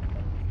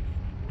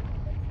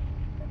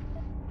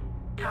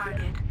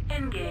 Target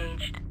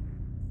engaged.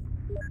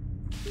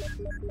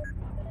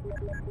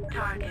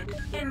 Target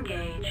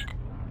engaged.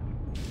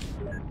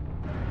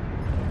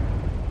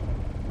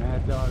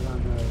 Mad Dog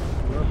on the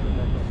roof of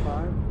Echo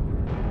 5.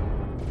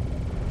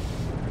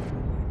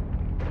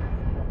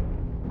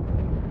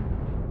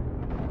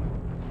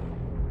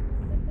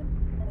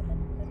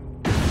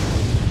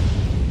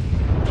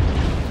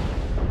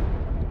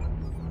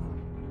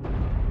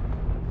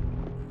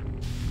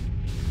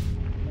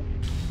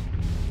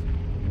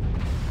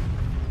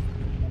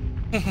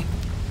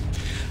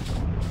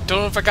 Don't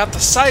know if I got the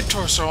side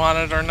torso on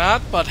it or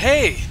not, but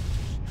hey!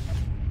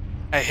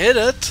 I hit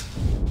it!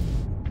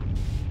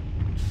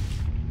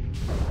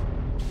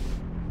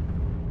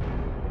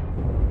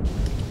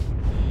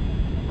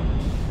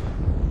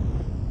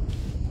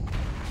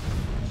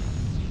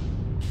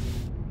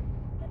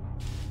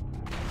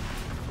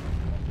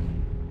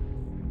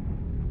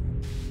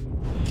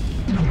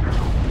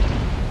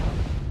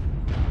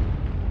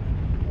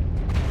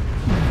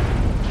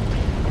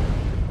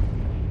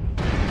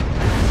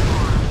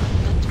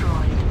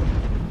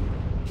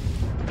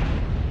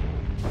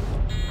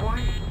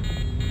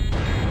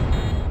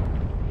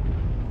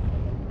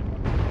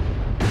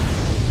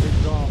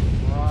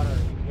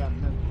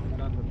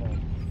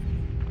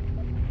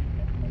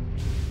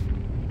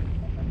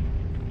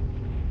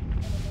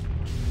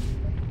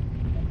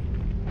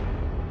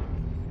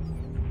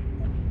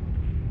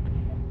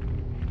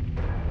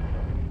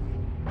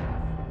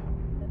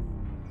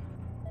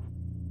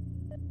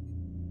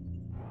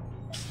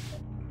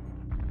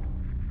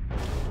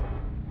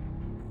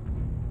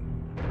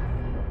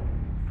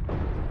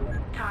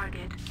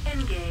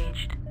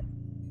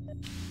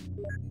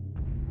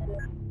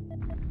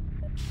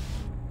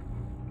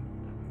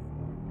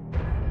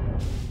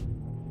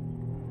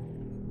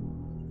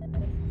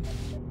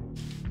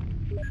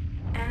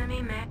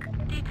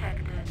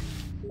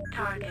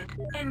 Target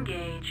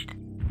engaged.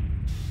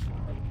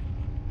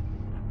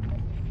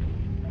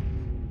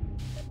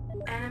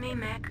 Enemy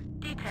mech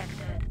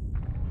detected.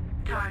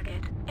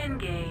 Target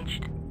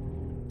engaged.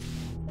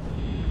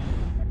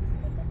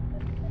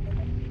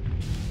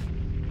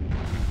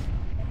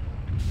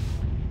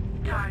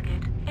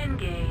 Target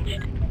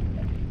engaged.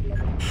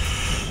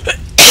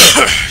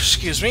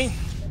 Excuse me.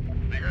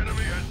 The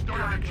enemy has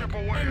started to chip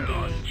away at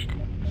us.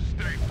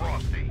 Stay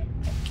frosty.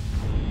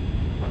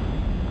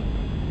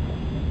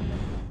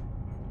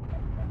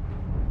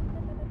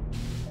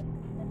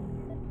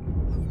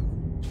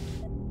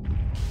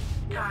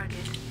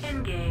 Target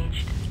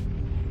engaged.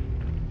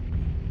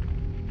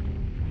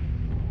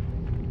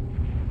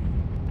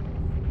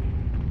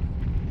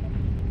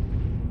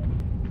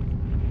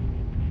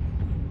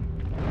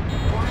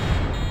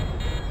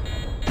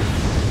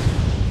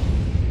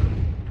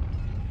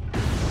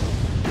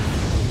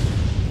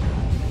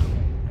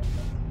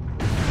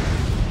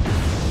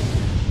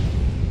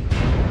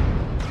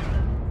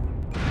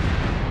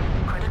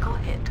 Critical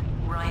hit,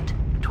 right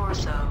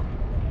torso.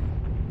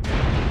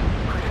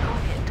 Critical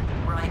hit,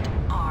 right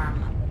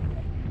arm.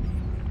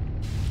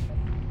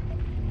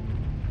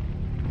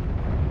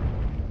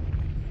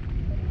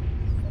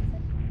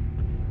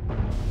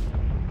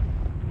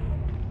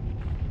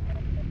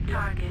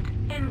 Target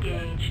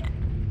engaged.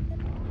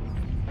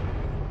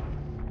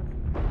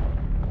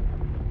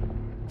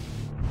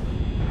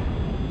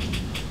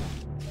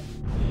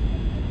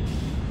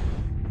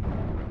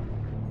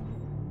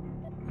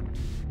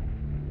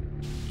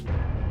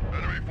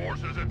 Enemy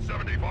forces at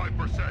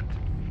 75%.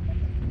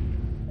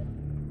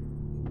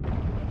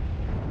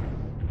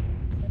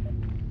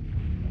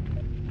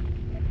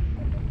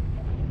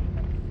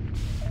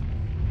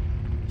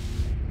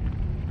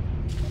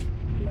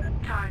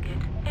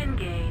 Target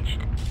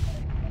engaged.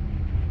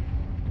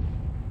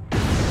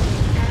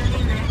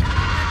 Enemy mech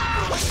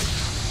destroyed.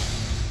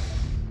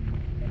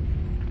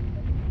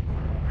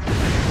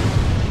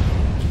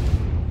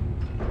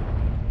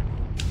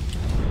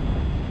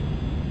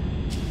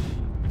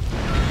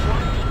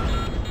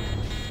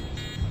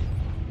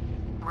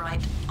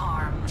 Right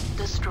arm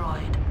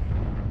destroyed.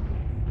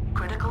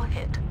 Critical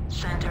hit,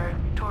 center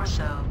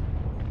torso.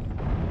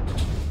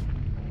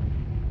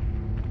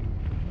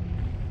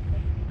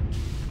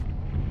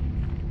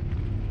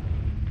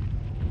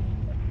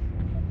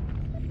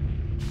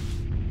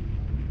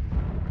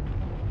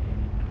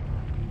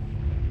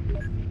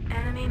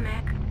 Enemy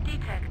mech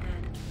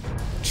detected.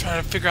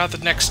 Trying to figure out the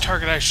next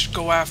target I should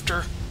go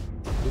after.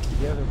 Get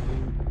together,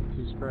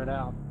 please. Too spread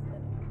out.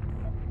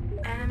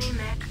 Enemy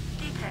mech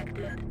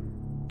detected.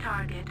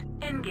 Target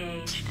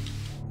engaged.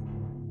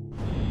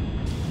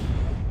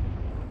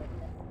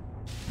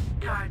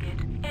 Target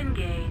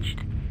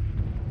engaged.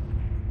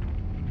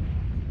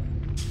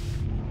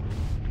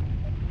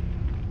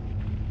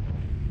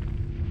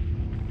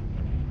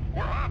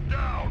 We're half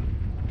down.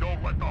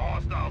 Don't let the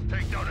hostiles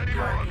take down any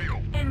more of you.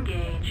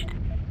 Engaged.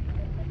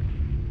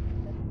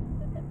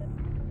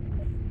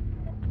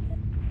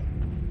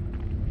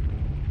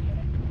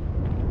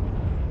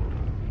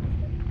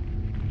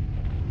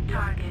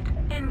 Target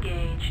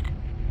engaged.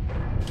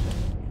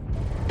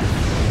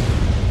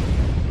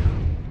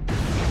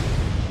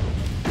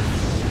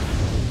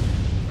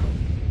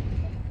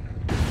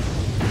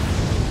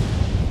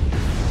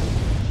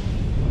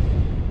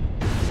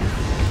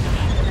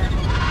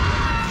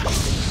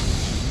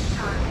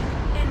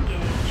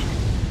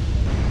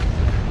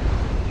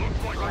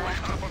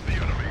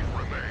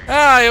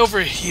 Ah, I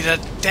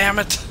overheated, damn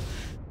it.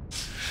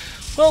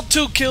 Well,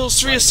 2 kills,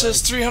 3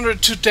 assists,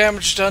 302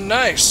 damage done,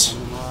 nice.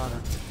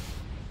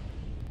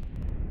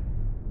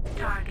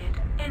 Target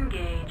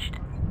engaged.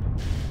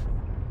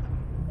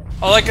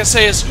 All I can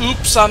say is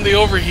oops on the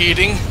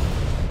overheating.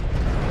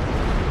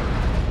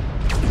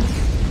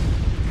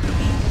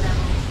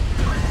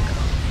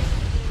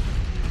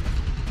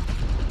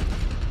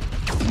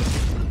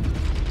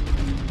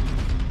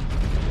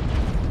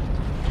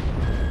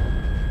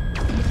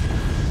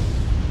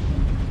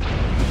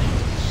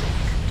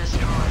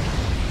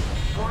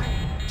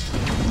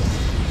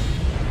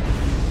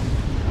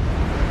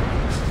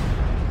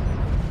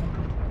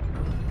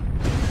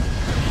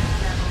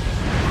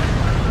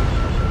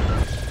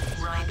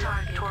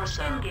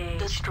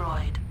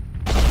 Destroyed.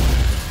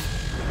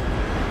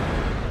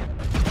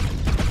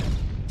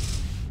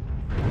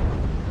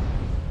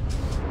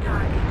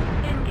 Target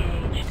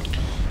engaged.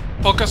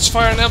 Focus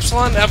fire on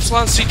Epsilon.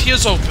 Epsilon CT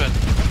is open.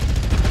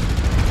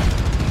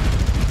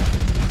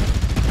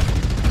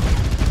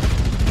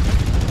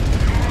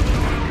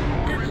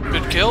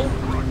 Good kill.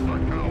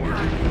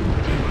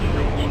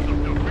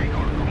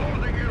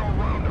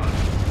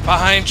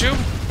 Behind you.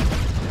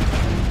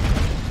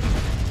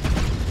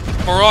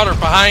 Marauder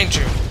behind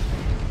you.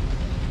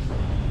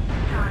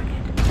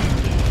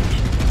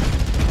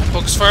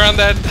 Focus fire on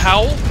that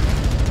howl.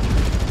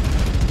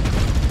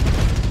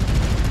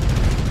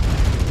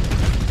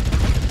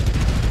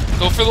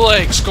 Go for the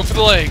legs. Go for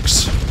the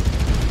legs.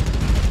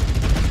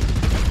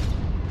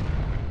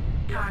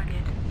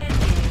 Target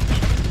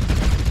engaged.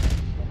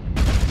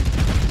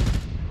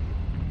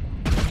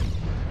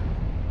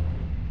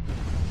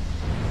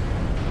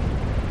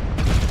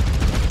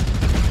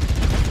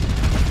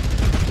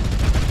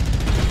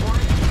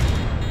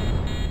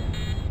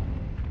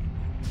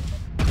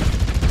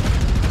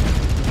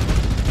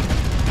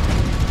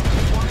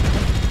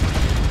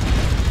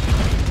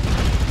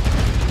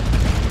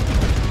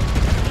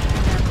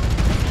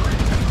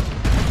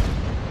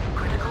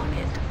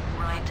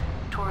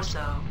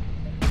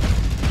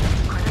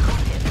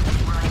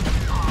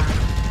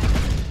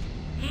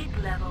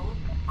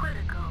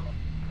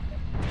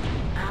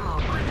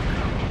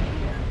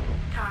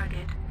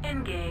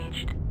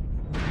 engaged.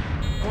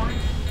 Warning.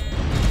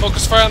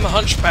 Focus fire on the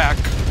hunchback.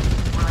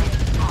 Right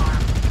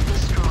arm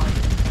destroyed.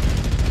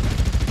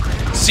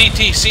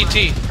 CT, CT.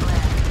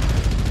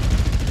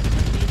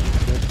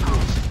 Medium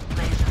pulse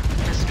laser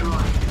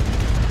destroyed.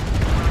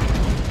 Right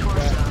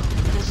torso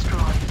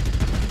destroyed.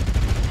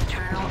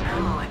 Internal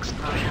ammo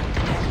explosion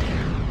detected.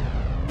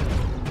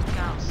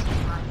 Gauss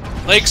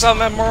rifle. Legs on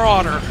that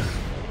Marauder.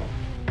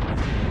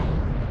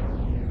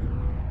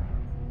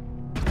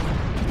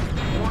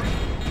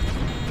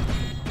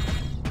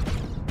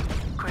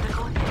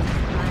 Critical hit.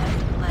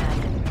 Leg.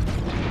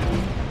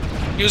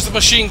 Use the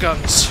machine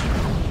guns.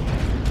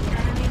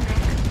 Enemy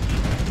mech.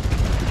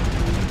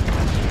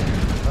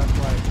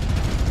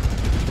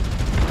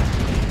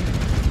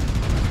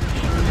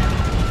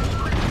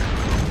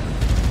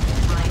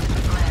 Right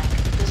leg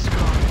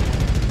destroyed.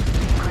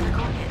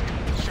 Critical hit.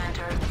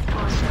 Center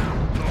torso.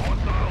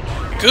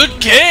 Good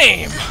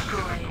game!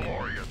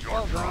 Destroyed.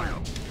 Well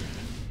done.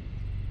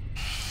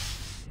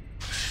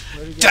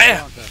 Where do you get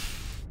Damn. the content?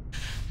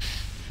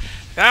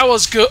 That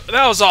was good.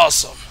 That was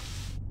awesome.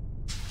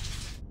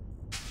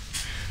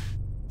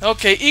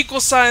 Okay,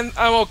 equal sign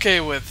I'm okay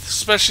with,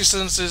 especially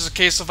since it's a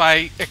case of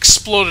I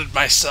exploded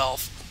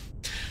myself.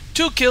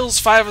 2 kills,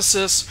 5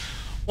 assists,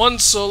 1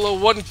 solo,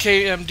 1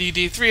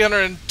 KMDD,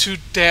 302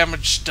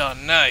 damage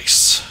done.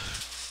 Nice.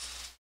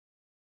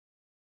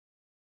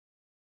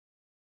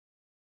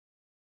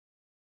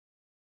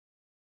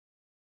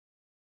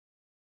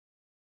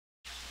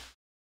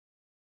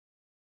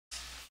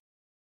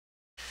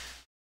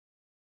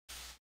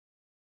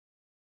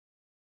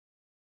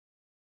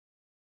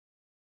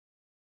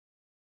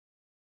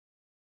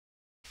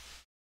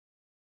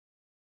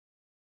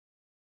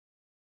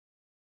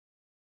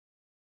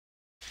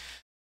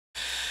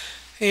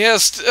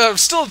 Yes,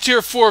 still a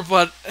tier 4,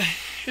 but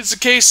it's a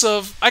case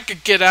of I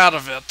could get out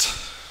of it.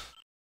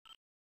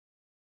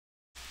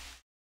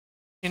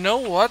 You know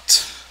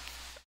what?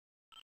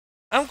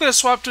 I'm gonna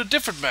swap to a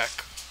different mech.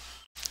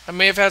 I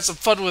may have had some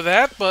fun with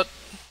that, but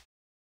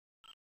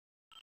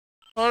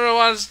I don't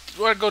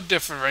want to go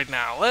different right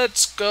now.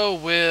 Let's go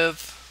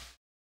with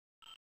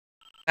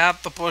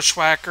not the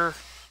Bushwhacker.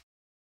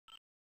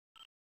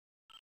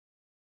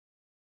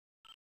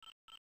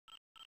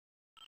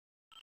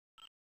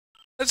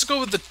 Let's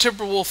go with the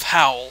Timberwolf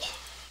Howl.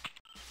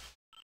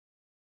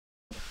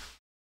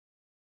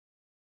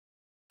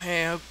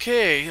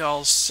 Okay,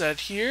 all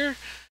set here.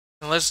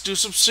 And let's do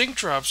some sync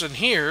drops, and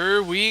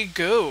here we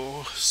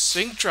go.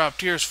 Sync drop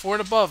tiers 4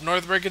 and above.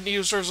 North American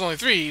EU serves only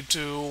 3,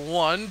 2,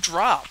 1,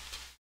 drop.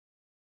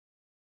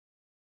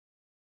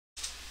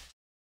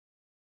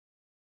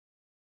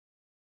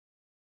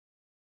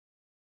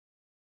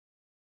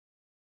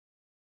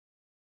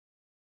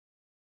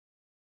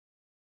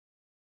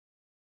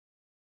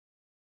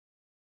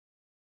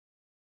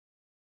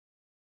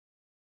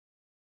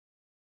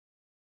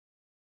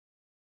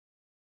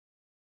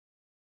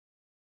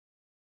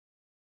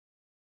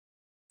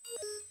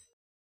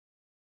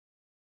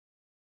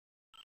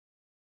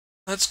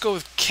 Let's go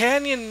with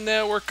Canyon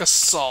Network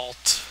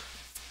Assault.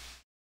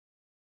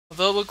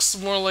 Although it looks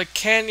more like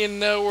Canyon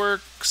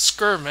Network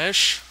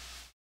Skirmish.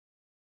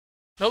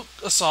 Nope,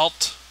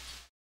 Assault.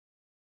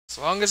 As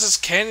long as it's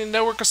Canyon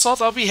Network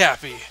Assault, I'll be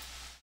happy.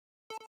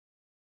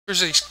 Or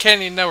is it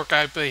Canyon Network,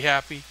 I'll be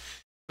happy.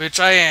 Which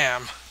I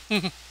am.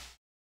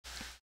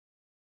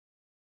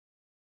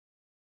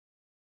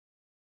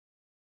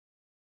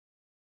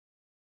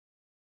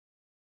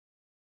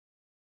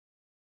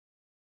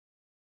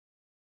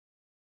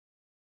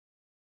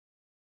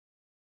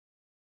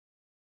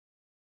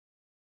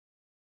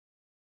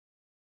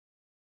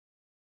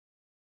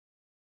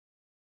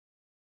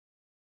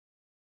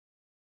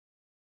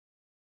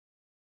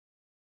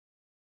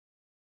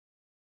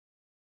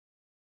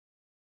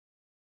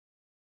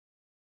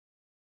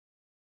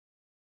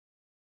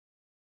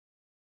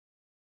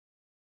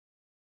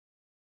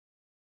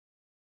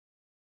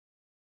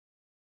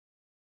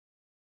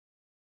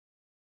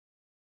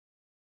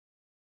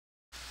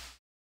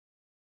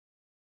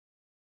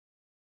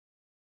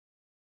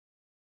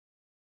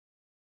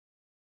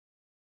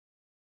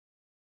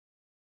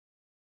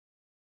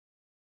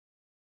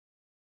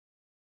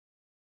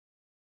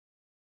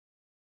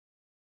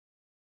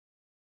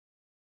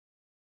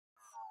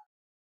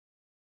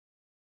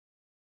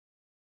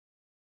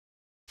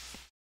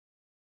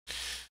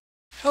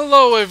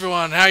 Hello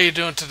everyone, how you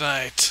doing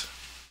tonight?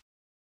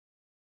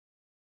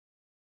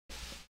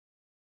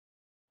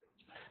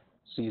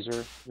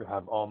 Caesar, you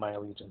have all my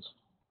allegiance.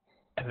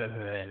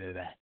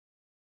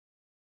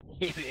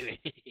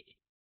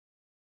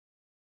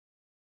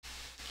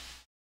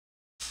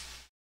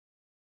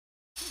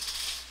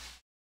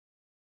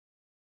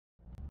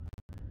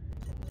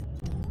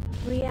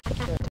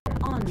 Reactor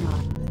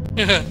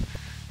online.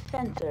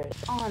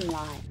 Sensors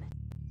online.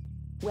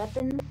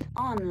 Weapons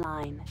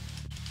online.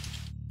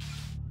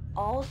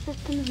 All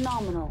systems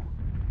nominal.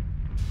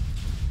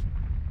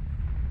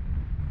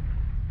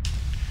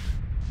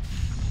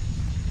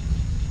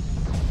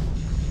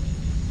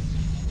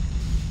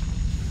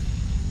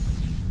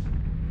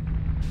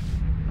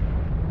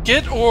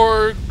 it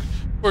or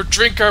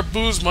drink our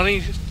booze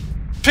money.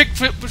 Pick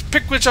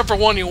whichever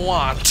one you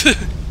want. Say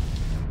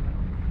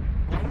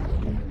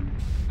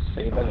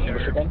that in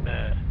English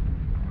again.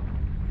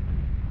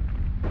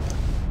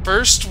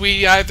 First,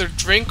 we either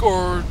drink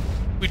or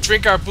we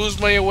drink our booze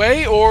money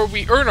away, or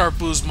we earn our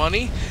booze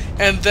money,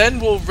 and then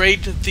we'll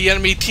raid the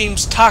enemy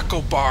team's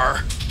taco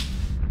bar.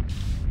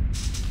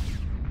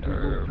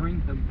 We'll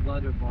drink the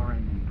blood of our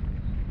enemies.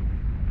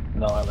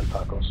 No, I like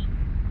tacos.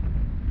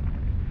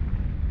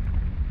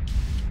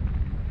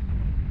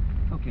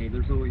 Okay,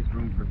 there's always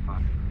room for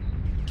tacos.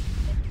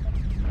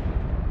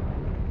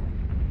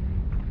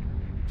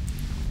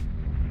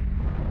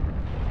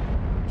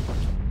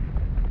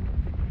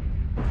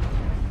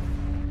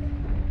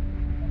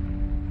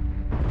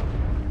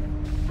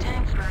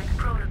 Tank strike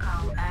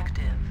protocol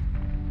active.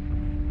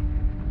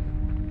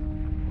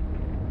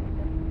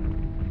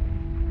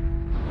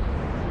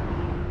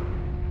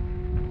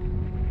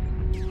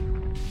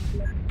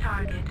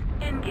 Target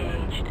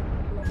engaged.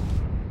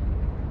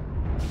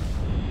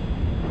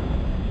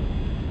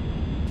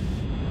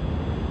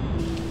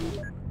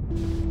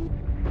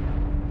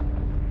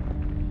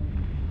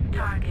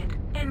 Target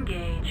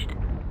engaged.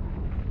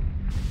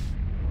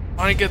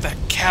 I want to get that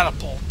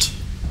catapult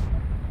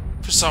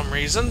for some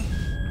reason.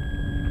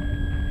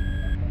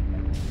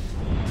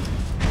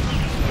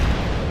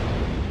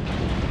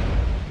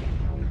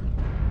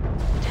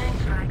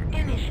 Tank strike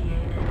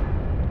initiated.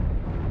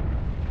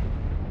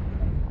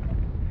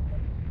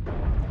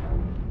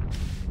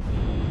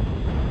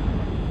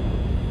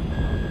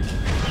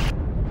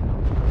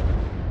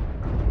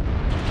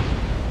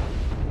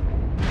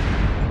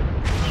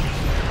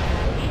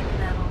 Heat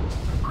level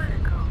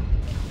critical.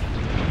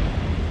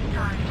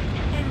 Target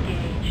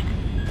engaged.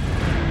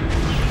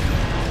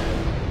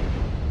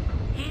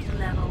 Heat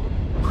level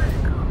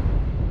critical.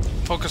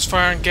 Focus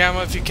fire on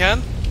Gamma if you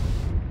can.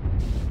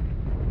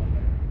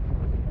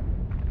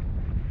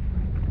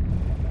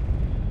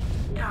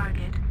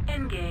 Target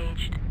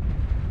engaged.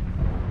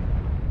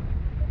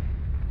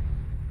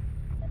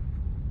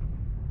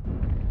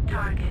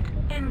 Target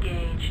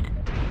engaged.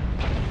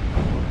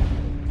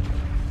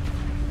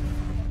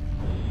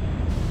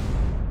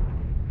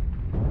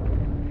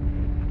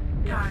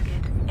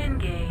 Target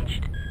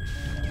engaged.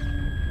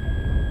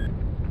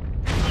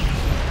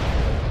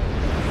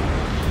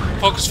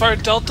 Focus fire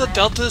Delta.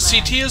 Delta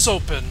CT is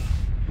open.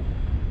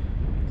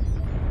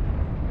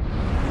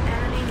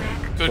 Enemy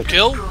mech Good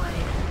kill. destroyed.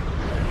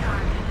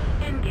 Target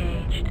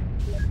engaged.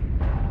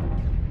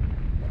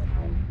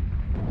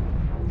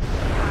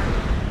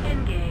 Target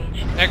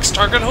engaged. Next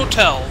target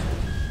Hotel.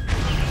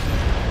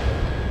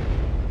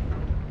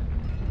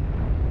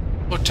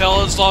 Hotel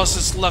has lost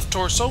its left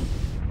torso.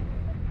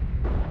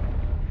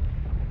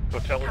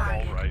 Hotel is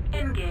all right.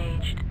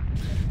 Engaged.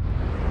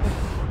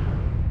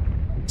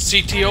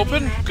 CT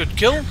open. Good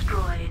kill.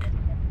 Destroyed.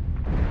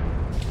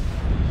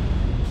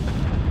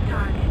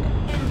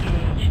 Target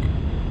engaged.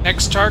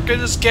 Next target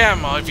is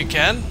Gamma if you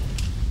can.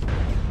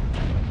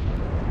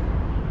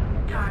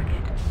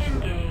 Target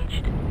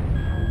engaged.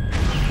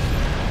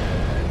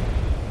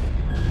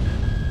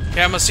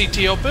 Gamma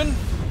CT open.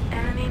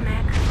 Enemy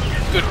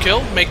mech Good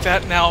kill. Make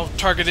that now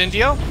target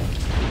India.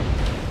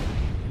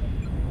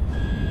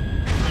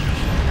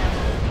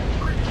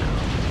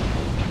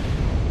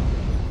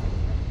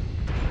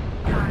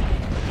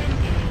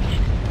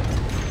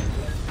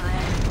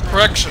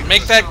 Correction.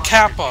 Make that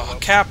Kappa.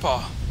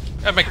 Kappa.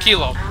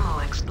 Kilo. ammo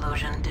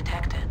explosion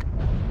detected.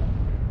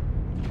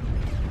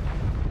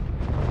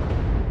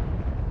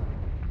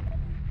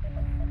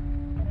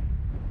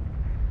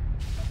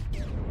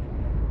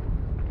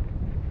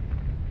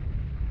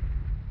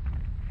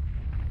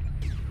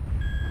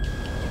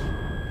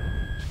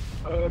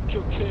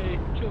 Kill K,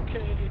 kill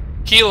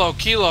K.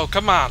 Kilo.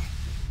 Come on.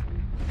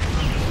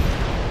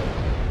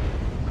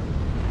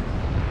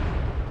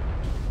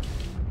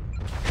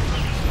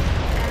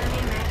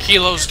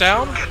 Kilo's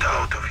down. Get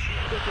out of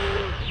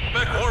here.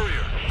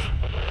 Mechwarrrior.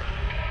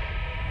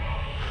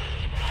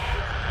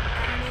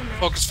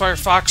 Focus fire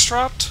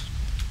Foxtrot.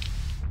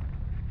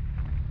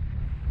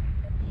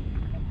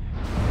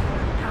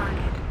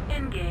 Target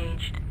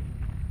engaged.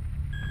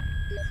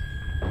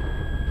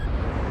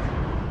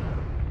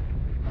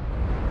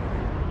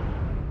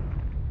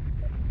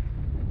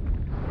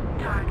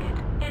 Target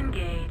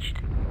engaged.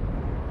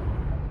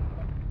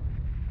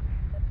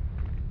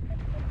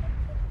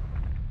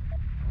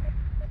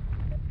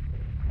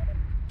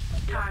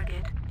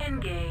 Target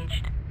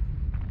engaged.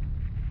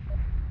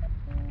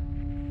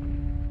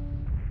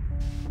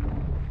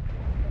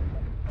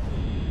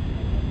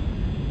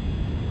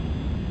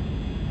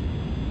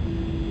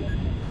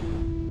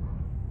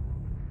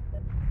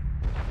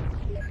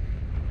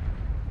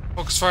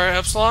 Focus fire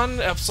Epsilon.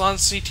 Epsilon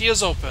CT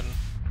is open.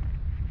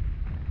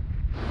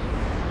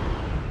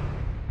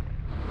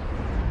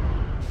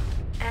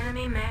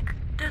 Enemy mech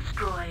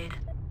destroyed.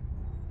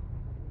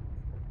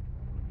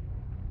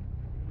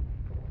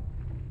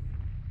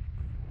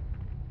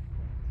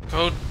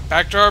 Go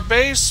back to our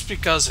base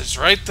because it's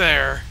right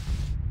there.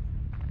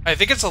 I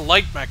think it's a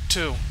light mech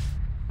too.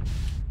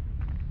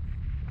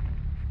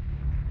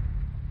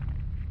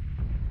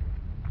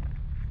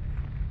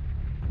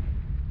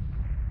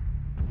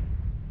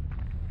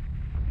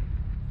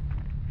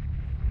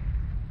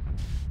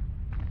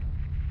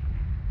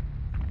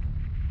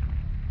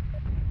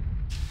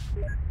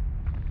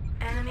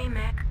 Enemy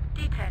mech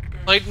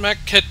detected. Light mech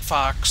Kit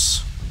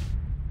Fox.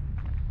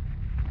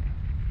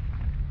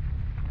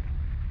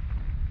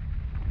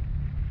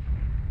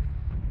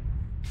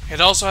 It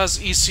also has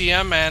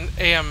ECM and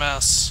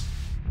AMS.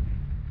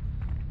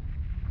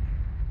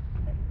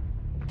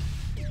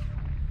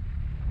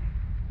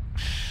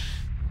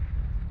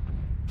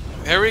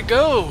 There we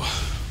go.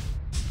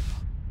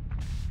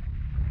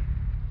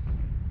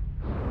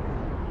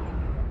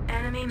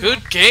 Enemy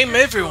Good mech game,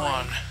 destroyed.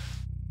 everyone.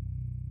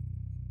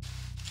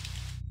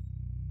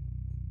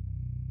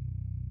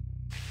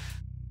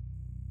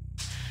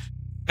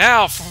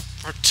 Now,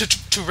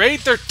 to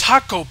raid their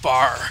taco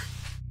bar.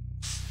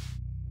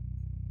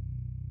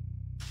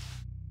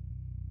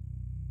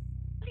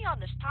 Really on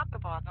this taco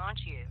bar, aren't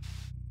you?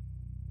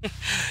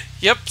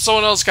 Yep,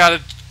 someone else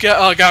got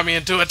me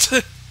into it.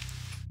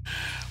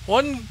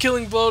 1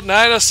 killing blow,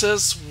 9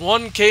 assists,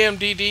 1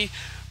 KMDD,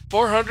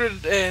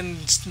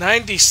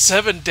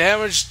 497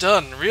 damage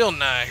done. Real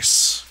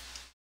nice.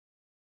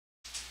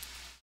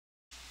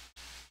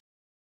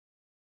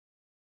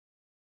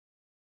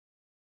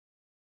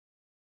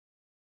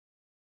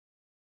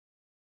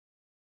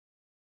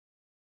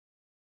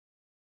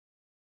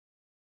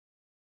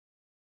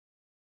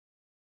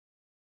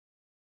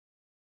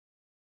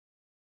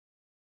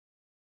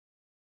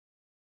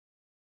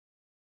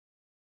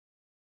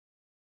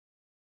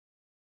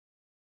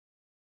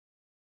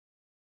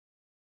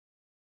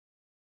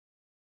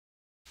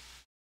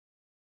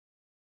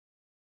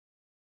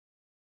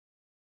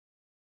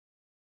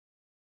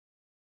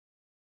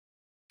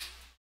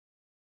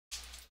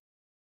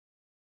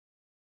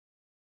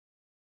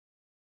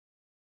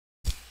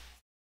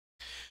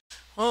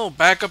 Oh,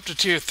 back up to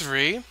tier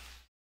 3.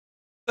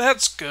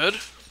 That's good.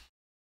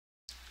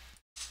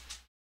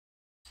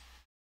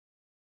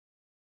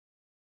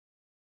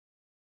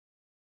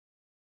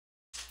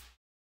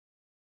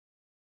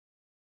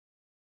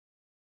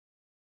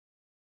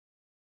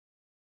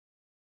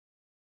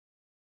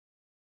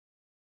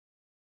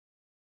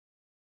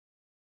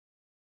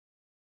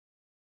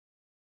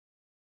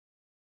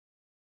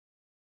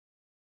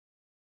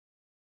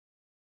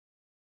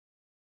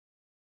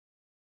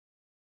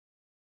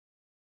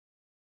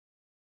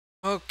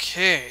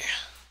 Okay.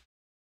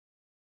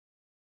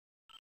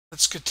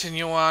 Let's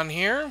continue on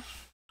here.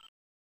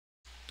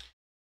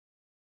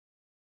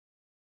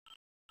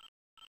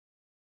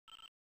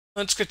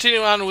 Let's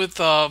continue on with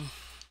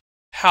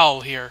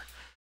Hal here.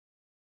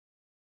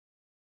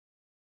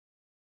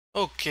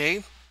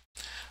 Okay.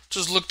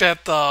 Just looked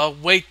at the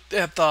weight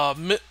at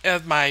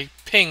my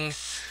ping.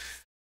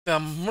 The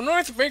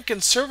North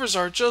American servers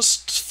are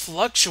just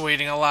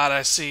fluctuating a lot,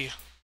 I see.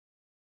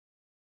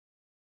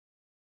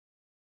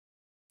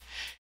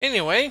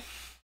 Anyway,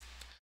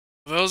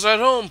 for those at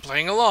home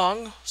playing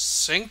along,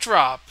 sync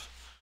drop.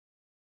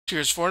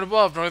 Tiers 4 and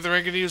above, North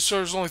American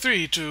servers only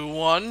 3, 2,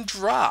 1,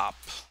 drop.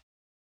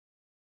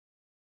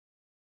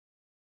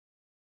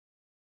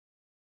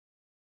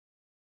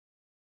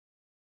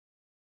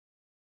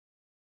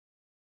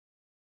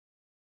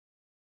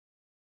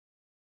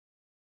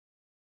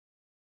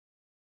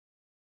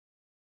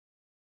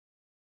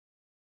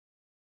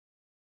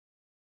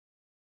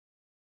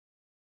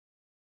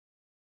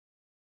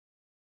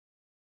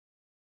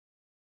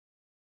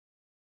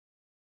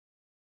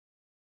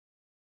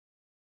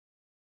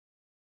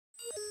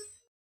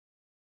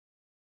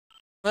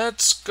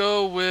 Let's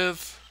go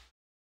with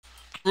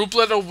group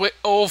letter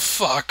oh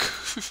fuck.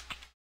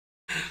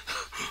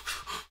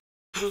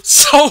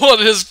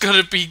 Someone is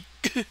gonna be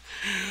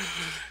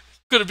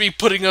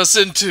putting us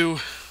into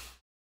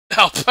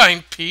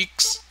Alpine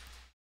Peaks.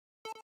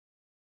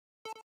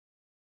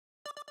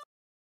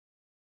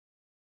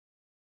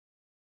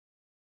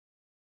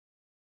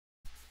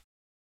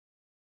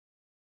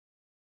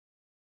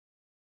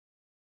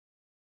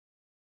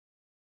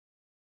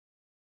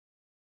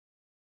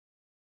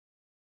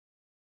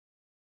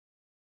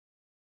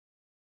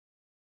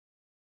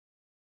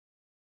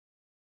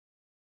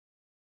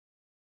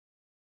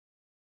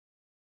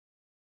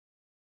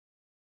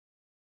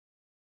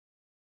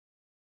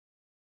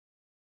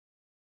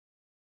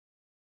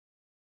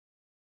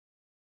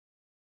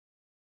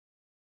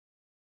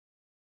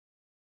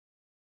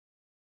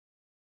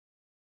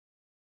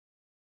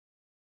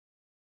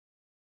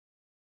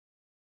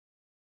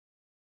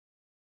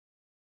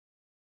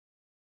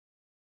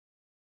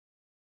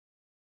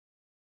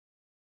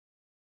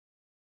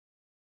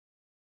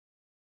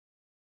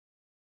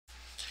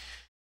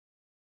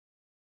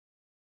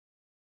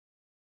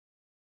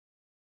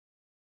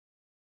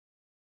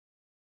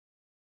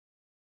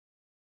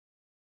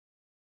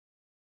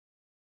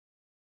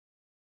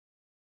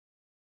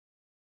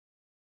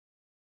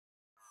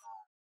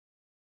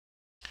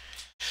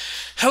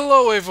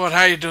 Hello everyone,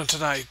 how you doing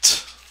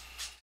tonight?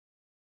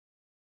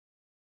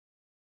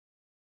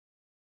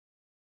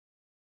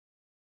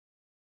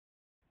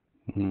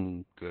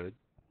 Good.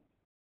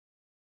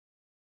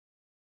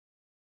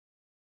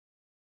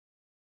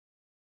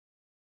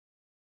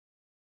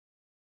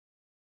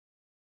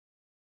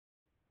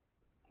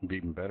 It'd be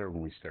even better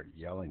when we start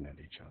yelling at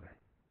each other.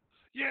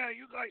 Yeah,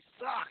 you guys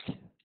suck.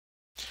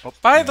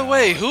 By the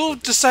way, who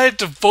decided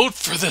to vote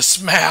for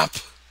this map?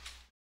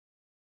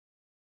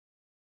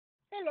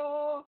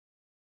 Hello.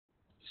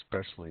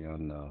 Especially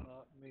on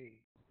Not me.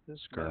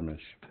 This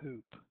skirmish.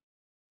 Poop.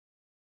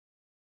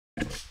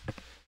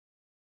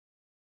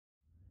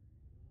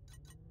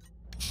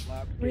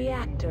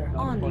 Reactor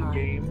online.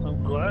 Game.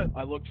 I'm glad.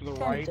 I looked to the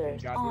right and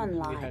Sensors got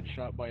online. instantly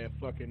headshot by a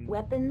fucking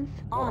Weapons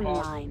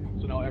online.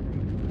 So now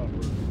everyone's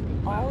covered.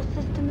 All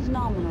systems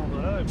nominal.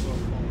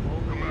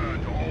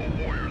 Command to all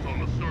warriors on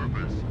the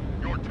surface.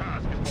 Your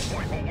task is to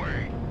wipe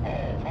away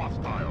all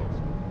hostiles.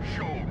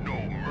 Show no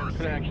I mercy.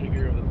 could actually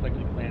hear the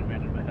sexy clan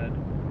man in my head.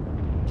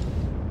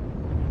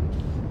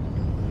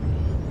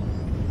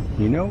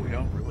 You know, we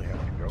don't really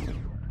have to go anywhere.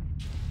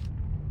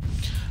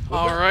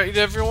 Alright,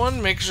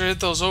 everyone, make sure to hit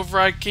those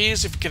override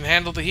keys if you can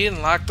handle the heat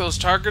and lock those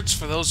targets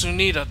for those who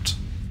need it.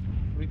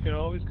 We can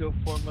always go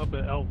form up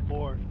at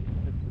L4.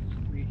 It's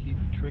a sneaky,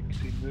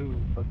 tricksy move,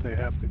 but they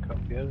have to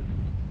come get it.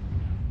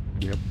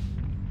 Yep.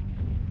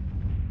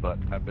 But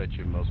I bet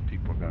you most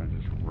people are going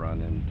to just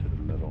run into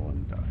the middle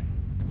and die.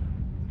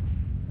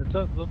 It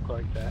does look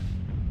like that.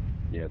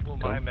 Yeah. Well,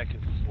 my mech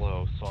is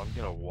slow, so I'm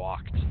gonna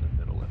walk to the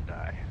middle and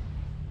die.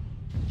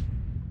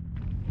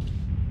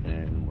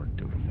 And we're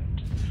doing it.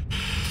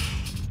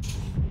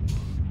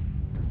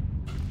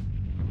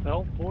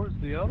 L4's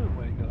the other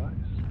way,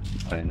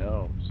 guys. I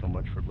know. So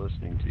much for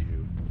listening to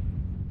you.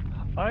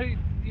 I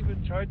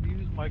even tried to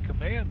use my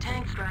command.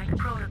 Tank strike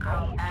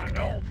protocol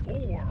active.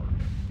 L4.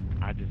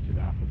 I just did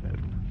opposite.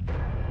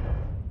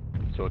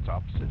 So it's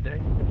opposite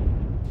day?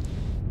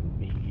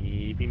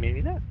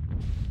 Maybe not.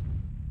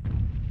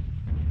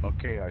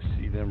 Okay, I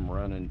see them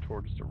running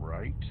towards the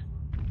right.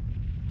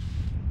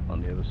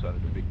 On the other side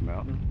of the big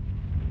mountain.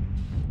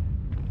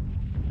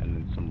 And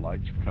then some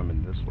lights are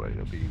coming this way.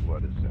 It'll be,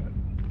 what is that?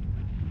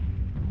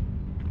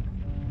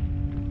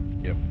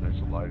 Yep, there's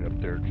a light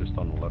up there just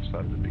on the left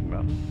side of the big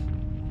mountain.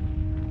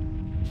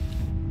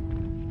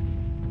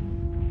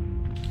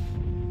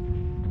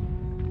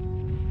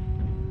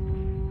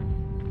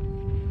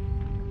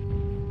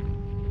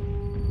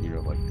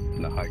 You're like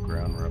in the high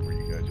ground right where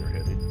you guys are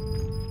headed.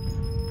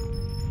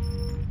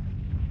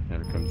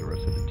 There comes the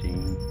rest of the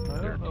team.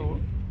 I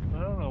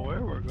don't know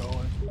where we're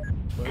going.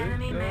 But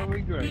Enemy it's gonna be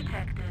mech great.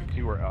 detected.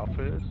 See where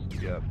Alpha is?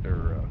 Yeah,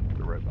 they're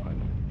right behind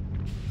them.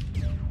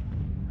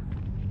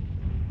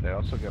 They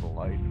also got a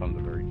light on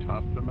the very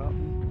top of the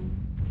mountain.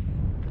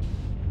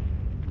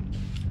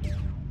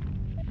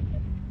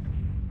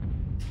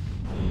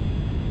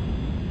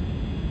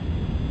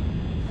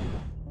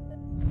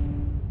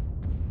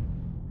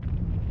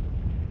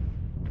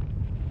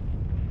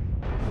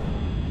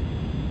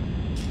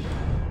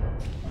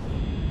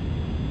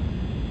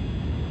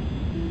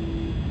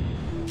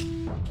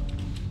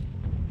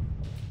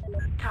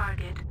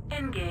 Target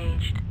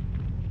engaged.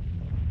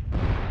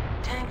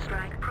 Tank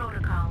strike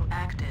protocol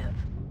active.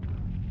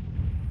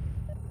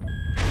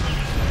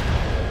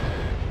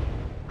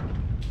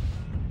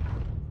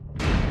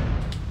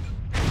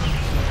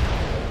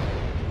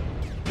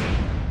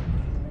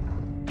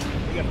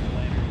 We got a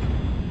planner.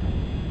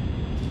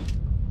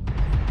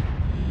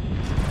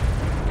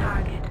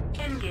 Target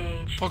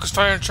engaged. Focus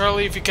fire on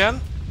Charlie if you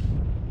can.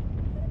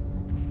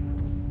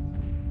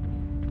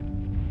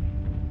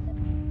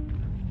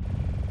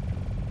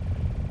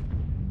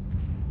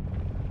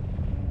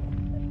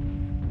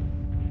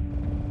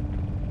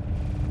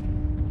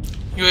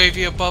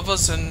 UAV above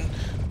us in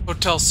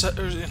Hotel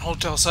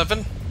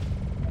 7.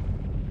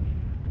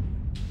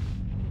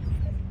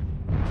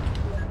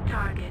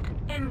 Target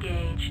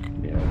engaged.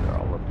 Yeah, they're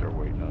all up there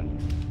waiting on you.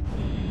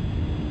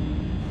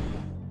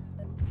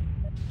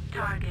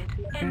 Target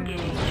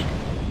engaged.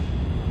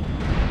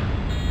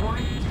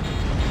 Warning.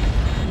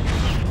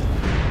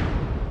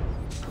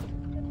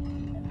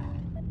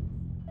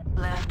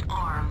 Left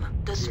arm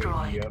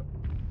destroyed. Yep.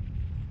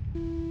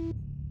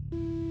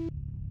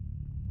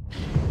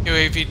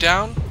 UAV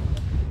down.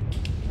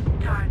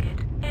 Target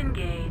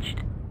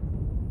engaged.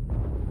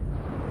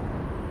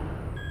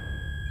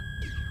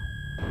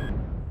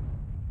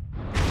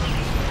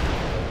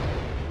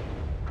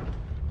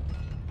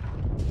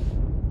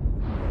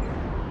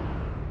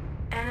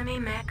 Enemy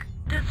mech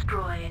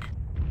destroyed.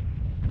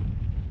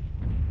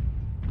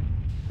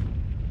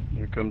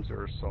 Here comes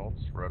their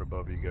assaults right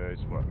above you guys.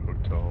 What,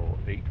 Hotel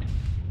 8?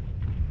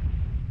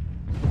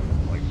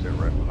 Like I said,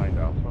 right behind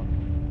Alpha.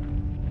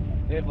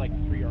 They have like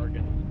 3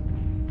 Argons.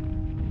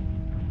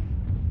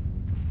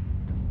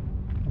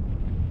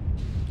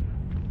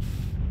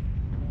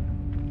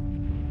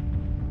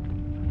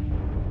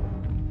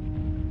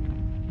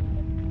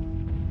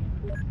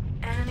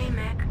 Enemy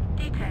mech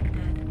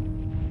detected.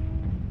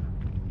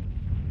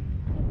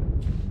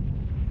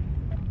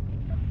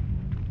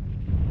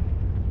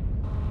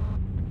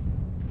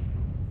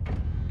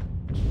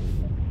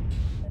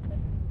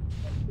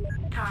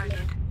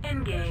 Target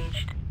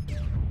engaged.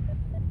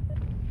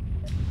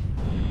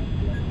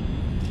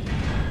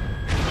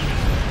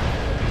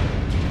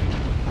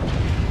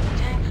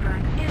 Tank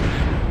strike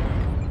initiated.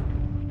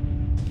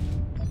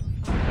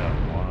 Now,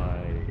 why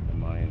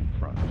am I in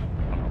front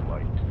on the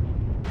light?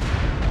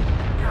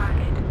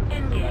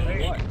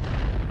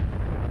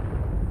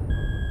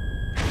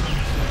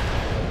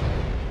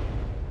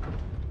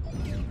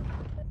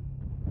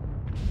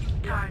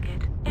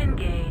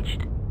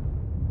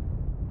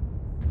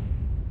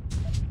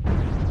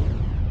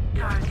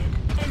 Target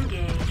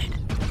engaged.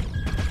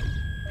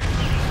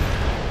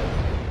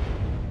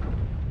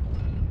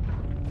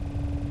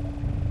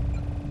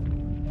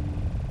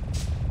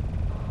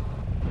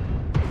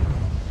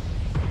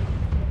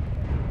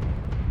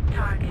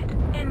 Target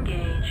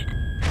engaged.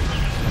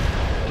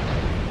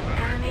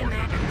 Enemy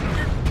mech.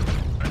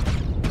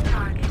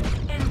 Target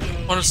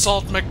engaged. One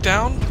assault mech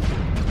down.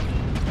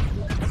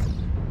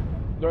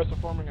 They're also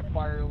forming a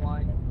fire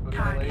line.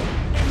 Target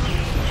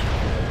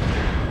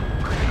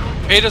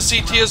Beta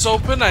CT is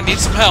open. I need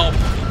some help.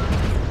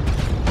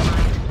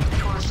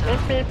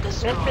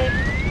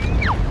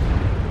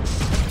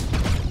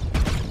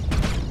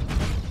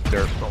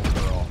 Their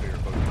assaults are all here.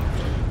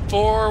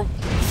 4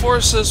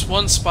 assists,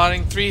 1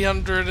 spotting,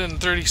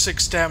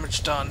 336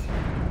 damage done.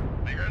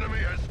 The enemy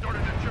has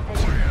started to chip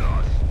away at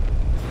us.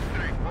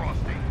 Stay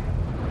frosty.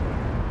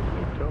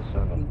 Kill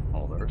 7,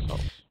 all their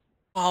assaults.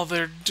 While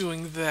they're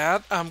doing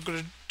that, I'm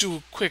gonna do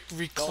a quick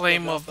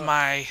reclaim of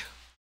my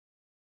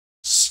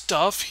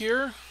stuff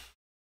here.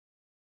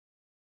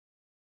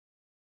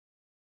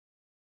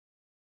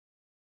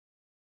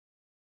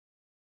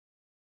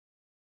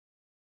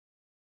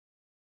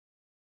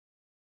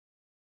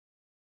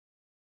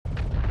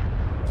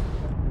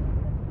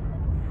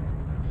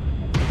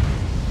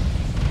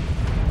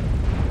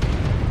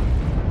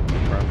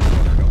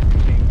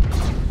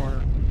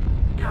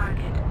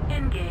 Target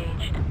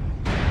engaged.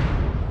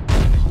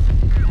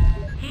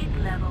 Heat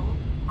level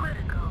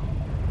critical.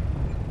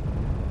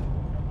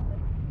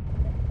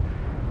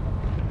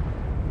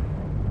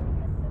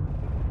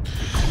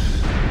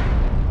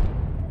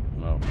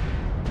 No.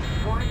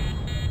 Warning.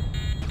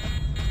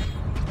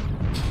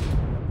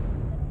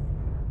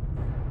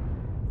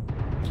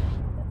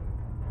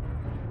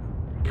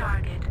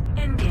 Target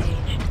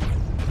engaged.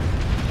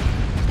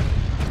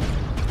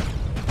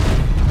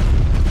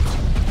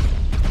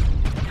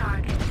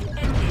 Target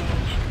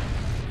engaged.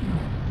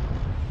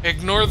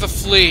 Ignore the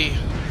flea.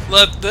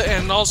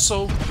 And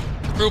also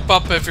group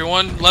up,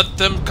 everyone. Let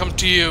them come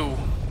to you.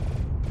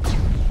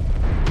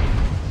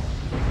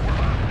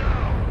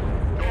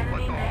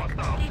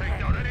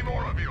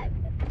 Enemy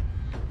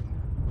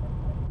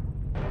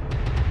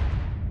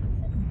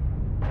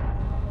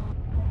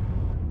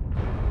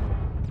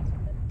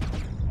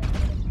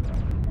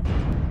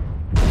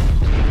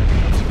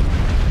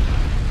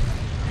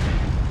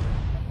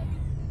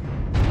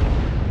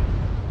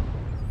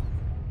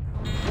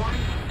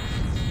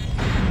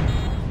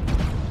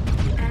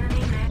detected.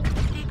 Enemy mech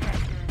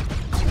detected.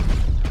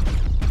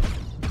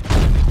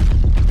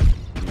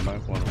 You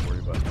might want to worry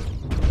about this.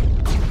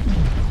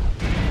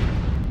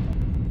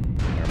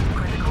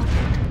 Critical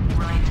hit.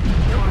 Right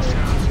torso.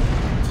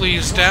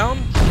 Flea's down.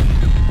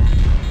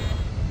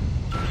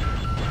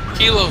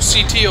 Kilo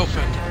CT open.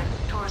 Center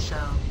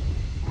torso.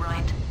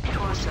 Right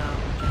torso.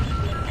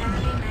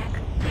 Enemy mech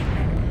detected.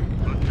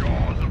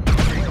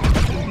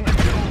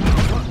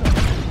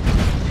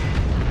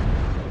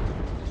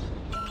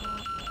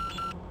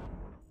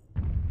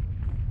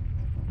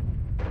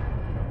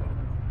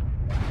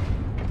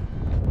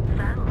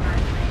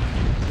 Satellite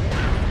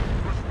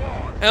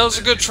That was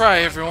a good try,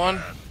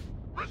 everyone.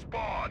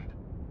 Respond.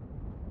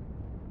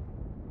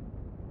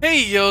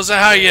 Hey, Yoza,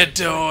 how you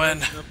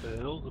doing? Up the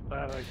hills of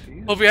bad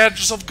ideas. Hope you had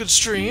yourself a good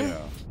stream. Yeah.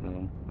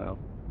 Well.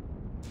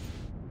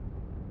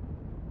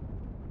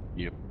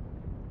 Yep.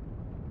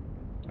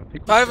 I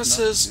think 5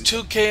 assists,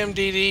 2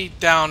 KMDD,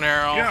 down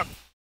arrow. Yeah.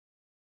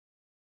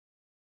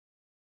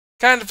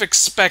 Kind of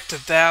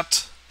expected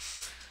that.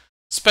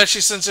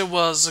 Especially since it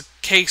was a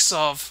case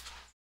of...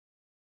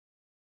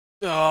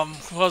 it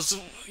was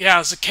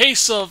a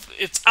case of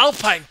it's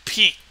Alpine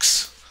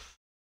Peaks.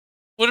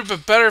 Would have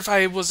been better if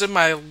I was in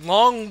my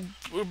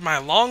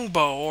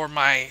longbow or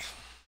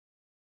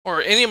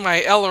any of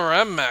my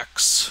LRM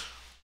mechs.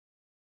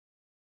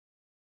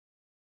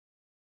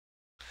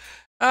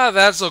 Ah,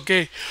 that's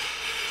okay.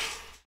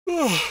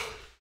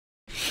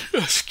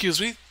 Excuse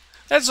me.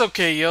 That's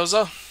okay,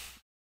 Yoza.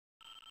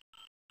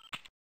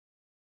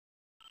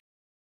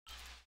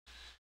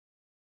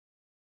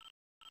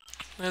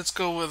 Let's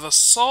go with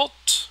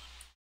assault.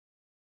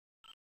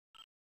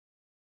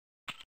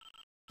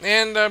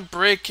 And I'm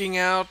breaking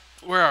out.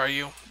 Where are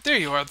you? There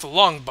you are, the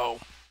longbow.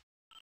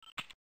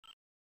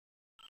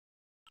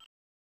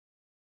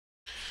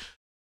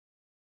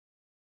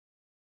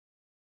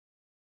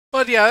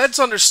 But yeah, it's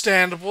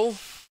understandable.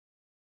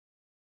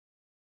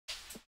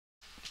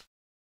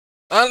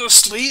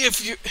 Honestly,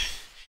 if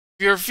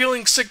you're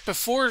feeling sick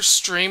before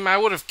stream, I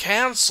would have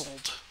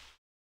cancelled.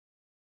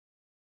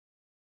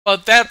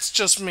 But that's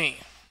just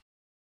me.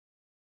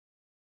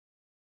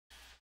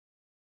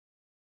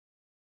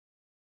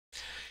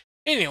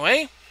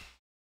 Anyway,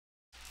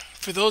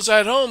 for those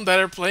at home that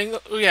are playing...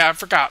 Oh yeah, I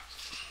forgot.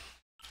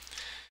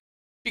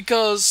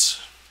 Because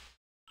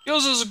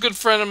Yozo's a good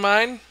friend of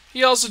mine,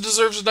 he also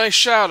deserves a nice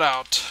shout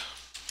out.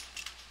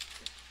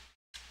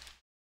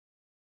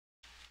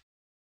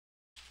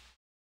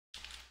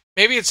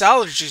 Maybe it's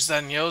allergies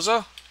then,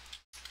 Yoza.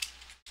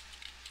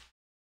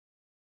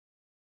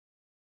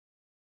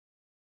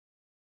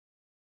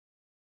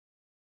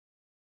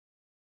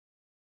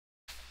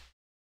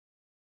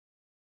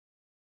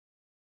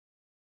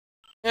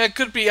 Yeah, it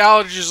could be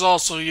allergies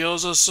also,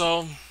 Yoza,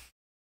 so...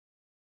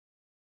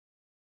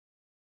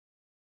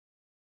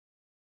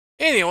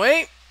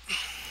 Anyway, I'm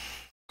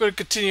going to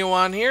continue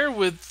on here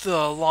with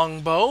the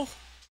longbow.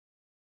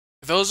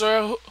 For those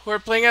who are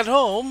playing at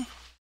home,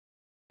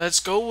 let's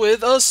go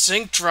with a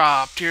sync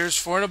drop. Tiers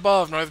 4 and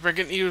above. North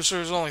American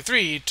users only.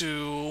 3,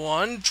 2,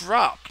 1,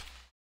 drop.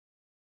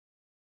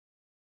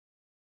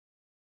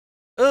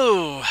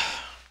 Ooh.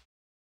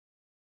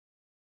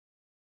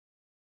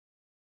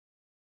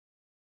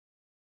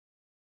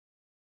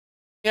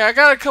 Yeah, I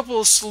got a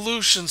couple of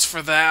solutions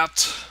for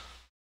that.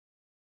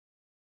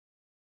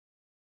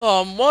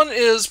 One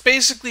is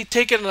basically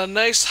taking a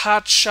nice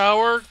hot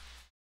shower.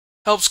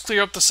 Helps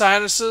clear up the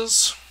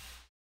sinuses.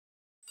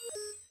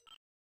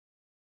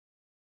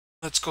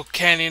 Let's go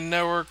Canyon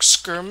Network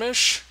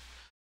Skirmish.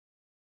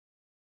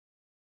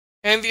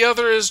 And the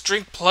other is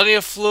drink plenty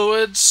of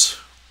fluids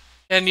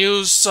and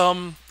use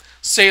some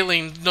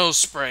saline nose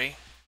spray.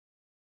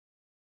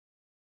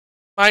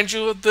 Mind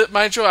you,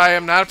 I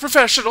am not a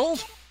professional.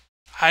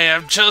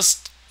 I'm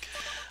just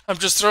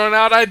throwing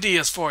out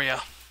ideas for you.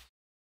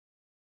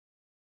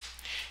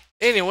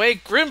 Anyway,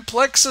 Grim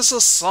Plexus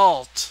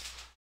Assault.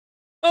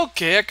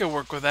 Okay, I can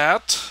work with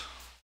that.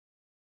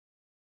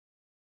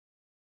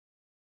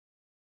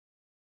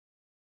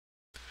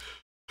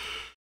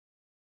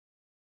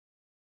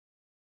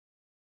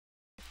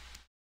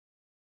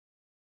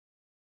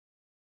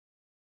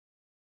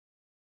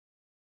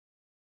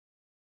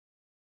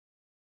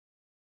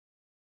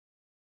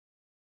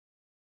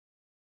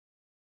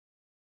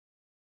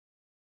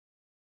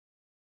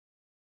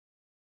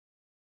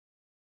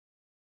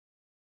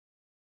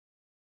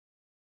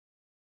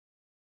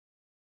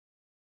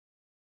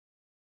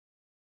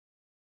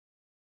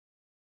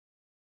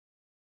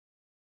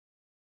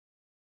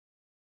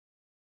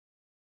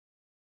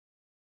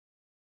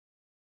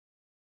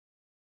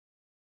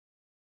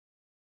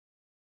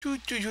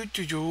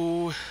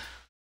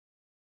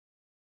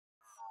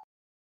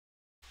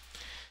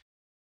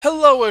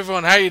 Hello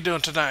everyone, how you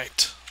doing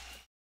tonight?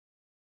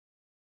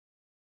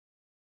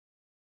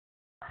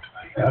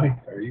 Howdy, how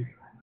are you?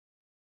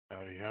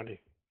 Howdy, howdy.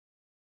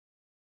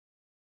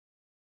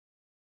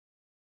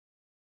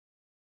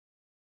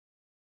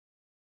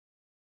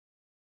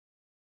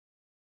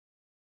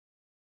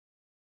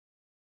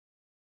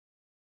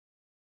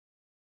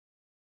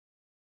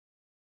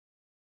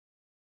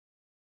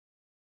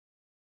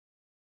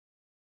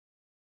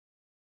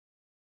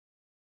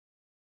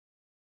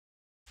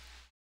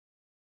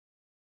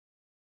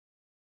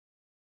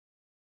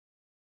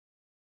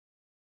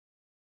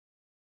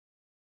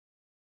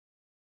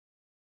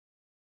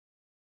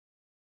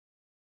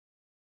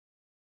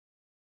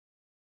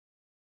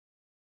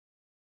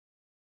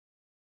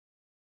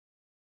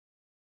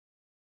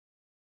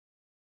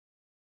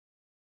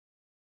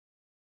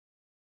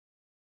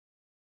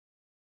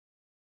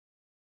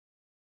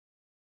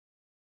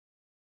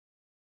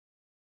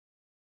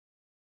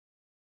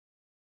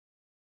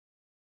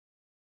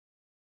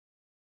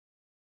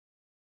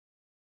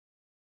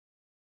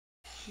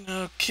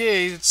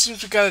 Okay, it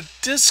seems we got a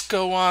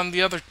disco on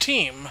the other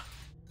team.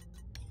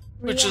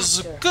 Which is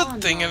a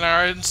good thing in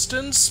our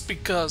instance,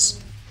 because...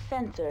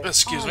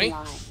 Excuse me.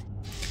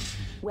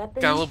 Got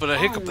a little bit of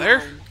hiccup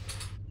there.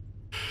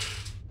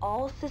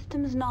 All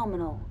systems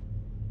nominal.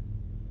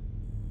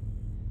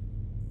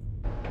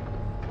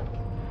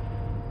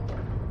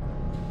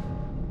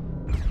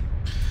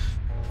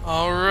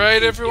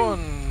 Alright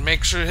everyone,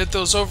 make sure to hit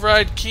those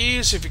override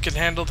keys if you can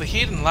handle the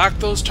heat and lock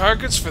those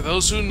targets for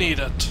those who need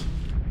it.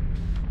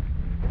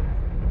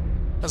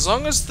 As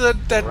long as that...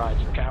 Right,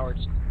 you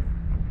cowards.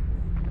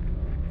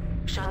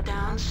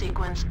 Shutdown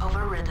sequence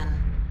overridden.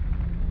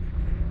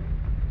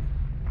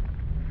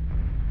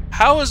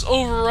 How is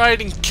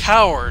overriding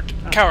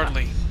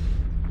cowardly?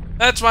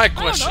 That's my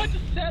question. I don't know,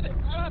 I just said it.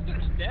 I don't have to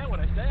understand what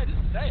I say, I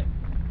just say it.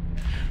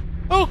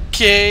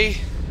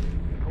 Okay.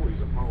 Oh,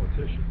 he's a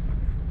politician.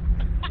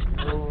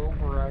 Oh,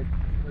 override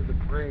for the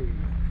brave.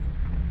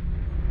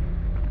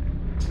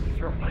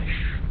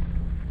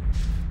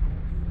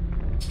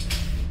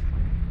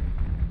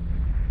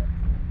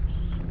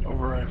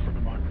 Override for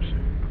democracy.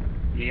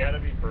 You gotta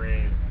be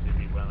brave to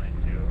be willing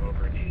to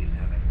overheat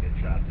and then get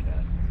shot to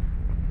death.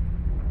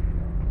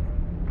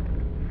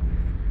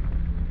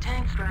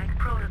 Tank strike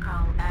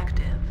protocol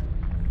active.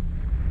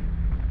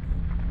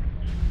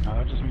 No,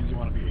 that just means you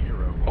want to be a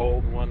hero.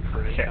 Hold one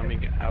for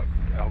incoming out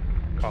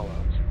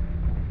call-outs.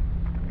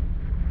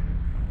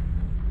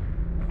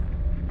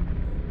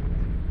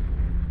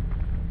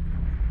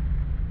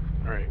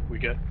 Alright, we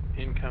got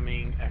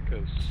incoming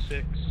Echo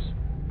 6.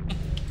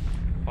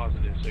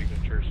 Positive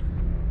signatures.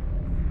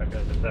 I've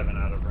got the 7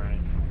 out of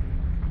range.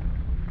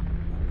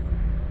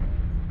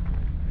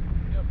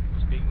 Yep.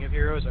 Speaking of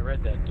heroes, I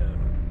read that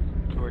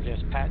George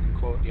S. Patton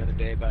quote the other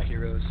day about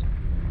heroes.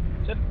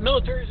 Said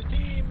military is a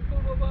team,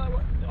 blah blah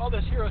blah. All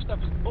this hero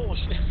stuff is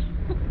bullshit.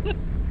 It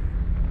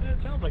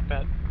sounds like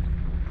that.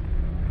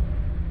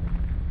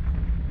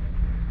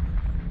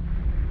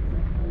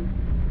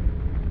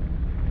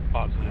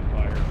 Positive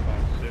fire,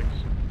 5-6.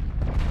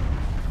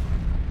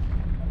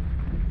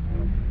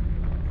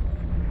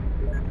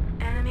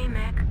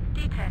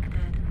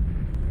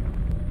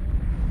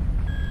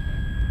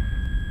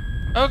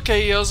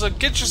 Okay, Yoza,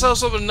 get yourself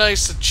something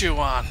nice to chew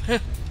on.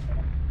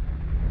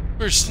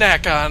 Or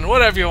snack on,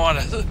 whatever you want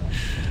to.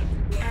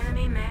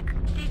 Enemy mech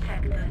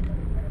detected.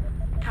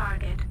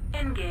 Target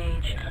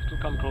engaged. You have to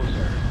come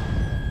closer.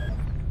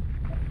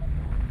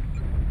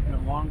 And the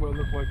longbow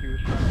looked like he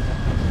was trying to...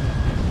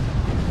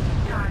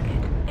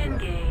 Target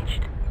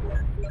engaged.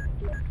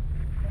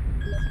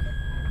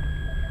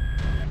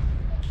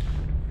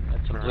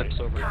 That's some blips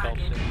over at Belt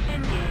 6.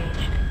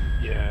 Engaged.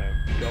 Yeah,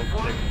 Belt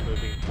 6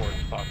 moving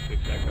towards Fox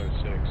 6 Echo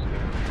 6.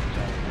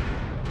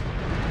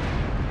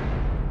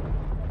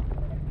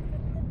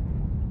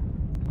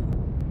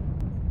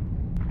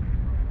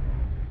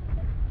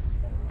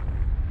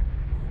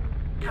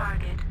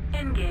 Target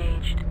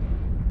engaged.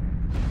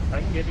 I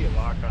can give you a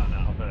lock on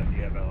Alpha if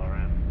you have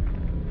LRM.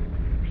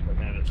 Just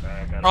looking at his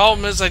back.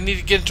 Problem is, I need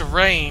to get into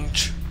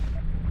range.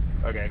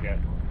 Okay,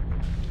 good.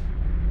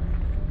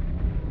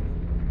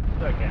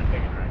 So I can't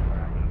take it right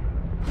where I'm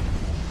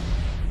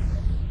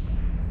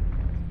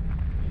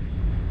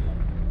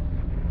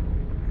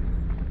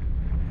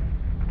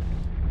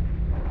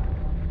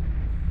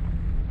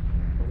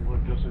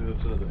Look, just as it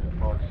said, the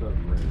Fox 7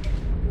 range.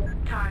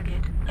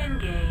 Target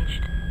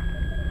engaged.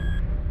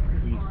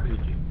 He's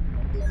peeking.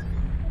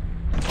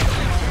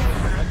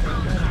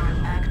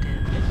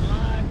 Active. It's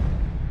live.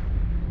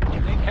 You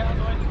make cow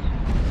noises.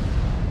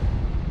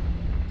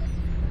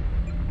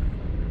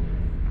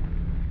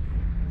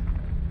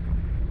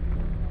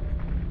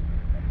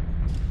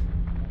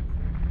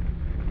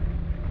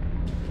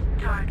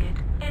 Target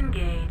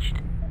engaged.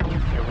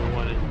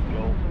 Everyone in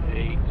Gulf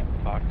 8,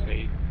 Fox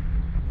 8,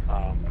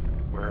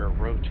 we're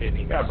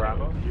rotating. Yeah, so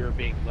Bravo. You're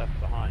being left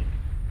behind.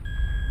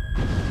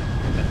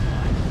 That's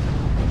fine.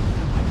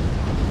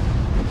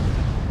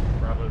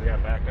 Bravo's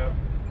got backup.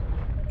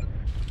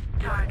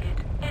 Target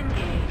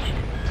engaged.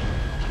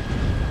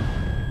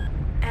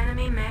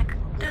 Enemy mech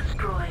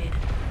destroyed.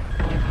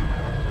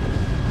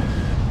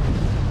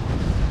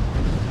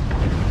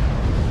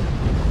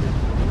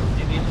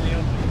 It needs to be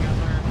open. You got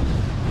alarms.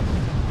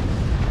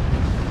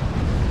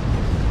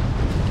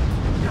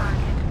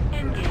 Target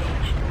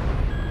engaged.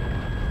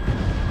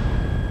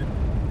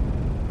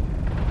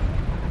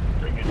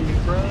 Bring it to you,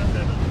 bro.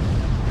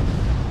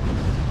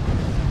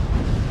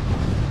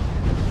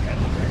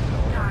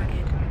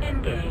 Target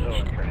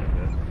engaged.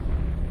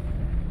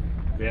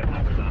 We have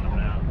numbers on them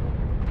now.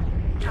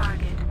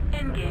 Target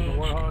engaged.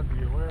 Warhog, are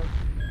you aware?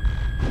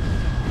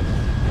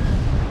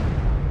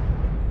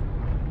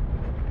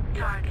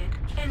 Target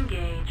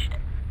engaged.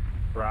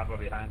 Bravo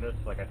behind us,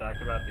 like I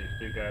talked about, these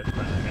two guys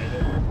finally made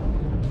it.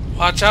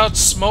 Watch out,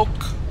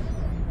 smoke.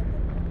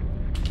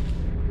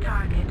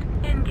 Target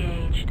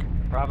engaged.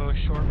 Bravo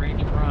short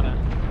range piranha.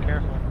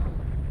 Careful.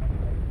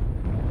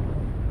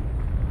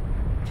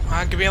 Come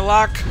on, give me a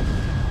lock.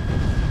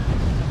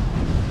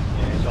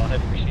 Yeah, he's all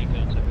heavy machine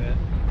guns, I bet.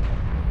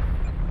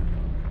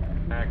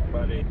 Back,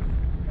 buddy.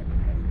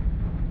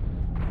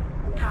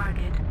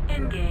 Target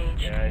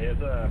engaged. Yeah, he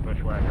has a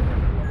bushwhacker.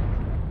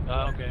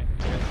 Oh, okay.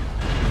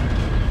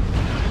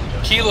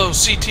 Kilo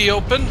CT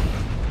open.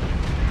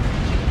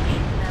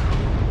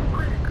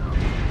 Critical.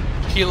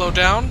 Kilo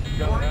down.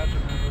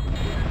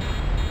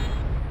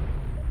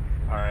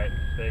 Alright,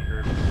 stay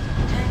group.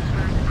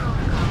 Transfer protocol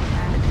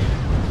active.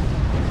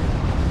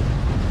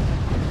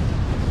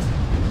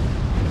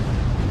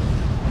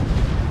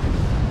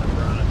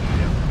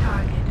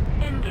 Target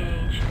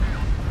engaged.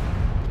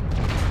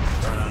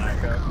 Run on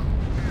Echo.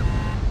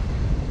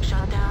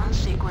 Shutdown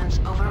sequence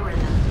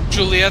overridden.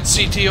 Juliet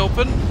CT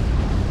open.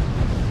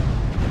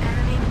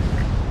 Enemy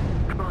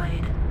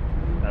destroyed.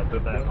 That's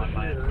what that one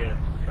line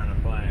gets, trying to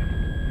flame.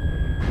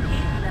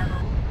 Heat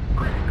level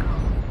critical.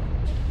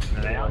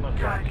 And they almost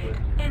got Target it.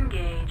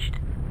 engaged.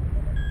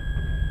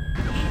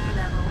 Heat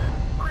level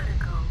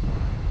critical.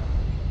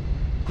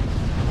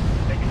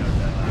 Taking notes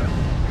that loud.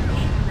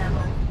 Heat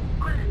level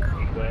critical.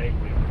 Weak leg,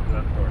 weak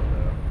left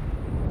torso.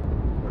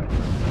 Right.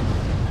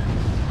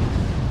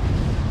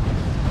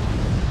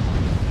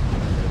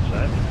 Good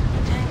shot.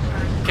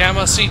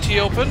 Gamma CT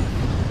open.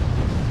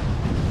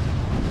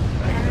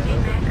 Enemy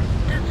mech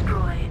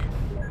destroyed.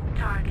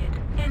 Target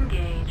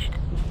engaged.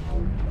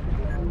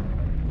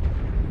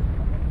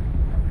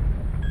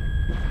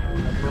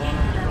 Heat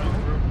level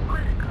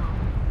critical.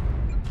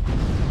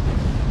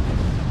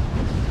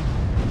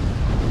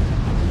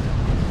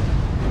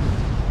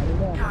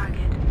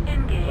 Target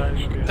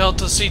engaged.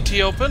 Delta CT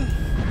open.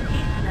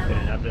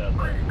 Heat level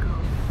critical.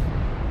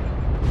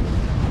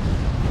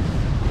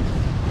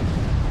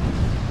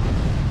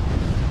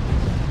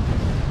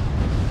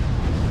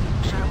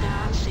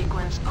 Shutdown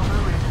sequence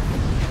overridden.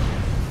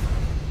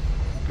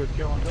 Good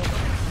kill on Delta.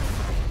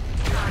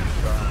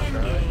 Target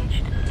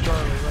engaged.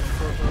 Charlie, left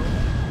torso.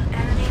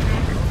 Enemy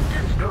mech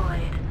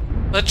destroyed.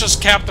 Let's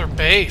just cap their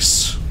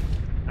base.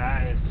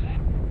 Nice.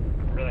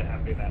 Really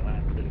happy that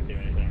lance didn't do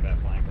anything, that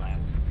flank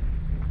lance.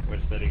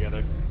 We'd stay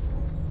together.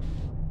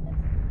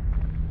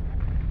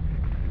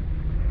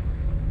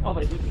 Oh,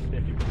 they did me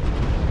 50%.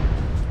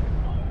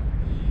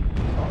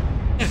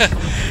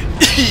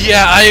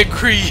 Yeah, I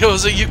agree,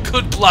 Yoza. You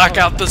could block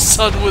out the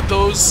sun with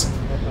those.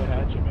 Also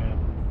had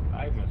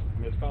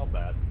was called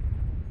that.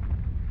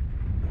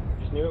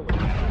 Just knew it was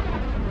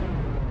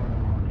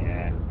bad.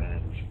 Yeah,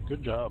 revenge.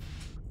 Good job.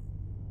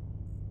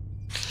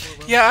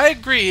 Yeah, I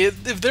agree.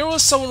 If there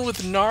was someone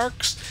with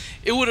narcs,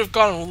 it would have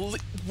gone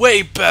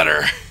way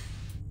better.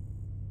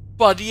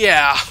 But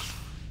yeah.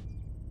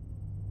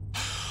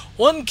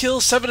 1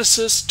 kill, 7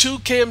 assists, 2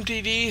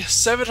 KMDD,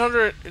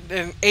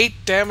 708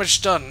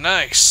 damage done.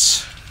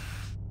 Nice.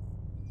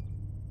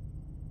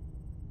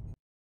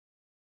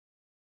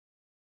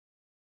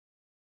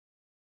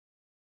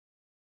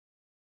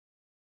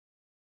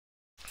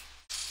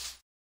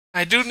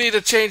 I do need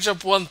to change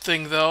up one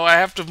thing, though. I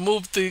have to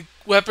move the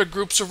weapon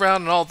groups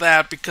around and all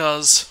that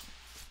because,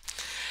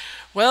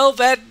 well,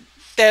 that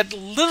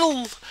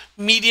little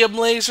medium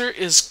laser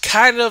is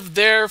kind of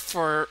there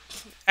for...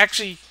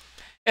 Actually,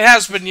 it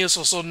has been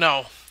useful, so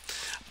no.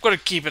 I'm going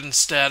to keep it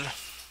instead.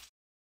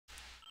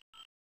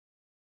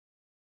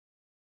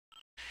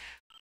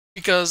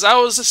 Because I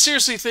was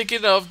seriously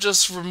thinking of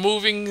just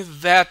removing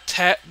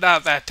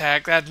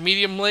that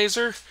medium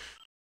laser,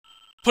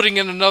 putting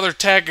in another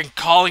tag and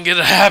calling it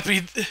a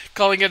happy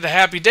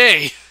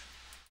day.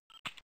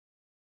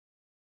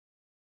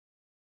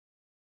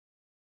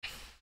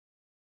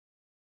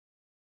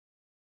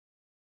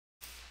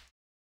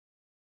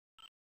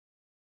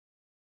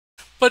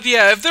 But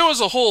yeah, if there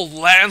was a whole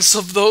lance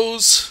of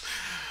those,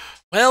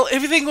 well,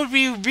 everything would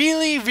be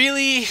really,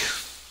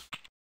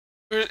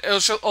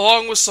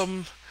 along with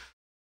some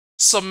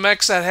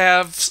mechs that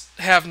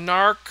have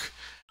narc,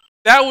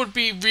 that would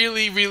be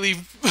really, really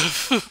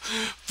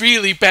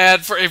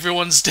bad for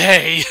everyone's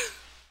day.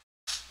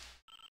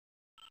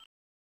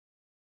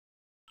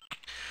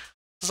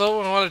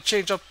 So I want to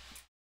change up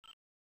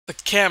the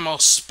camo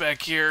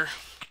spec here.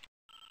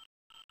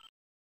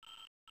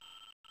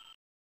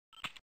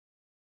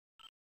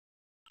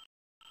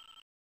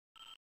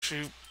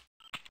 Shoot.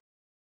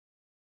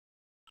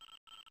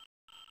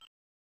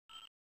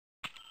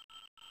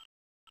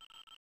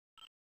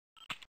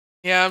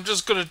 Yeah, I'm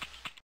just gonna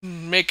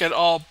make it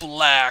all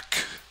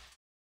black.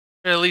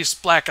 Or at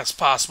least black as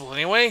possible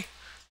anyway.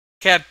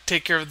 Can't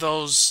take care of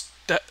those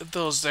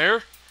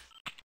there.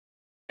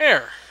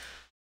 There.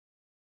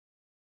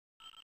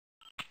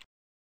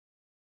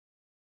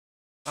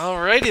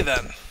 Alrighty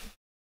then.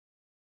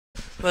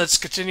 Let's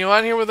continue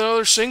on here with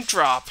another sync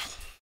drop.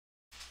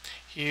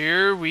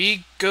 Here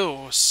we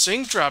go.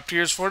 Sync drop.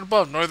 Tiers 4 and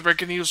above. North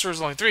American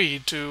users only 3,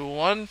 2,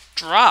 1.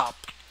 Drop.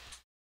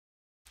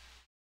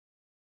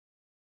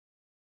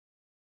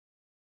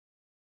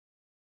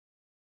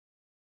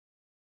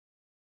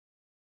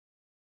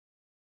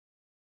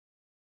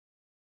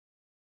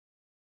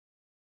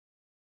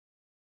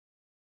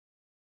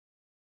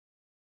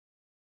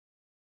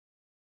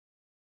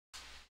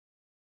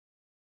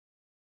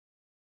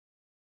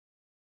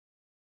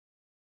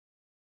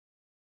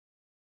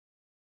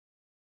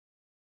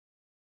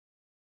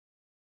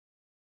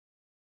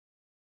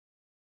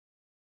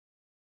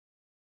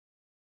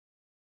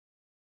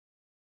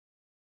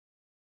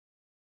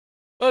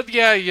 But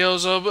yeah,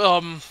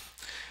 Yozo,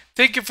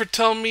 thank you for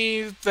telling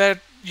me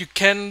that you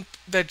can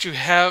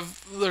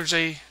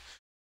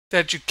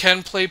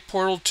play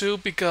Portal 2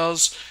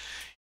 because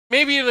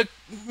maybe in a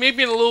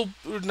little,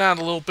 not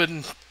a little bit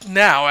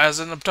now, as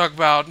in I'm talking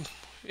about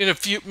in a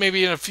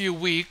few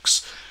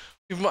weeks,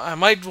 I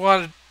might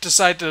want to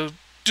decide to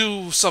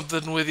do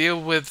something with you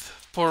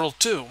with Portal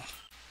 2.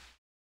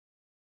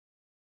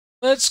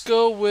 Let's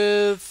go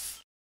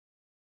with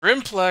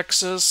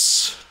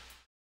Grimplexus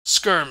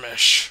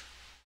Skirmish.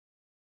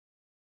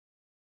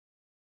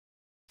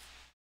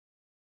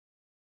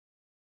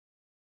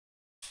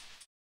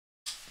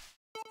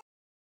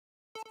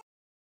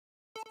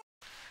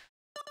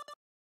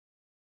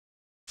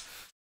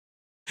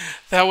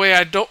 That way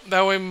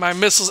my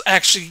missile's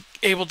actually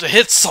able to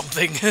hit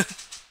something.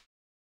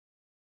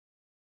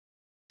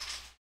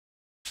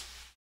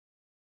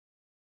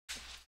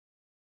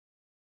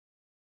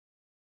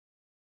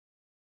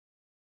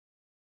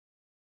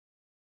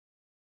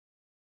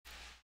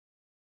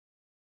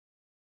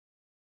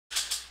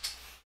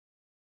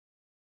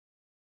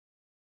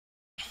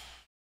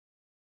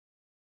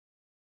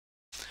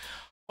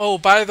 Oh,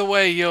 by the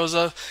way,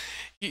 Yoza,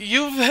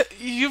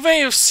 you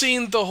may have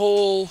seen the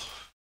whole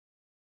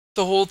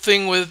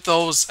thing with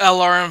those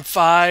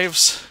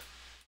LRM5s.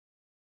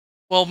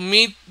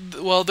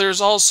 Well,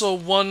 there's also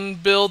one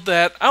build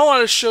that I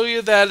want to show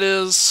you that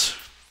is,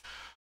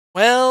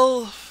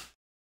 well,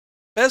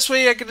 best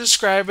way I can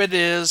describe it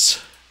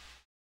is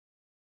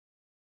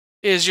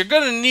you're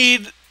gonna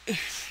need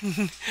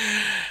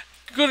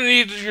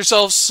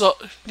yourself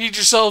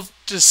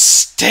to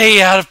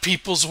stay out of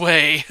people's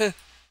way.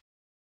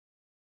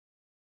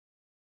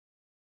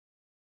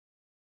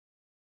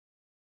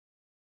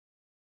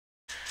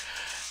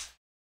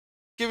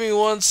 Give me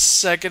 1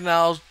 second,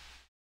 I'll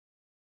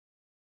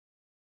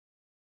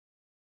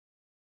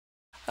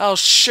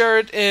share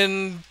it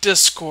in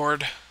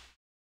Discord.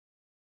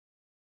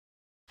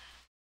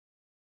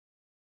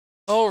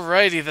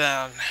 Alrighty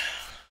then.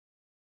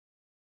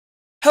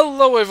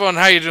 Hello everyone,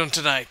 how you doing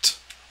tonight?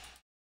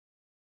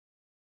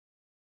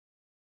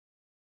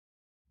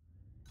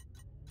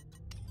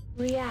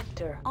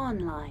 Reactor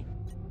online.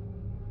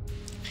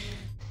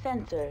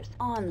 Sensors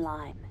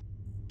online.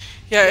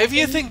 Yeah, if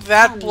you think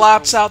that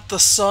blots out the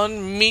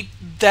sun, meet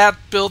that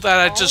build that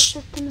I just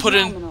put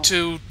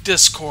into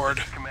Discord.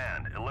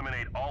 Command,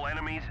 eliminate all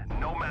enemies,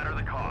 no matter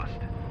the cost.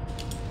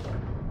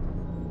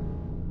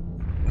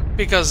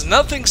 Because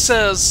nothing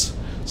says,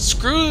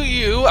 screw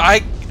you,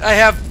 I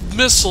have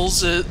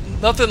missiles,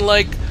 nothing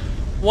like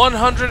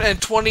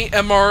 120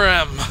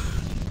 MRM.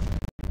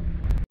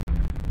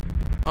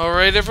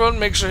 Alright everyone,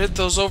 make sure to hit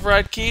those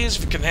override keys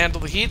if you can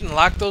handle the heat and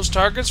lock those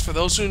targets for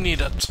those who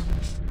need it.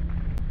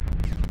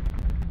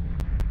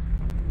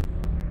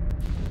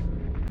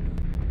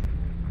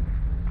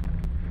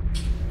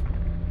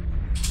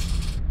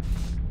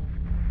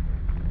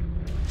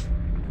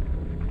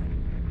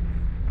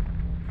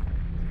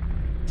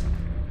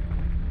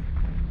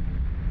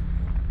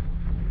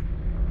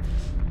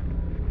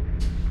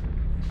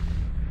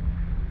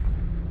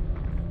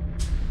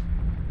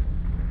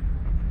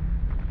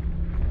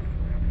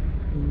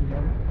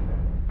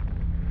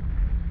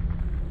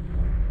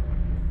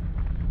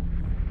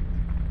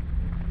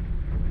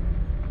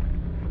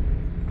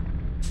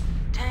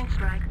 Tank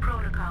strike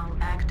protocol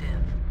active.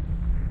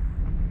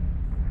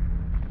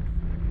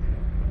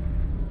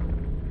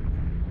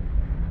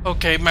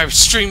 Okay, my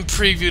stream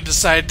preview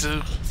decided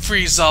to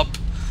freeze up.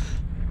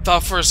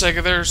 Thought for a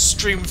second their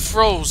stream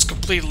froze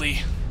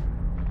completely.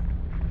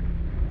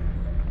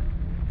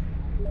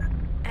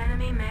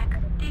 Enemy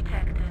mech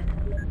detected.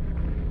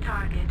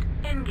 Target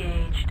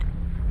engaged.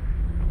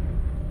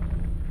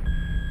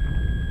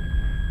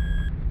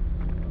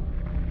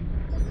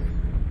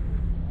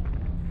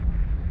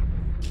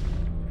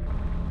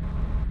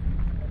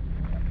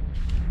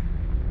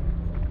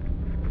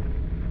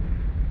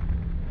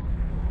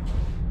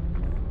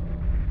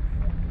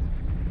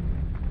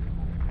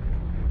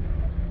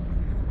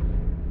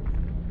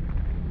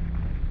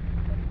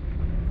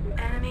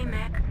 Enemy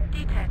mech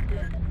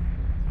detected.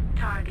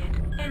 Target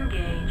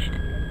engaged.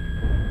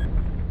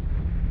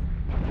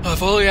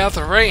 If only out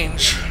the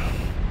range.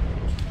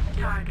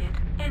 Target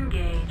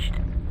engaged.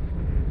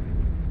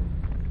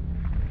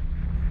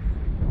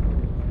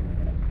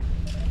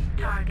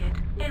 Target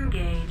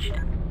engaged.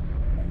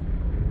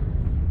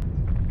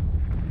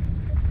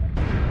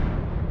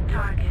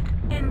 Target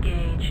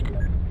engaged.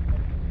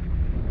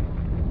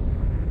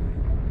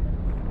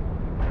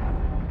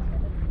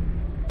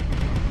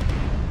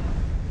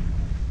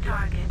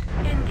 Target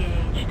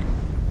engaged.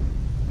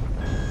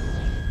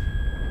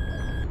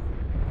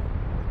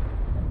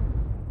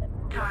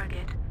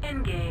 Target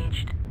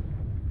engaged.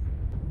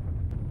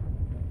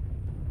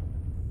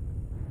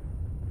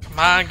 Come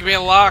on, give me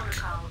a lock.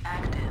 Protocol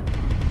active.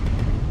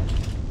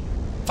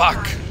 Fuck.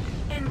 Target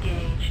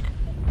engaged.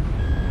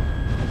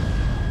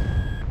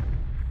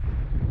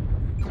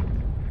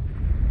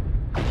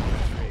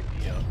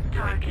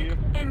 Target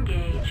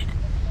engaged.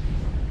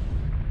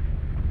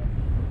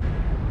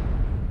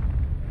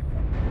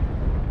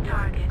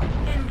 Target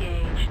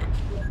engaged.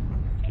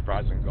 Keep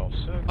rising, Gulf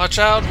 6. Watch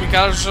out, we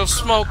got ourselves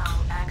smoke.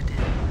 Protocol active.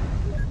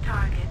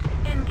 Target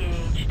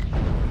engaged.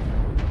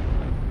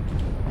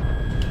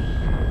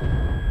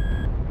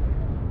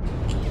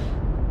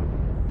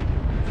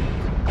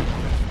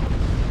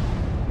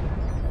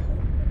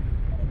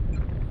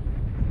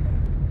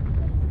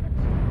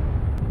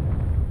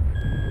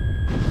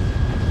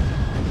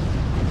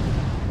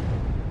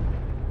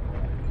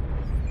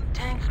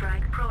 Tank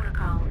strike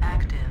protocol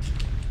active.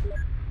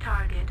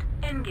 Target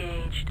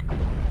engaged.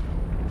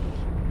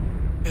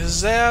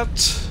 Is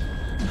that...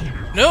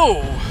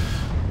 No!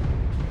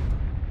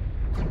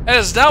 That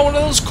is not one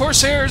of those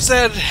Corsairs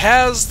that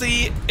has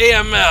the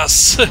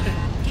AMS.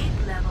 Heat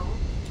level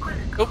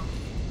critical. Oh.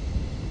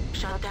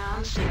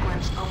 Shutdown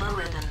sequence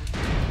overridden.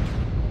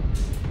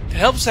 It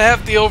helps to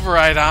have the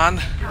override on.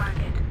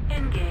 Target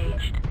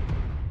engaged.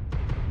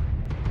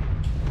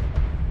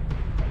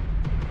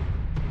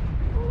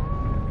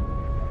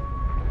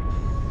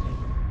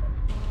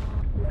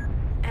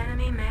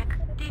 Enemy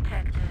mech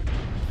detected.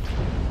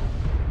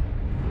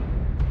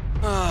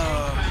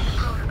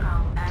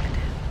 Protocol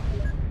active.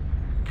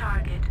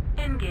 Target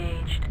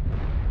engaged.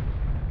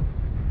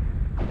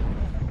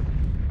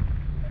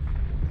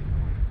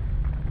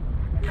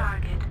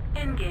 Target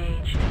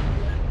engaged.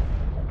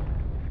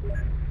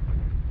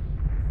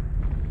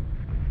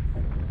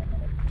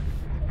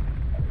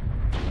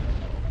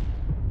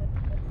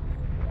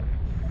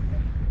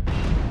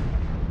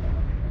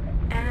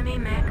 Enemy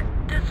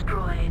mech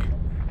destroyed.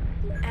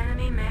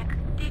 Enemy mech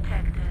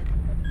detected.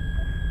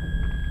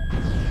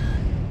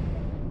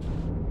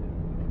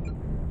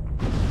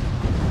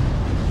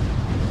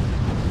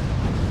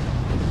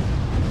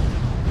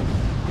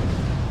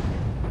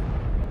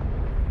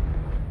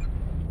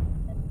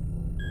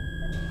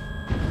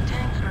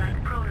 Tank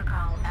strike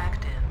protocol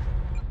active.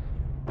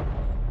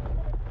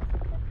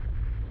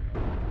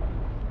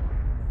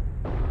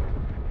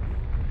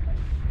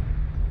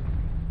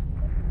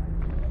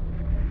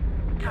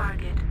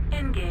 Target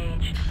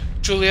engaged.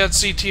 Juliet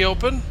CT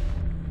open.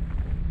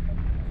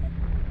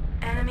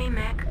 Enemy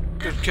mech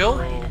Good kill.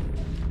 destroyed.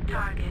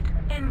 Target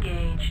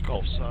engaged.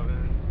 Gulf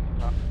 7.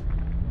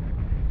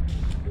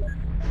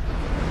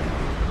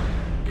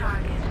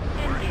 Target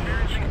We're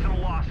experiencing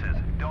some losses.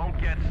 Don't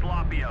get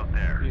sloppy out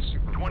there.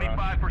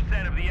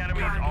 25% of the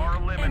enemies are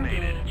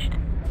eliminated. engaged.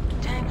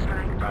 Tank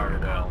strike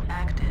protocol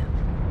active.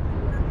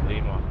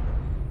 Lima.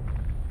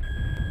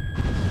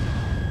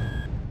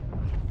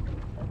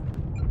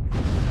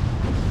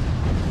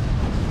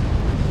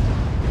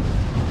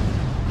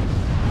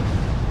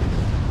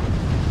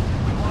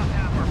 We lost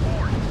half our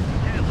force.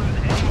 Can't lose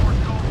any more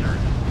soldiers.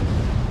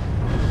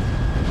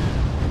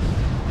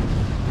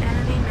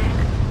 Enemy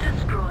mech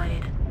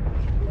destroyed.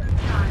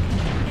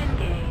 Target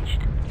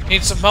engaged.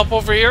 Need some help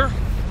over here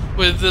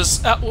with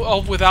this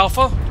with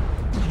Alpha.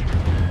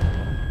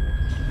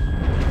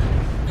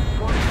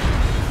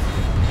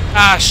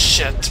 Ah,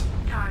 shit.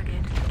 Target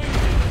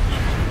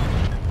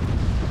engaged.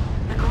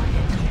 Critical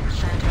hit.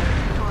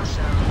 Center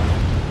torso.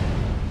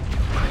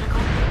 Critical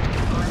hit.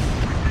 We're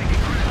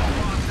taking critical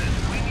losses.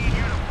 We need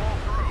you to pull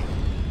through.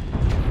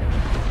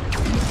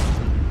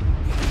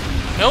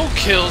 No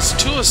kills,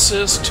 2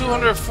 assists,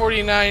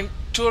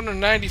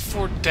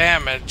 294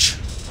 damage.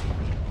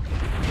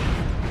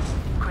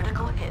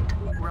 Critical hit.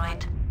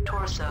 Right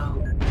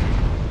torso.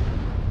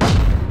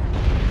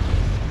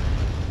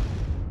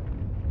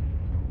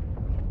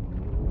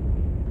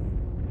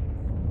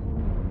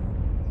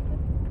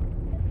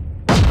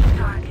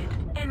 Target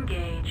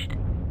engaged.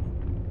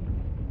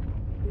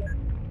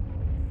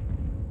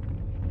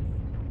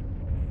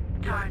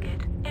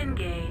 Target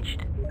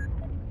engaged.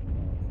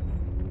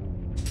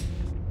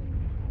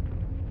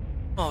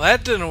 Well,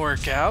 that didn't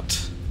work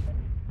out.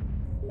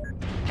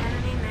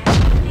 Enemy mech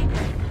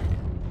detected.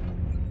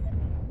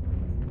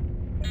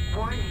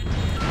 Warning.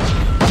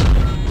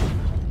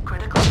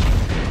 Critical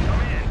hit.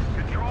 Come in.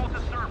 Control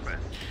the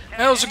surface.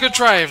 That was a good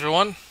try,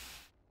 everyone.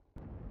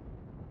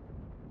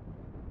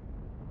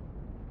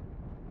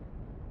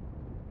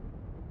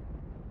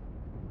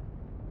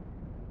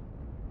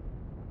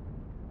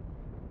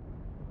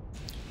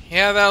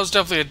 Yeah, that was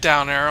definitely a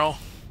down arrow.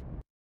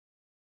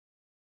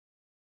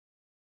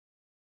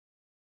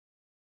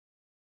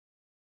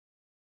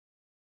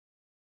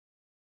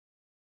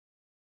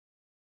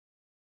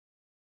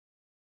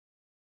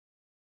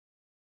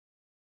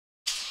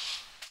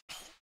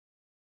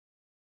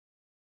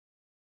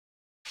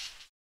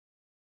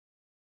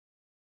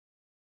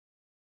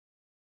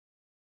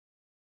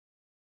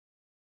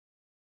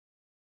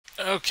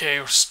 Okay,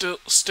 we're still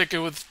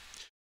sticking with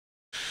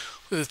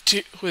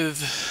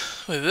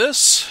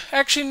this.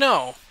 Actually,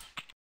 no.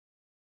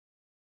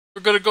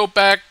 We're gonna go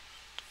back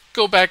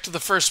to the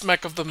first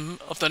mech of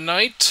the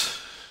night.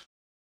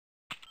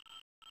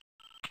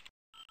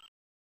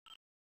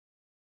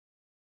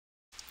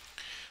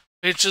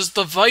 Which is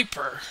the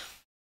Viper.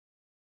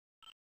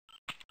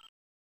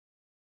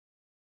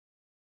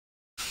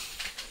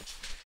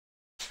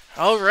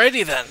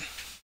 Alrighty then.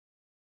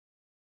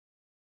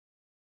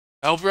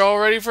 I hope you're all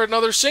ready for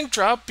another sync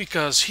drop,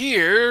 because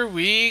here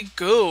we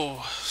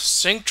go.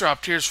 Sync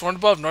drop, tiers 4 and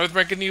above. North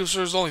American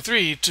users only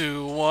 3,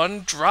 2,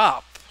 1,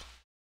 drop.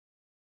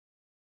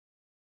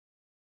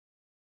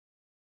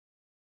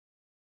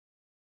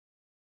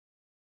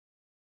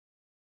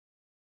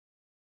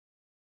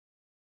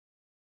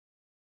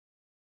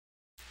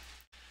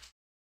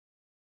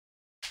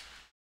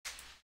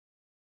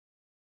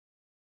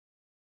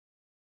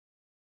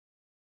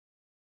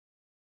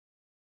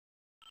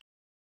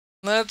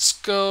 Let's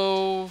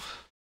go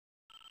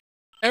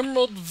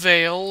Emerald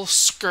Vale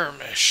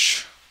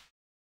Skirmish.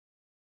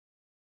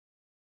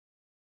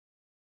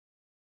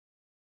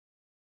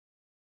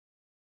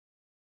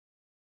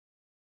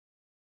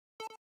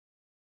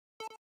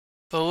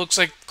 So it looks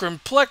like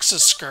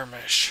Grimplex's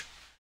Skirmish.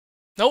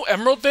 No,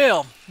 Emerald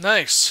Vale.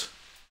 Nice.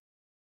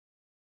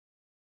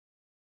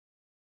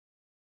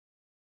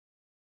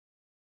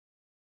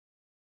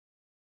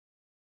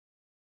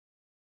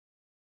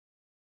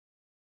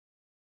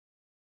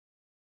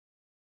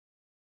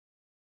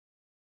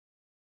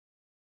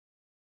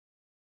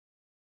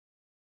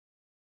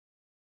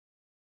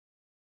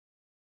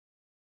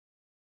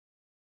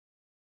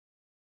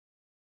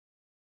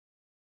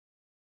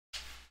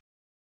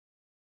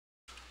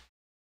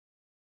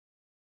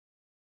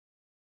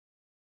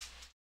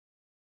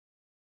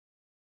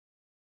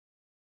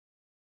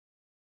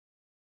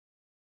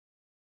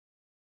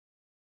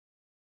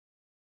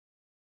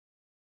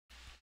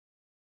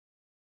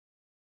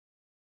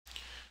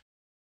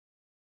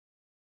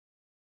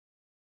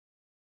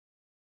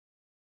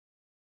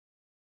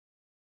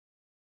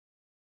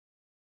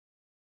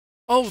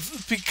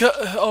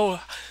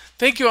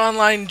 Thank you,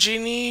 Online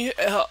Genie,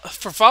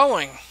 for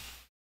following.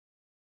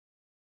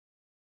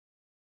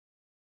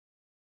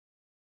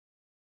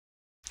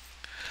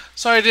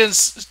 Sorry, I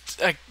didn't.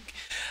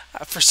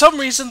 For some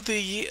reason,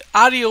 the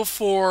audio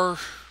for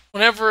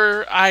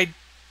whenever I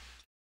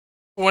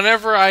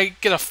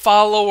get a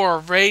follow or a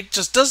raid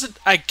just doesn't.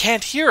 I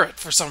can't hear it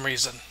for some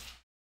reason.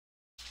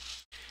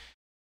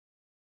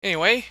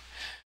 Anyway,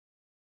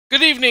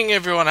 good evening,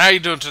 everyone. How you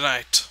doing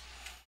tonight?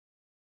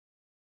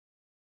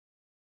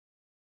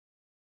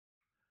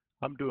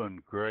 I'm doing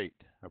great.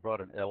 I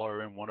brought an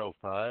LRM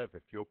 105.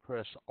 If you'll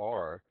press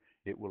R,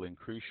 it will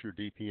increase your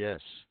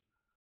DPS.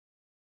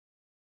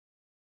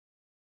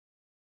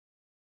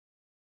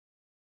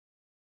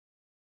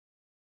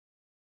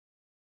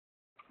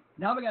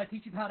 Now we gotta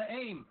teach you how to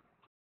aim.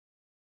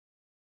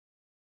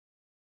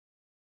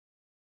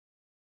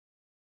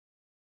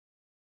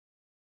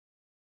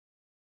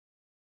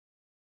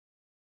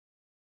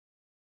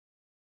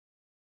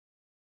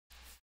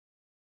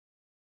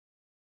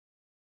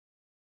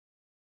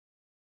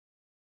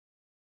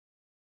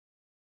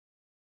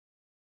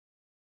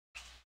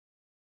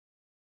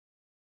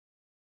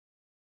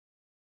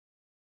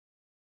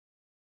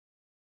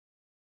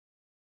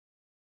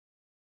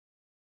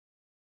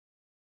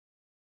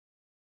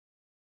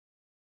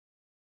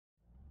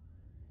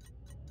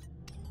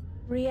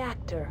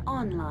 Reactor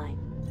online.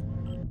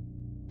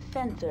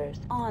 Sensors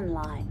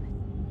online.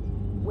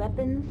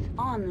 Weapons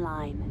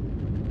online.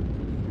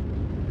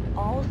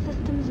 All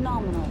systems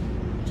nominal.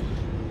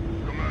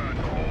 Command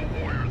to all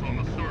warriors on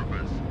the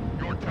surface.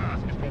 Your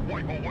task is to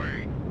wipe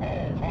away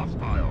all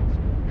hostiles.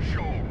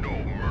 Show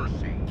no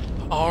mercy.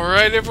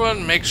 Alright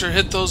everyone, make sure to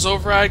hit those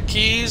override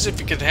keys if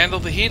you can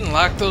handle the heat and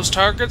lock those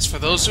targets for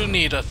those who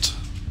need it.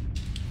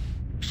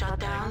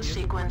 Shutdown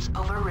sequence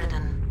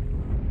overridden.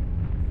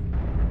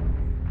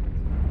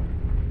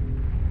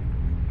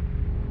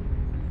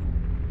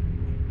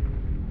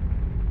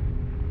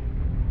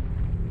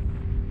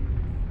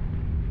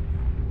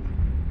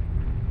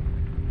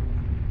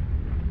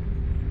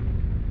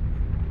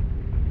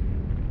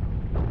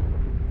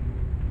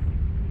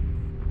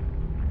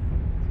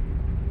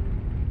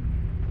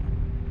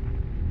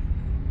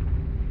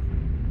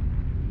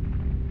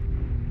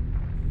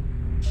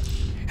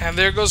 And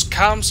there goes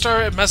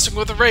Comstar messing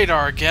with the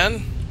radar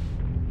again.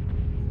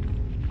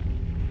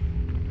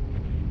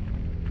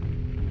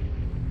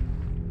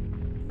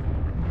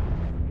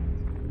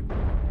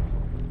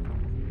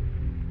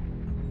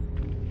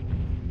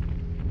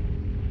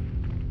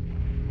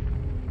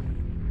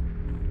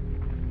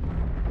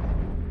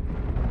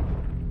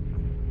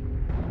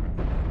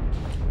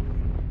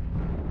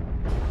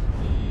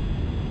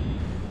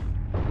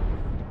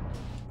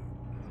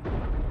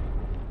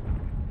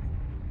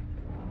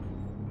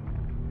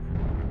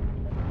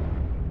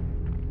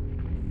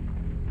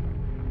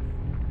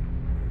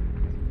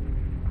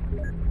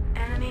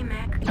 Enemy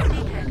mech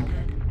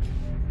detected.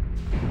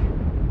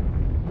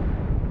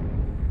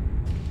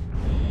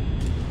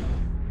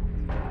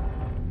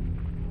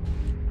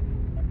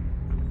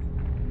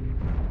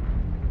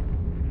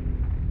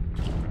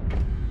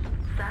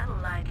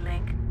 Satellite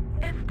link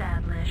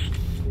established.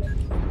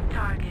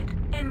 Target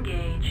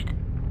engaged.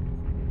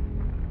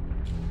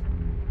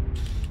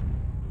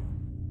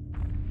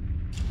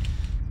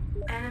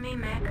 Enemy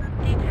mech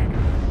detected.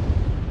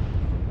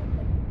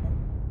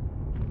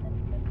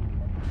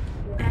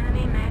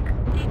 Enemy mech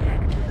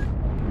detected.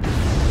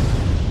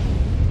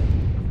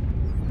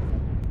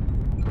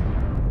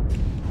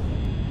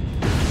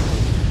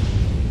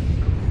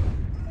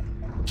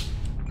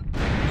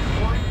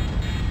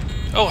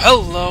 Oh,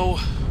 hello.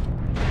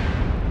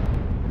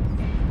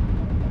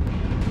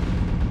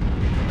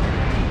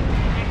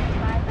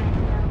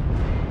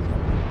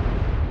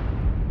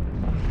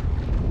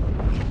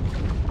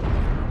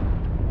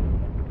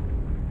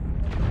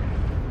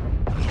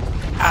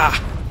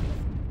 Ah.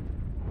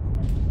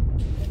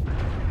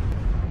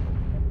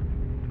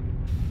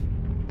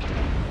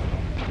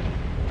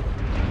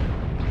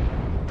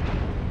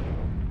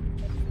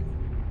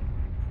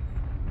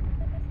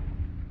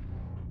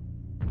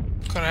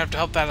 Gonna have to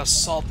help that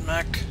assault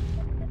mech.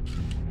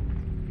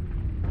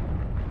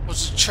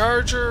 Was it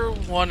Charger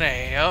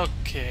 1A?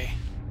 Okay.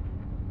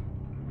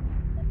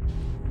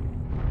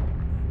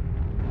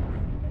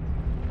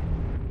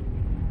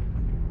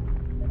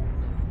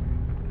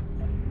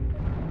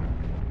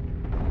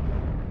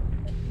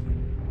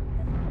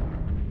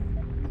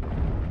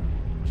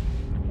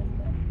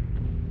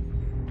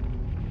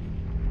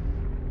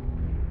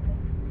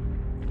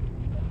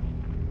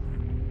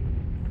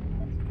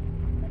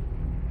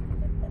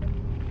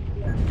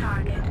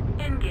 Target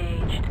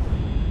engaged.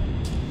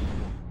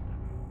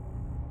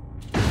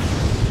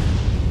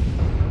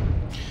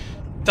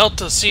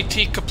 Delta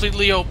CT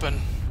completely open.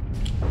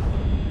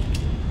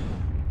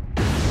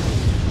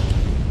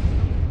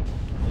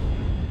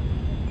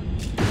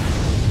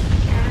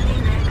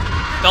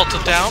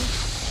 Delta down.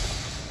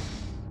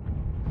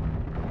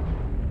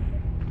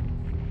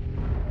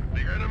 The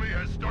enemy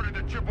has started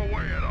to chip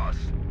away at us.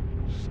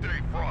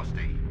 Stay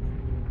frosty.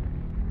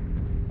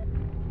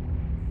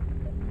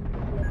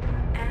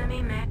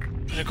 Enemy mech.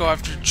 Gonna go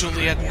after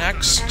Juliet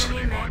next.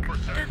 Enemy mech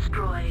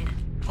destroyed.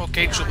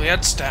 Okay,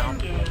 Juliet's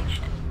down. Engaged.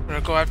 We're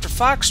gonna go after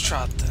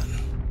Foxtrot then.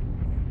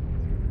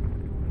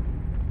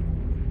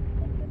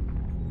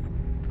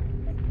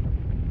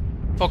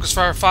 Focus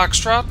fire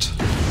Foxtrot.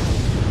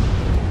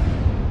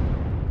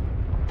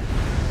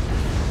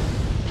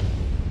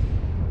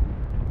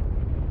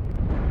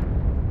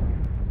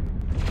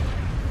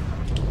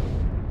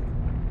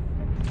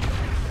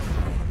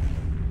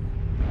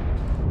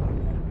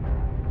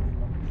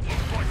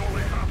 Looks like only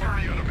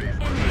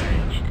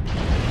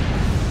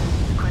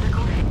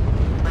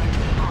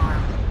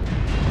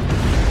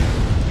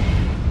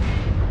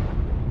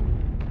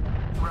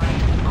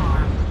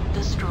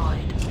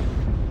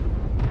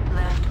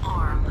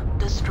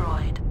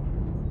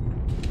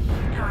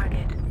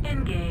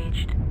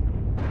engaged.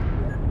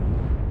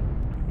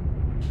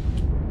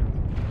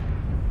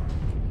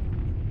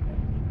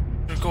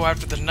 Gonna go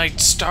after the Night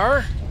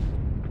Star.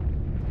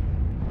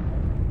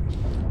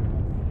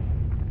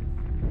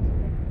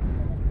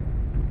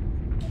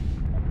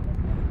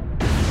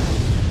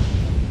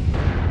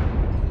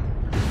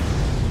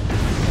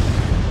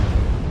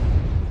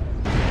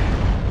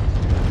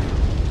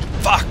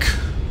 Fuck!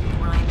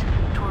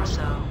 Right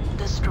torso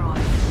destroyed.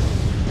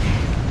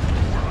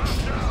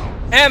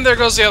 And there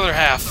goes the other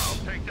half.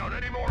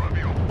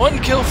 1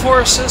 kill,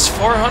 4 assists,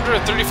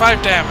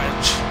 435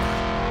 damage.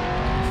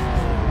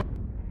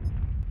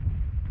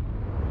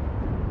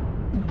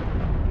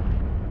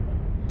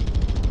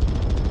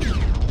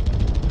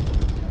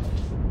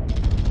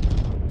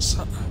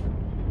 So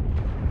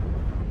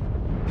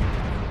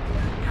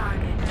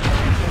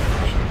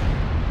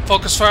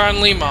focus fire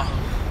on Lima.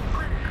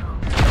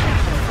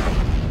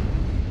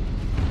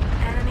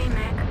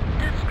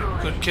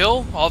 Good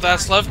kill. All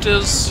that's left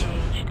is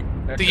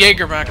the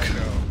Jaeger mech.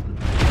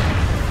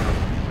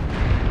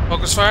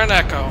 Focus fire on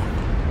Echo.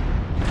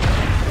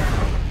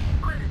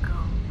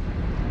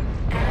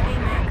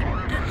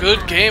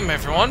 Good game,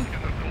 everyone.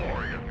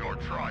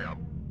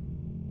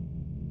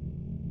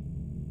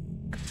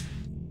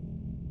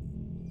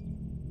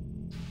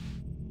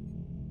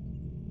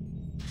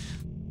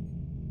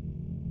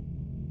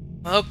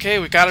 Okay,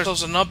 we got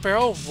ourselves an up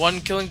arrow, 1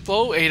 killing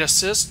blow, 8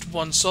 assists,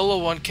 1 solo,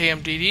 1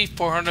 KMDD,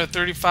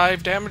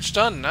 435 damage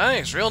done.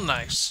 Nice, real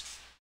nice.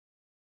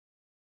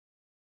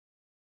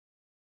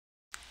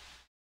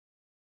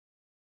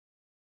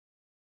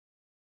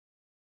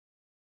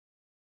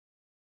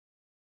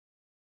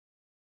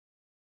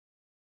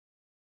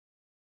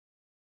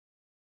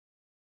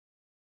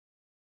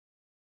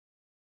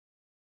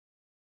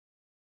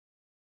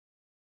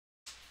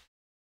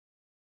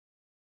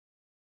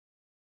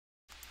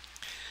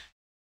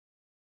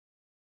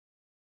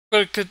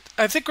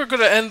 I think we're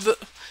going to end the...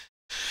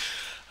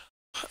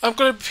 I'm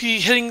going to be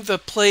hitting the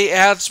play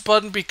ads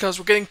button because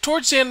we're getting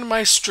towards the end of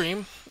my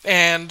stream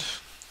and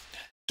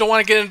don't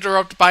want to get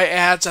interrupted by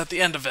ads at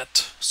the end of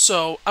it.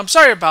 So, I'm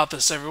sorry about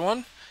this,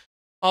 everyone.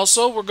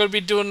 Also, we're going to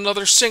be doing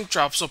another sync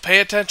drop, so pay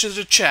attention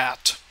to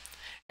chat.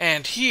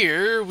 And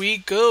here we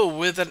go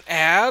with an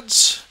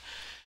ads.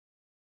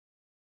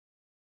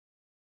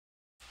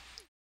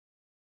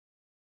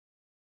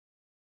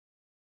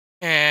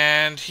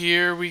 And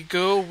here we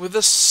go with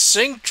a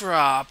sync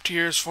drop.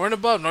 Tiers 4 and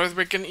above. North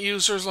American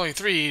users only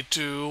 3,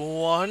 2,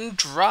 1,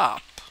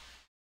 drop.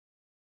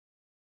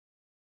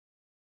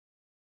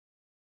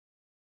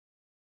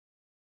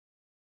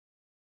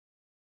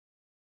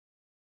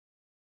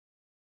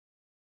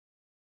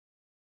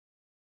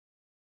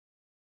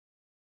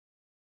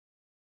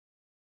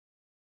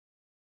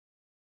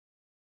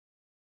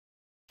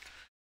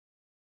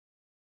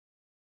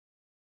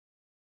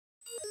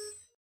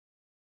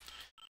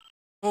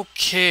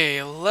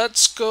 Okay,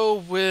 let's go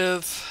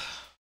with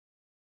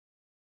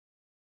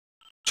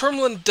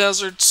Tourmaline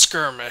Desert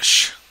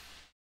Skirmish.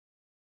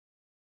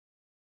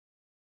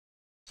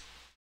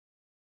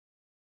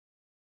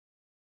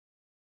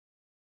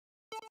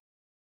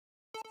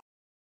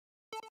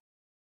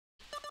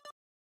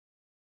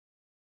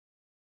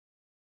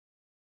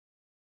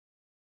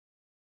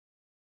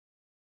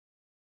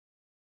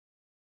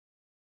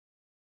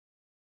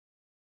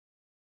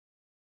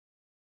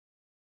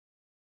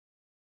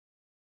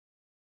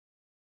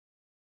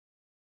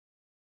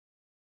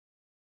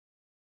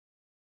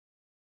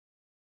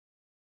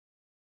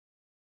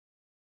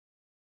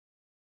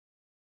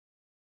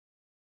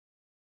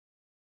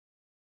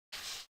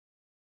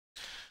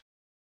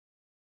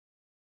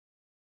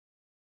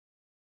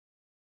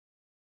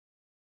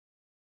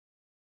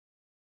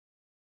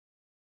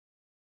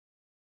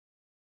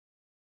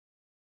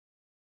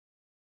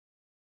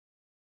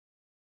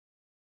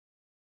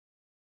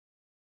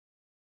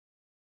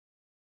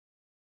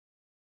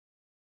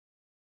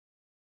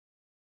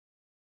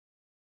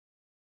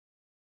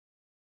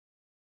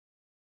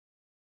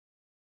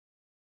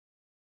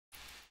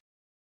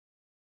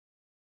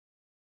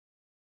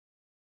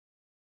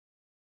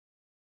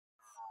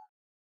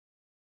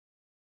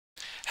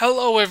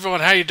 Hello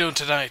everyone, how you doing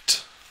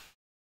tonight?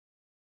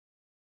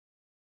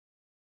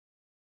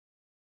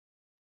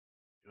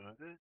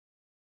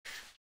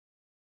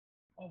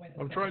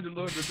 I'm trying to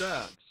load the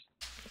dance.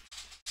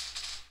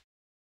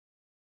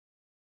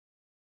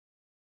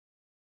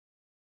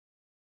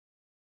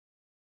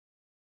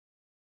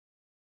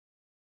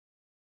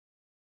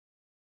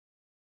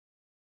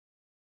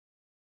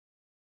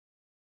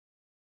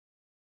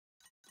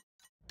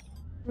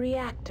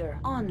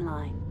 Reactor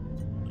online.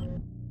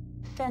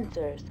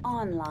 Sensors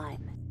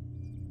online.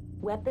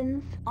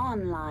 Weapons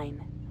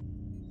online.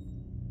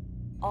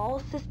 All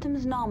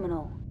systems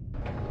nominal.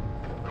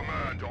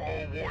 Command to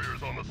all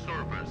warriors on the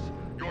surface.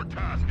 Your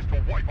task is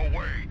to wipe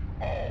away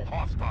all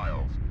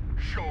hostiles.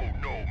 Show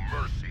no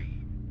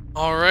mercy.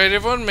 Alright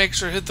everyone, make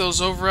sure to hit those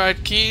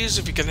override keys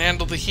if you can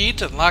handle the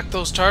heat and lock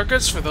those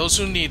targets for those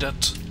who need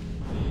it.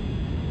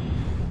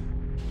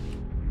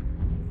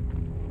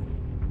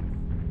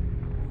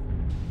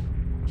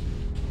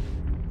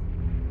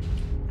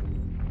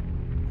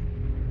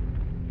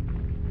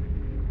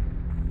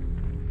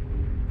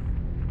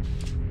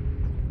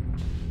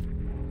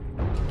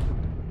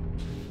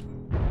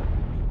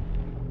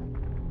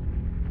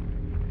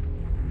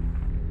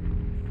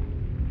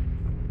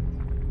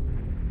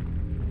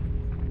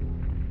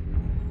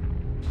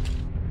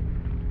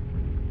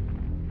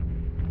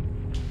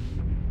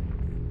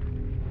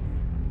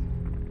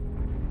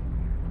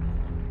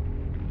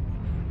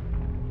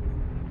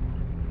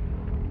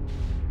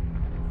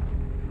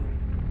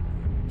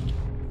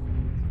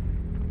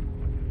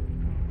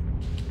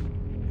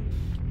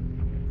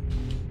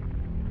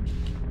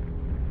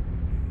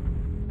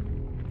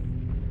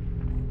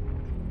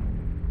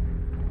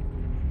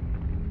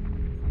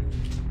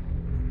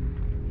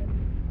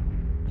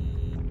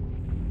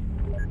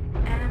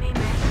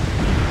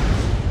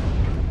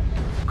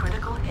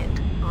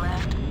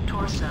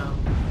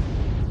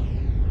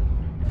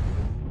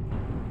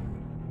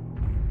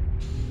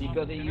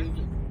 Because he used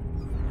it.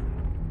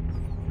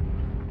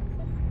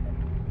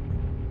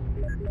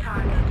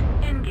 Target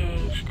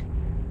engaged.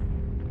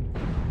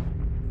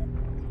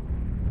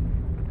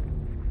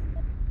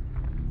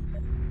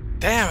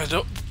 Damn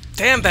it!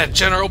 Damn, that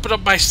Jenner opened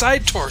up my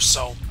side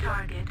torso.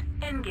 Target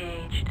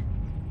engaged.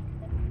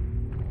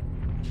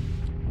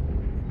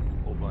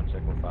 Whole bunch,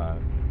 Echo 5.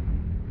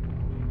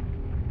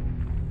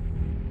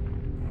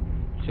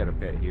 Shadow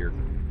pet here.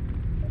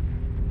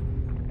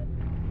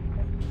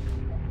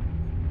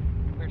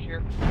 Where's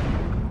your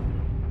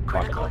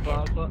Critical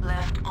hit.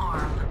 Left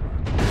arm.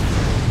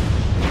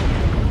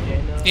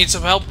 Need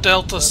some help,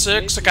 Delta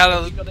 6. I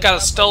got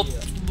a stealth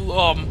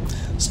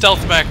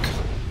mech.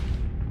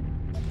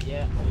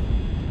 Yeah.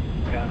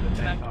 Got the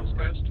tank off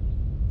coast.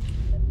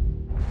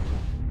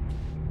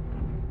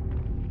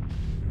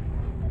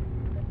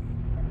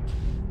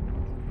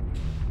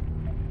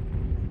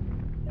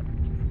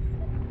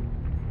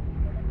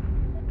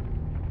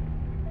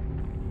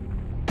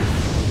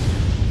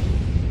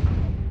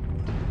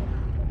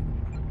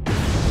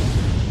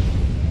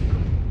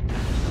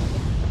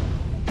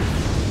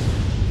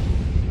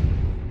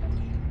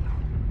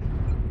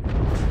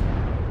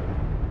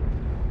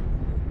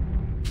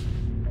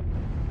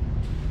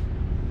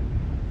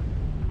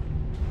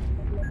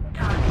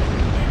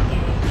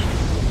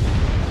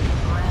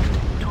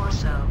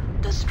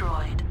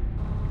 Destroyed.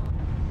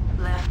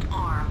 Left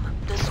arm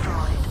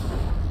destroyed.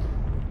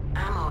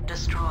 Ammo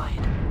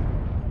destroyed.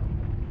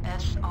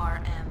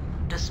 SRM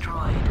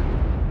destroyed.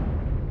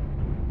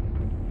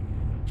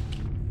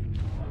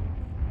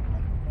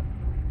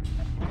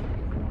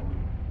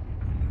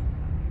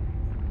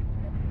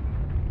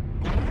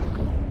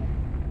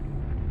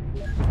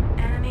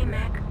 Enemy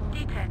mech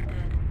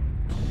detected.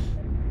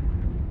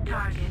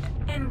 Target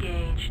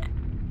engaged.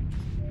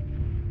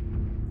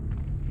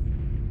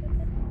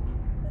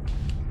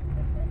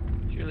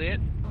 Juliet,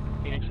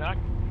 Phoenix Hawk.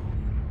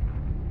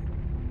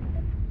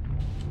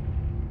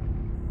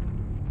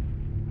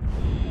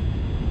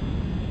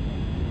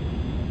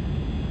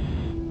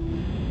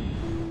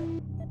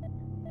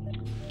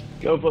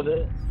 Go for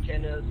the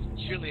Jenner's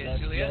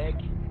Juliet. leg.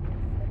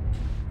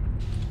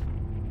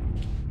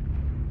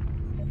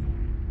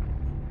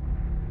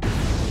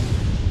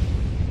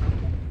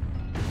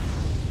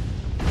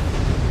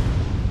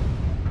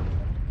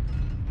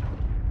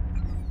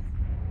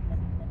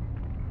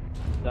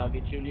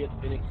 Target Juliet,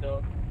 Phoenix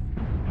Hawk.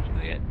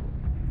 Juliet.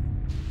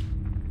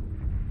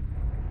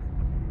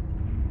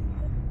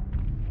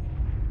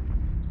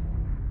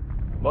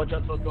 Watch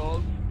out for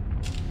gold.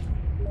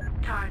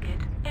 Target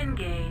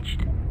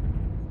engaged.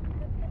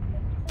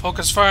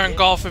 Focus fire on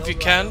golf if you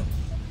can.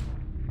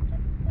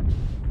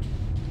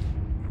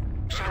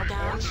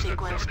 Shutdown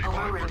sequence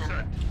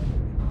overridden.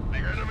 The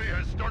enemy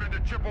has started to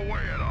chip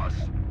away at us.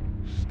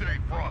 Stay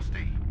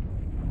frosty.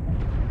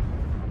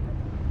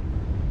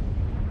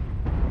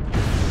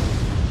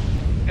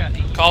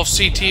 Golf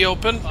CT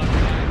open.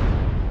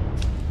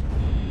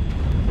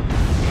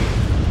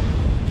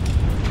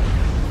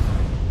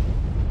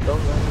 Don't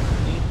run.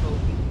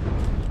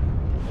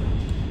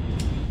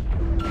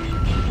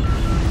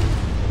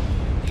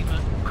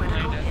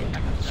 Critical hit.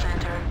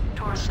 Center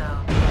torso.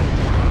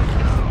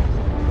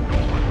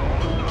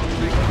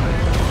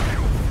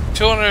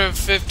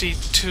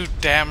 252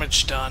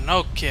 damage done.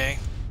 Okay.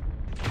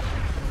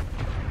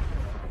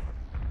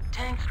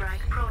 Tank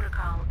strike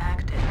protocol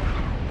active.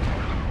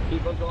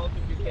 Keep on golf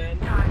if you can.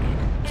 Target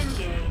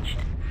engaged.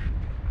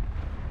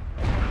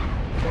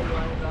 Don't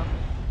run it up.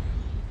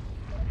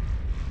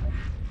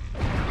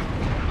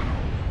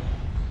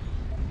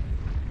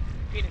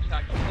 Phoenix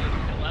Hawk, Juliet,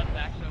 still left,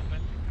 backs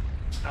open.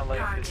 I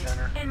laid the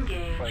center.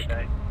 Engaged. Quite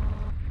tight.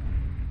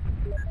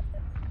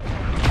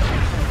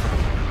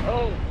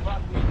 Oh,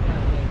 fuck me,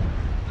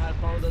 I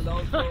found the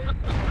long sword.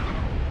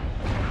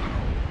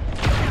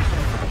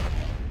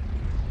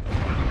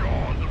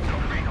 Jaws of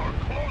defeat are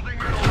closing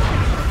in on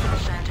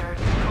us. Center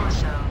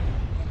torso.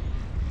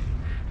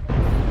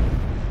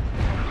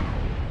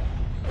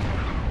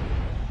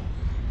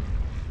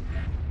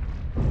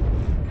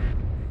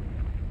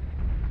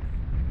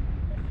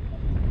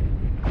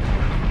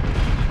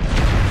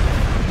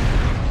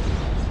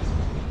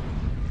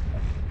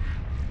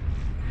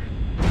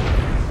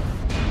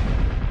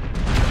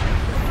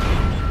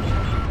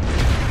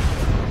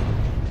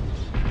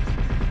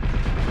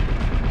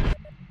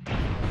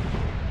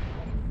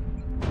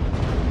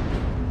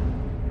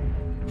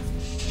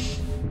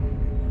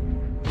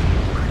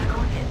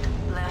 Critical hit.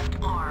 Left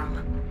arm.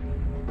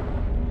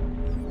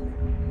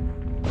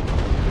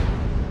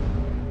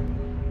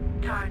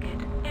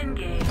 Target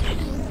engaged.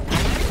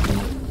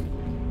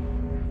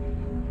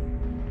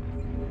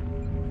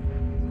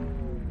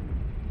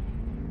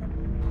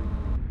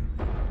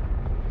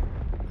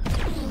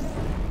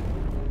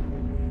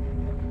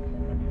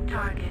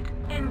 Target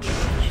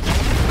engaged.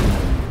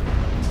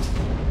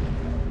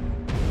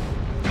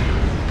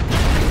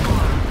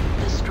 Arm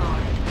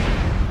destroyed.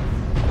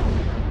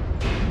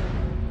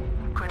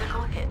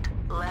 Critical hit.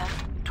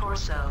 Left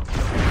torso.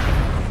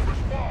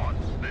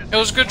 It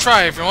was a good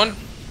try, everyone.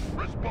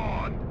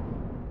 Respond.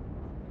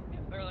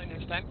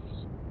 understand?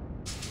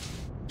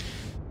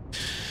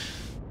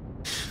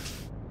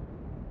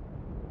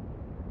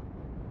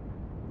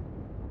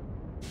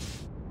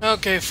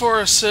 Okay,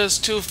 4 assists,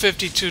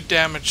 252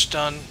 damage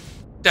done.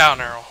 Down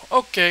arrow.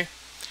 Okay.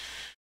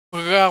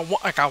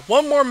 I got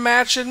one more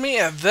match in me,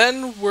 and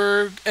then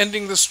we're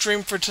ending the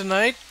stream for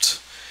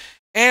tonight.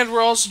 And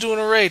we're also doing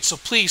a raid, so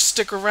please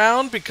stick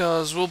around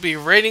because we'll be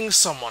raiding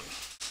someone.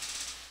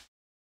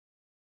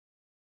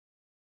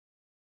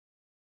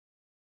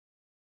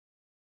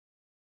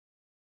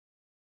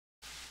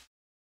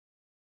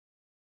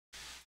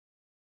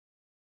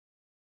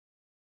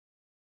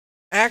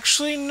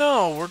 Actually,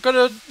 no, we're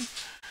gonna...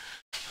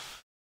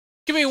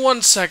 Give me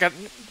 1 second.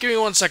 Give me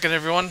 1 second,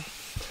 everyone.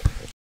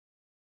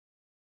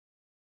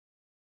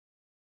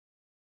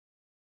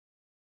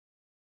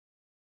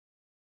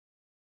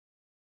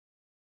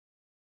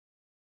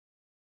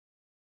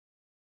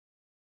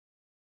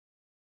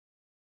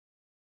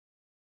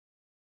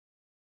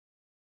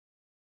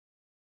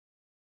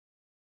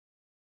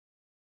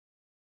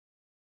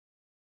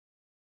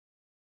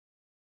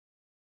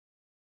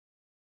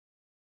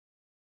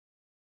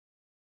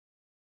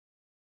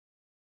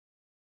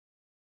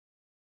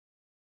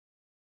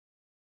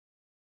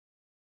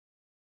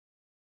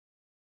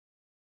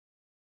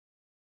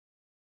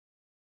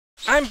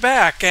 I'm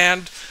back,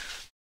 and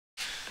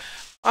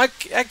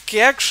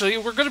actually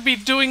we're gonna be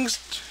doing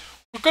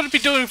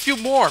a few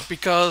more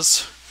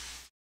because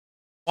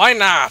why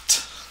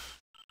not?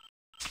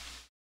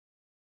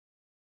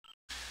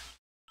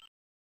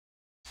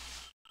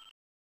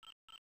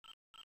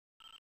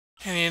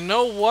 And you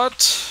know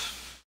what?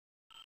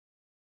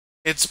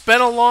 It's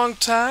been a long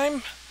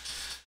time.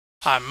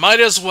 I might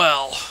as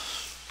well.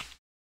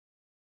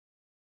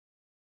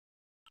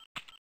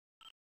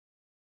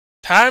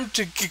 Time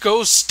to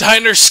go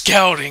Steiner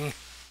scouting.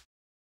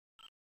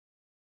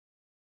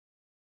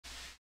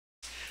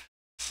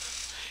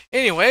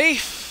 Anyway,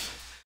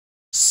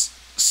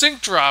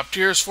 sync drop.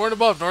 Tiers 4 and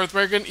above. North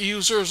American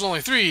EU servers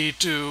only 3,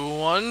 2,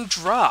 1,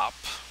 drop.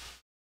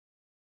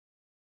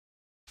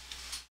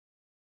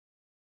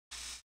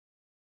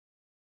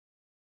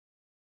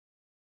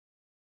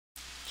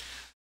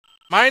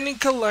 Mining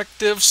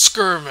Collective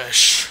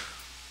Skirmish.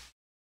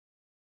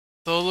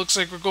 Though it looks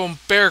like we're going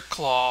Bear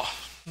Claw.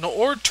 No,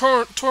 or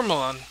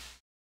Tourmaline.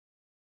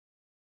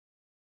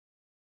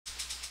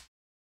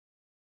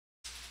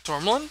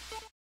 Tourmaline?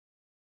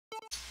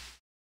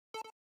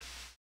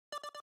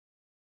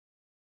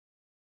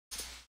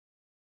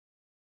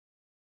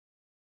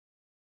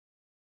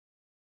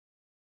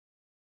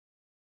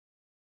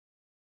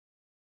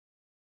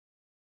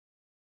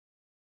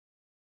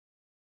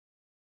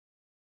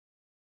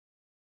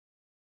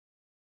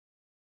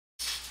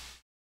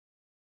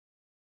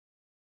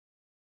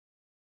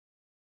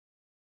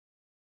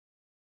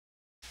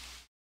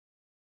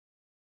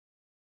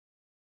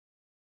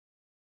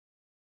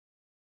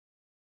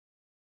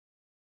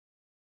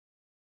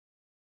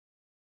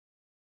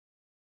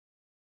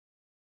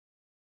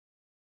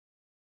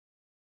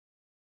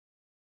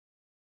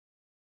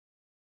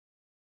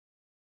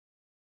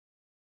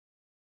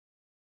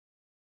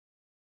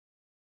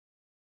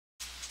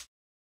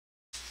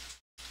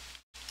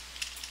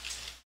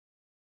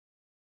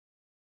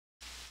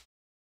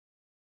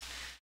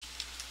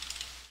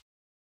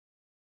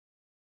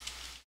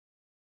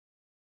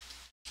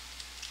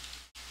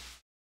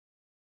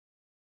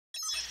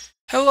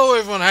 Hello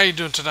everyone, how you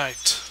doing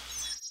tonight?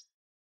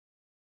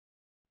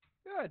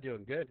 Yeah,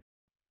 doing good.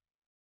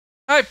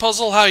 Hi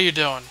Puzzle, how you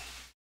doing?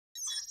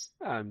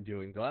 I'm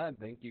doing glad,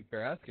 thank you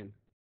for asking.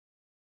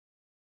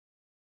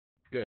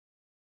 Good.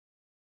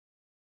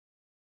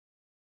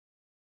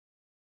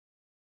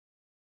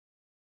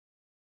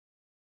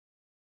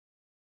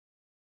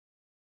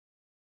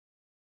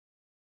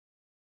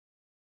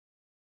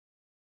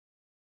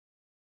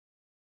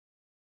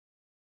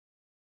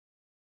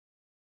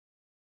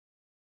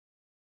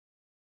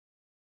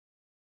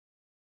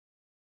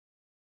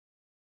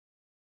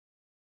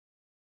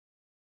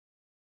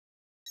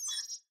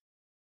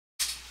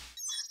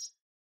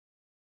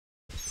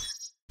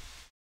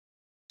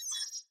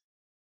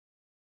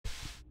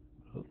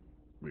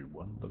 We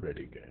won the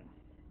ready game.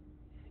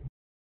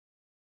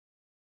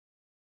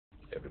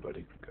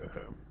 Everybody go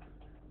home.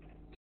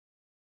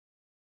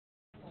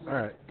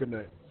 Alright, good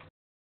night.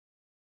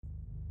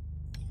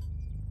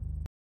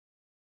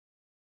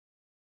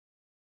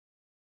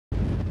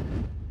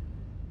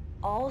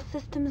 All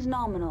systems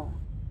nominal.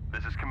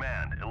 This is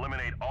Command.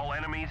 Eliminate all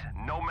enemies,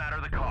 no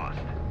matter the cost.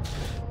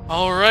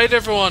 Alright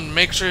everyone,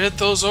 make sure to hit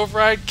those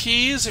override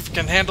keys if you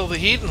can handle the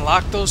heat and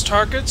lock those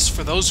targets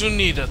for those who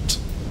need it.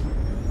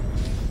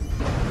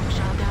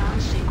 Shutdown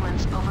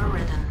sequence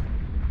overridden.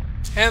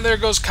 And there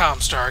goes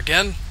Comstar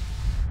again.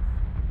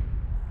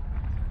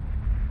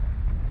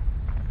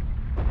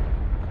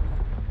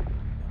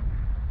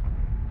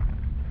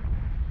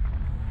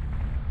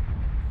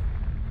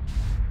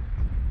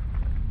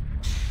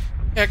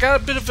 Yeah, I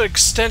got a bit of an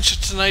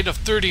extension tonight of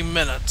 30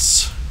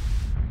 minutes.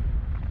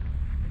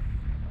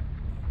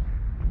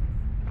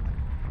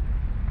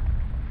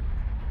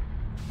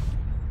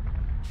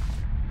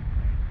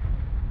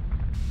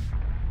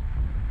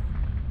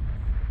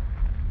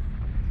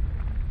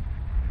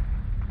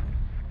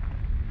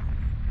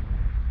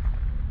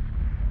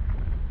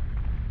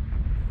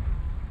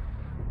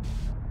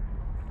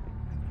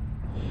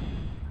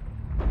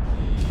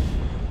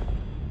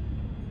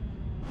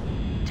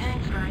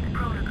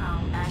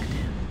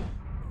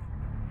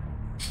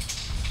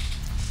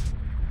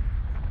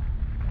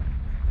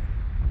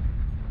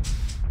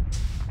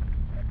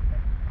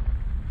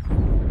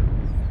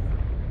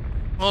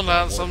 Hold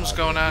on, something's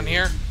going on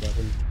here.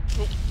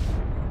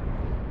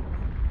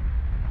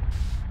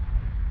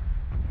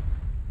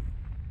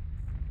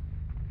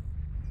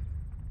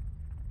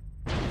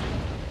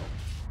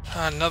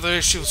 Another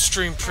issue with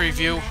stream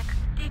preview.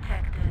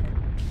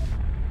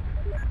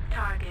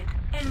 Target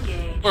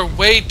engaged. We're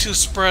way too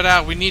spread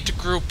out. We need to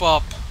group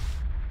up.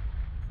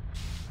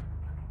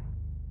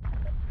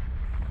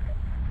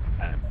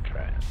 I'm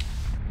trying.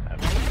 I'm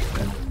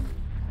slow.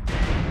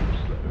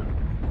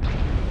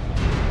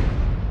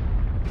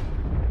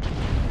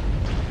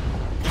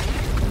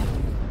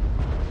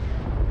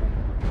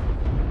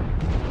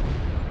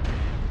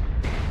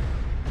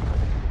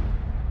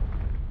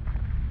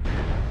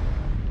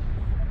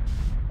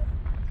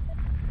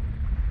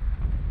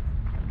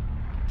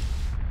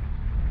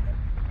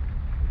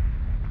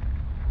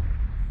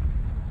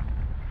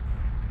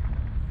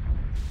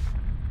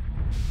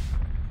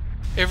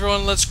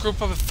 Everyone, let's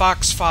group up at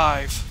Fox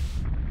 5.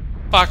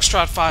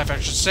 Foxtrot 5, I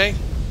should say.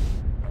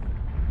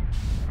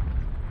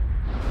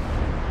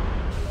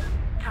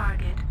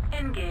 Target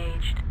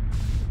engaged.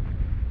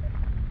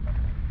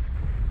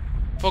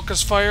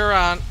 Focus fire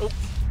on... Oop.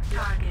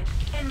 Target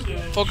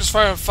engaged. Focus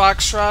fire on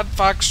Foxtrot.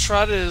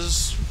 Foxtrot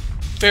is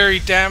very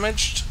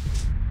damaged.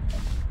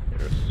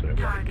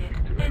 Target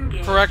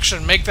engaged.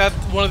 Correction, make that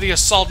one of the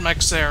assault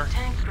mechs there.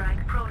 Tank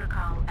strike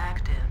protocol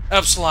active.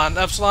 Epsilon.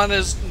 Epsilon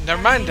is...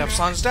 Never mind,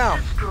 Epsilon's down.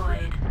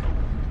 Destroyed.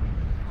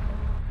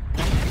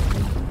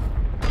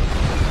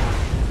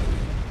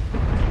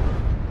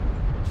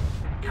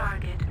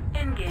 Target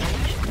engaged.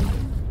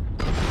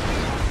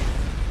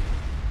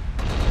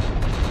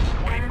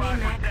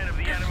 25% of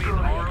the enemies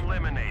are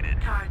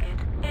eliminated. Target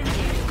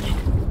engaged.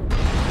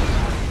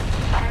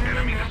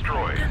 Enemy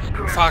destroyed.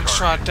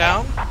 Foxtrot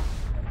down.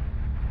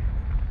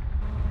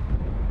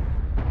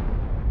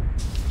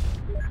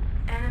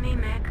 Enemy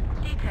mech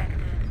detected.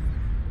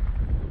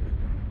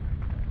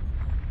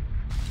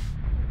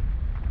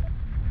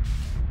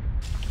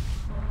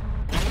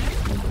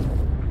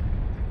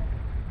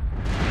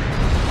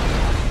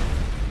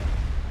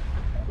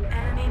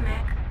 Enemy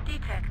mech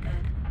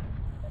detected.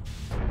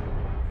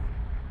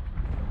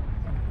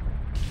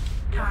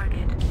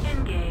 Target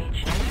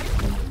engaged.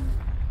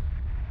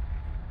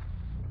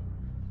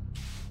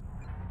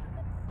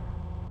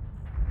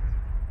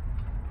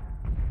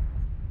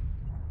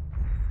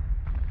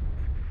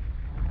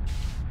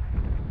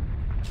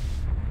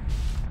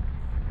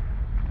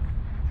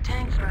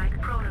 Tank strike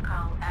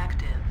protocol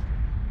active.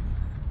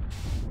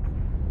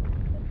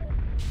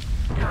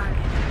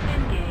 Target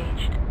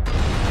engaged.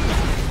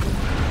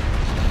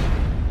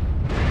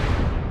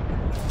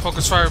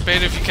 Focus fire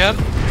beta if you can.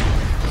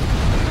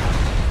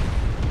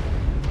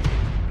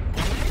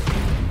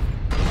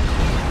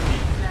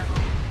 Level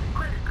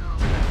critical.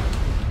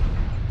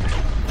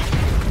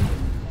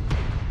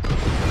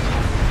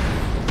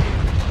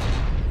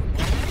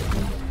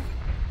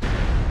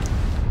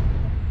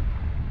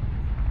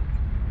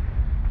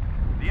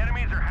 The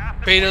enemies are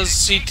half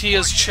Beta's CT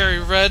is cherry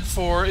red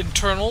for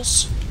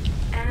internals.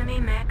 Enemy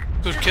mech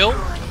Good kill.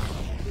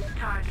 destroyed.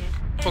 Target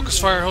Focus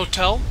fire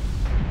hotel.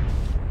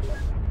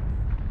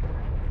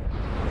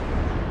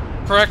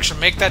 Correction,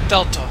 make that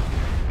delta.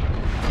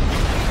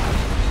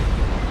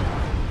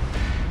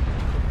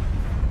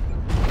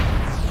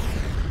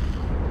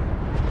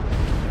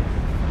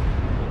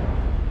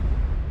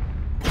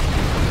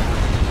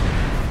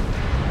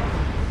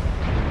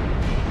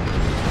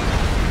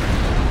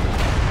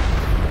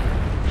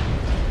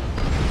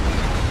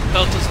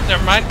 Delta's,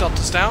 never mind,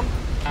 Delta's down.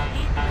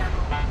 heat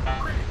level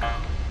critical.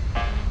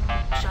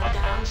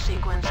 Shutdown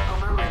sequence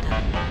overridden.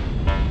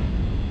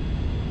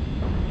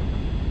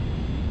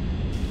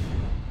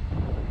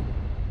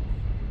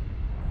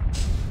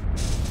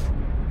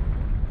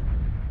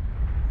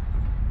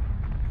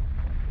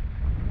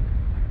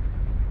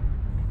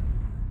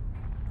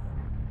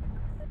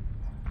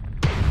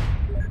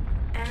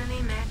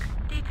 Enemy mech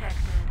detected.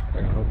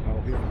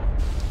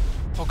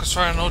 Focus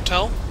fire on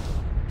hotel.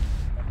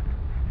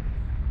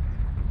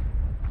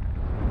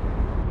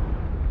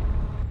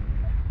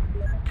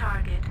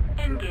 Target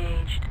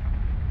engaged.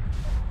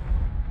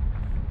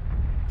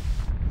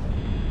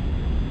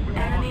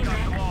 Enemy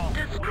mech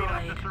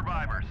destroyed.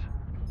 survivors.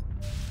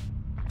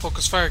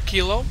 Focus fire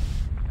kilo.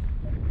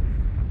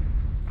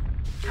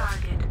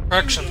 Target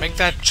Correction, make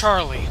that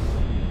Charlie.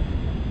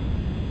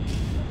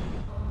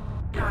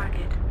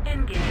 target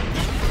engaged.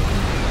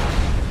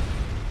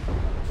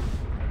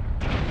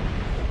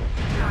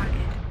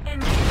 Target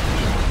engaged.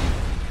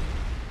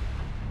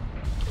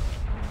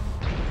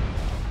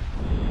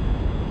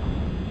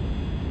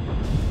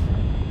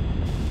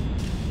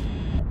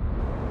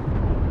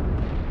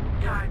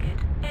 Target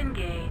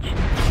engaged.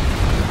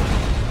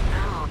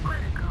 Ammo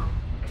critical.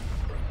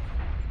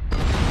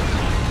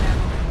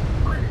 Level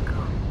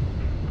critical.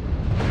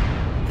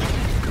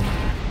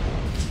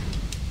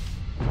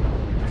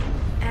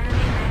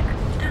 Enemy mech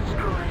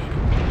destroyed.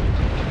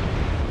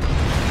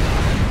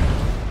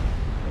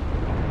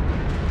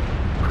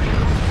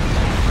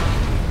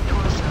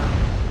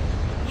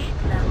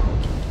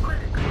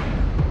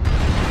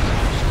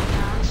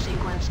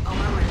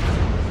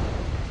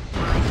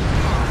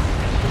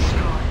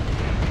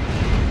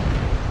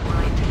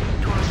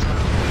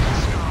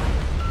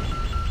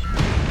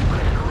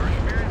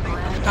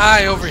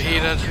 I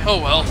overheated.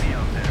 Oh well.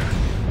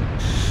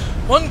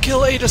 1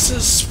 kill, 8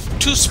 assists,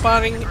 2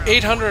 spotting,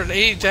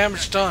 880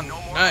 damage done.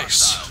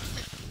 Nice.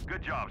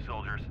 Good job,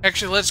 soldiers.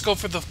 Actually, let's go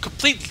for the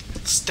complete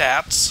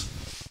stats.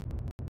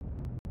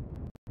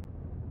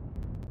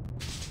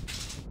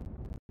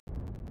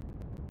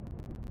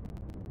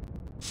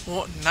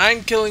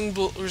 1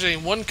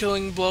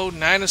 killing blow,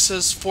 9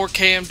 assists, 4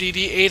 KMDD,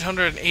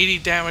 880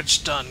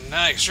 damage done.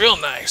 Nice, real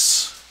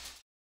nice.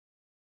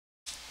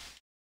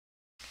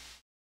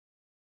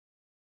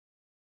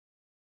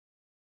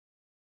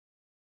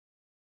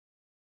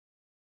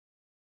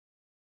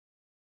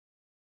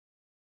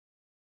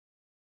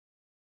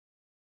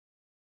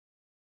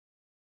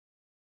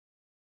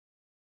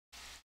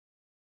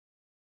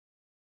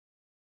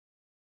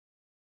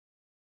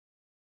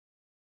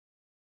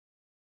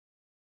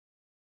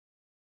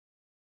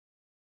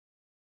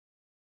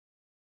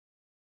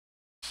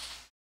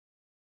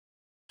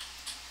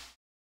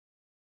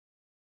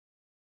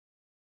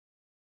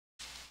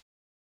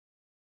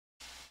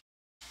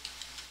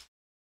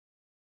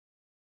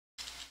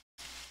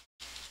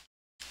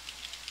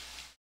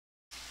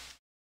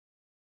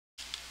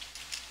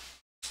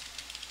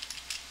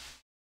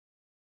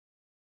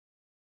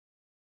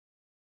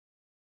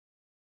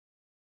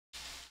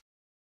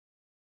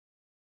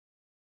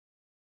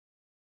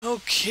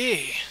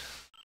 Okay.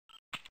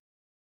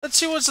 Let's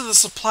see what's in the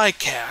supply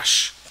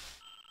cache.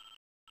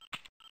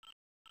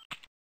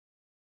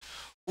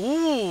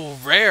 Ooh,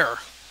 rare.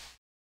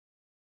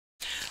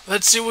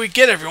 Let's see what we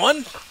get,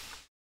 everyone.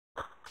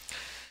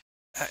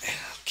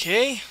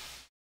 Okay.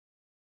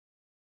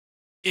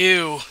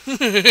 Ew.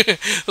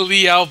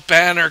 Liao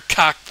banner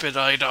cockpit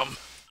item.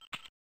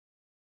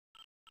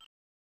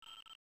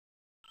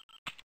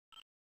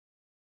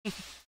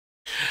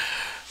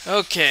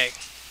 Okay.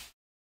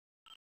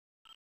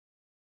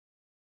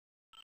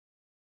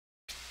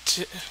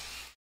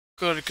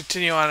 Go to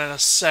continue on in a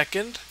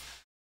second.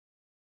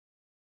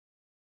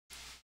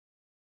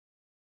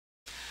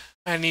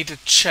 I need to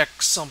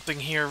check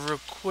something here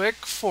real quick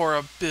for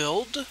a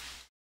build.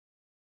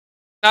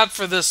 Not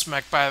for this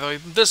mech, by the way.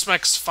 This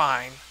mech's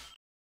fine.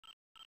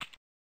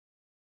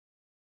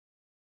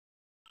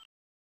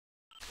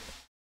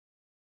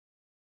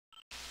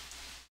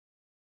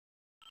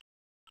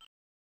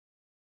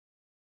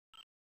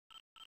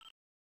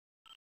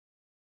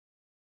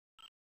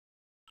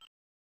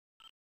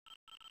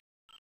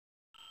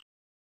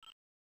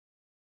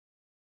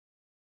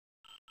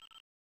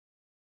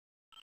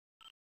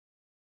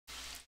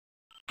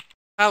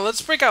 Now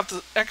let's break out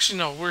the... Actually,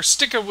 no. We're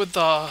sticking with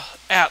the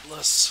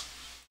Atlas.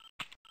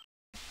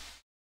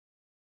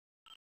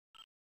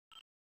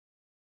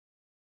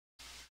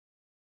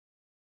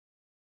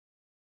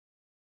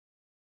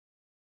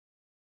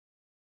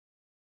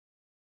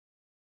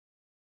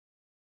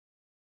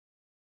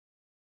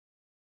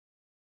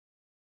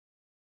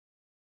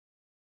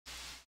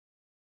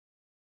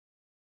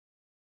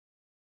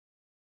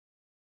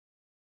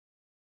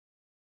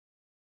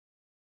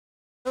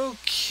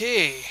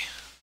 Okay.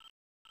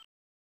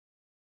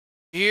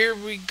 Here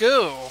we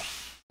go.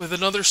 With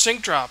another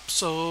sync drop.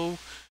 So,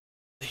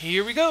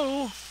 here we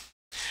go.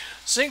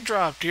 Sync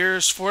drop.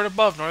 Tiers 4 and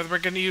above. North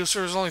American EU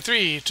servers only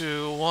 3,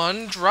 2,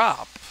 1,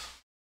 drop.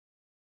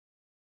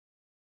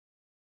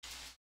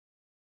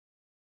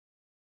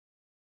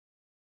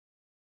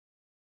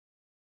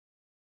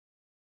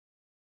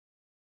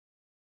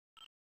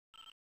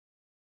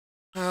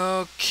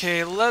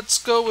 Okay, let's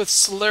go with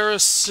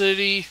Solaris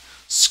City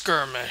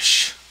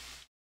Skirmish.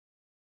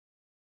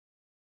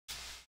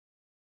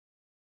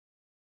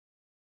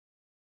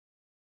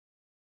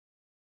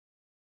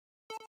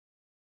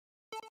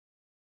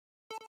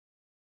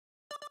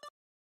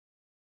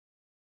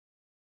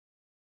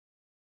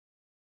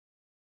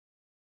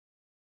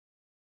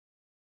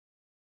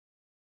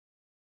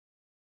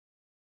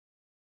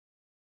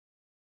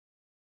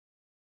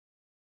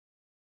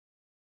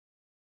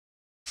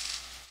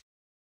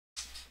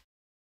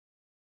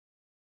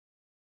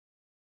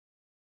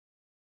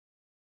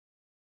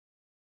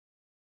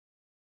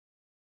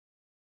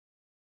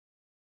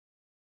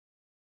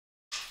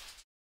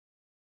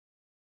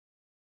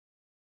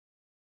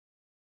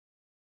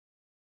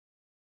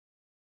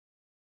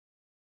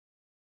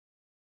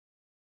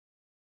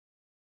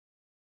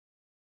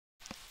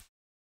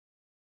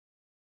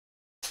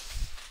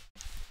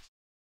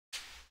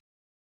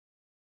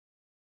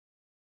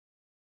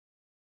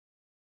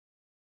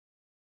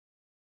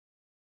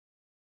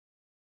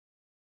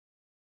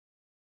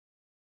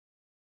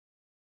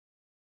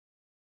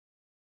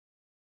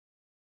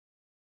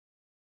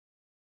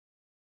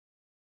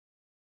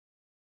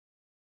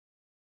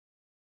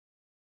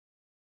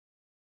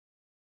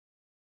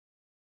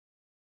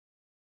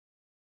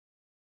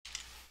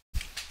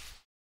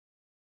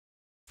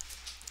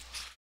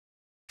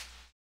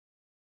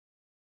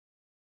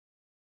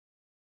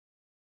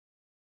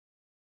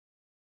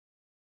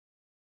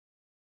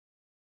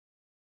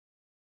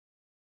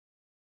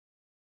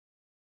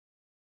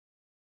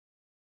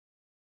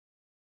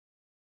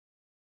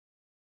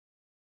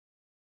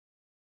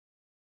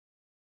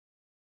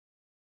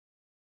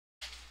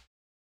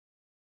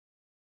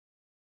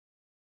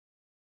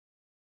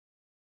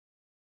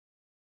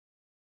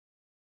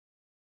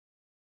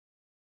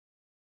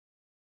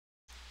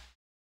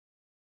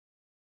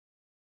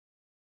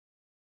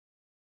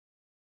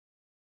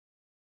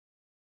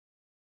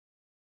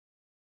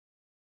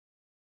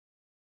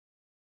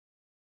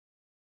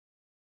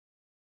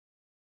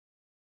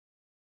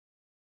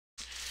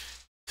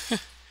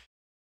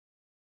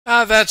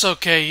 Ah, that's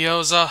okay,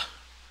 Yoza.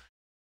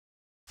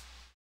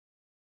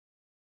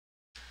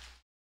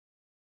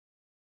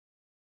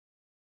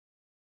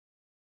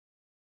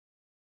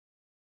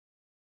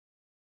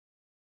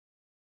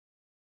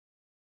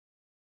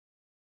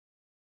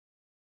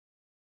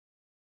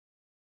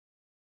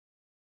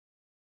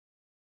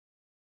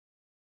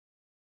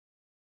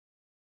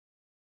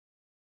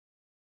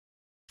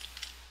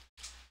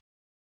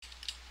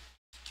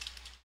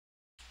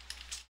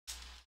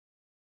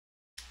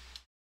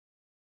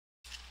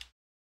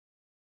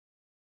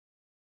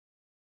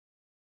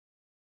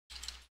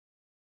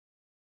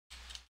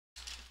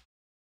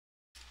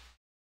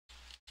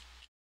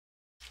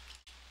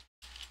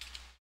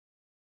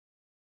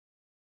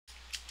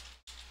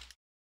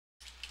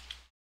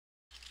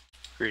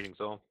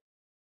 Greetings, all.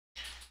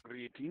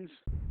 Greetings.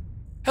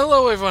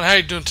 Hello, everyone. How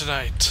you doing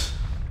tonight?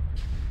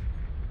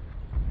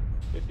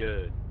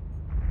 Good.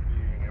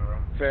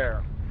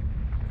 Fair.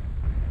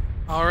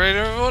 All right,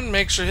 everyone.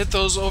 Make sure to hit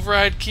those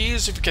override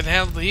keys if you can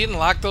handle the heat and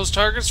lock those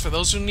targets for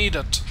those who need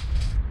it.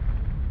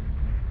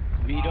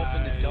 Meet up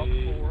in the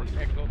Delta 4,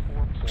 Echo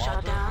 4 Plaza.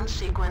 Shutdown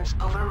sequence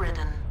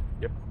overridden.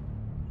 Yep.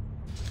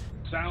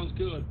 Sounds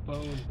good,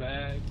 phone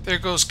bag. There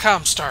goes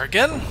Comstar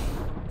again.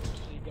 So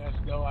you guys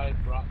know I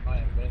brought my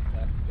event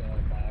back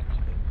by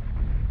accident.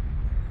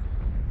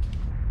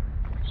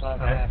 So I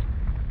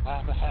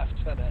have a half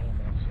ton of ammo.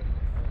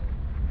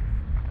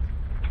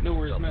 No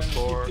worries, man.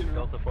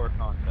 Delta 4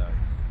 contact.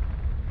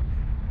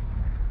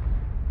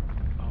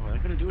 Oh, are they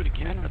going to do it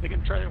again? Are they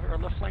going to try our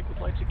left flank with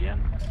lights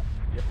again?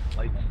 Yep,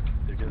 lights.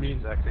 They're doing the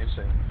exact same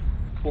thing.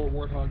 4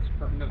 warthogs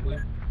permanently.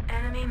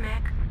 Enemy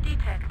mech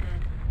detected.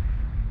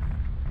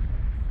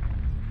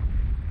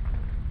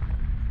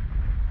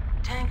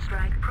 Tank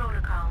strike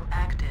protocol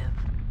active.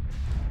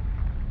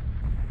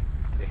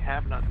 They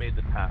have not made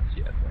the pass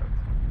yet, though.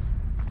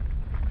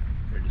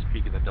 They're just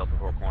peeking the Delta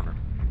 4 corner.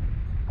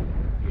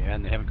 Yeah,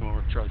 and they haven't come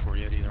over to Charlie 4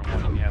 yet either. I'm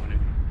watching the avenue.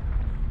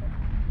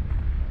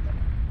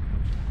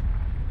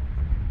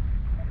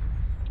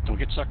 Don't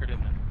get suckered in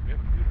there. We have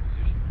a good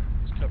position.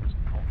 This covers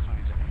all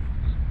kinds of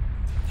angles.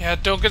 Yeah,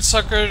 don't get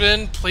suckered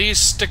in. Please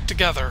stick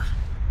together.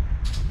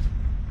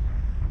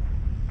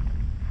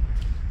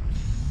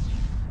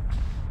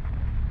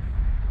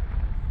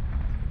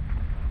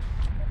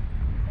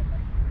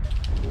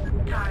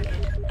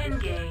 Target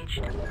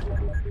engaged.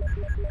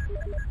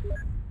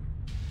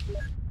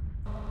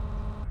 Oh,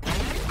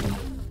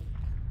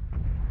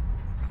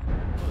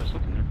 there's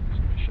something there.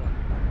 Somebody shot.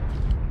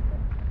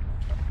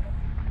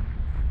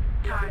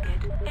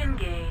 Target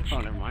engaged. Oh,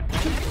 never mind. I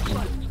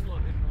didn't know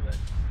that.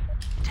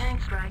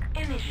 Tank strike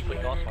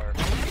initiated. Crossfire.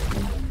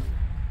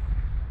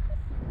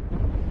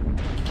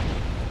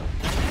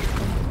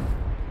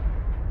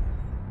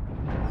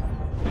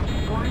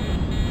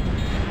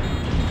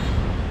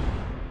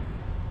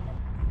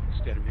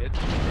 Instead of mid.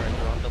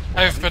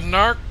 I've been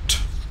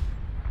narked.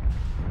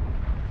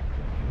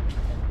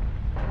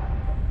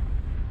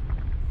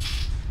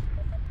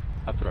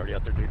 I put already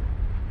out there, dude.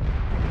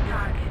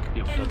 Target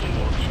You engaged.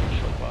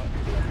 Show bot.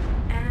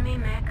 Enemy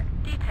mech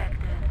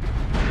detected.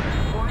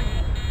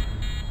 Warning.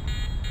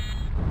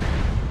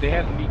 They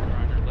have the meat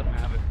grinder. Let them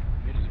have it.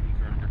 Mid is a meat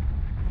grinder.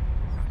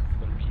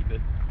 Let them keep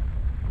it.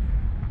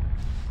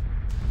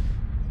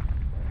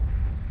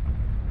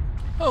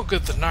 Oh,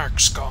 good, the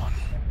narc's gone.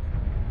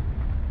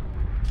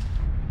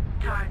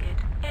 Target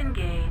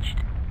engaged.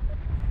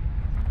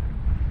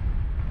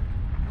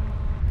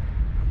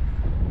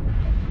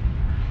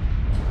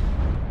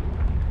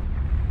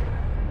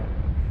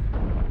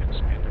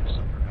 Expander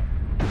sucker out.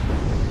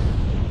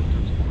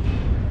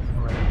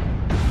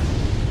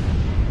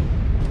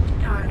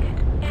 Target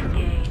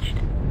engaged.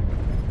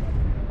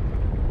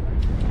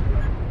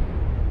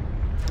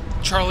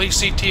 Charlie,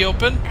 CT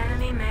open.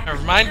 Enemy mech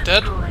Never mind,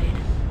 dead. destroyed.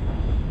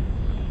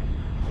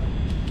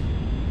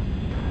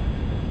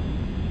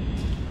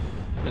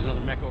 There's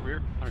another mech over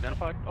here,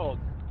 unidentified. Oh,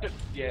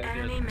 yeah,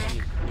 Enemy there's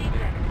mech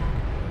detected.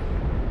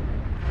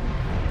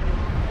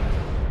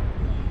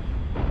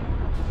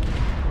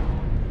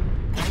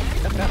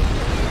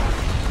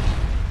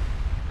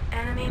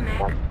 Enemy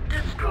mech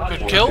destroyed.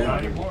 Good kill.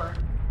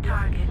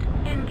 Target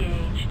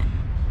engaged.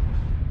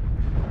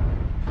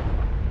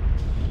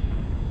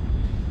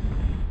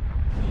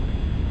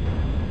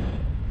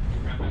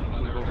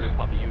 move over to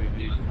Puppy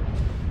UAVs.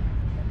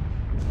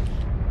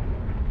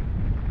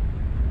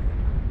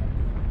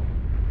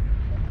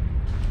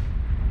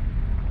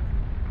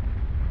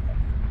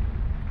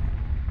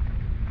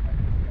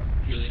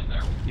 Julian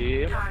there.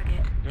 Yep.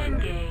 Target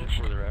engaged.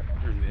 Where they're at.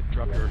 They're in the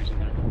drop dirties in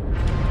there.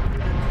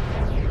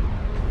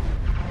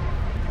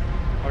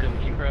 Already on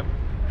the king crab.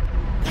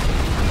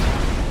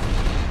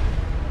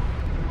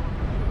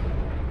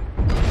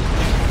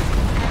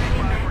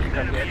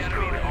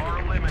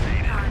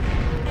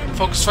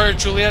 Focus fire,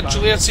 Juliet.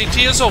 Juliet CT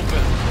is open.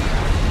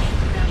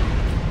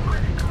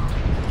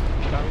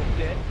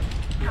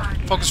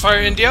 Focus fire,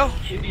 India.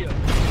 India.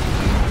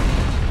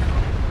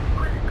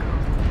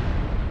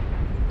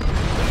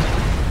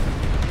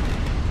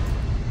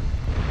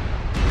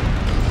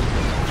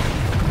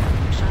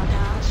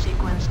 Shutdown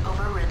sequence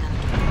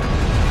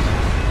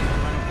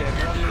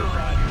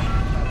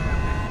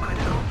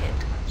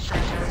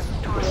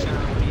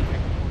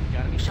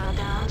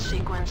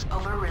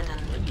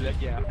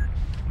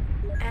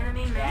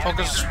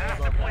Focus.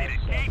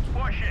 Keep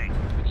pushing.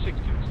 It's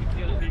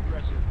 6-2, be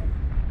aggressive.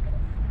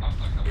 Go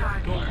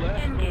left, go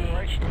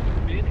right,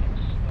 mid. If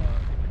you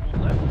go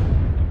left,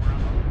 come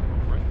around up.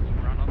 Go right, come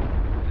around up.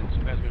 And then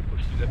some guys are going to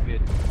push through that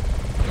mid.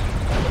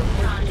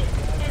 Target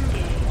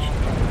engaged.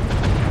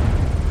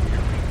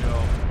 Here we go.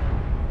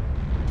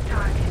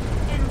 Target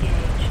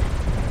engaged.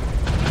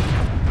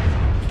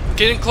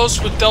 Getting close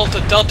with Delta.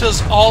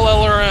 Delta's all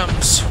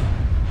LRMs.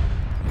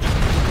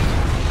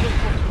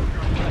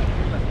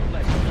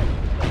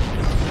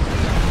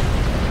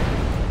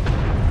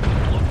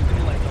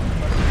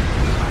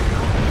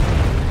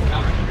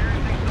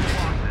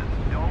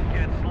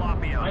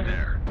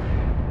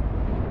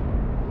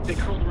 They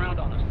curled around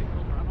on us.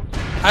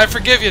 I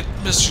forgive you,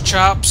 Mr.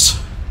 Chops.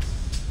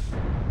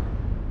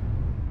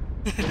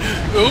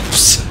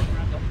 Oops.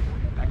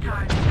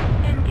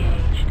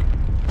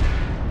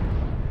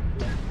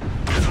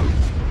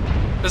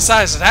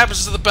 Besides, it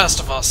happens to the best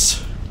of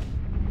us.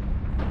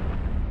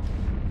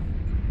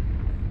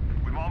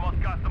 We've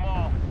almost got them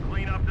all.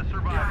 Clean up the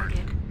survivors.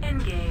 Target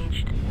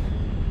engaged.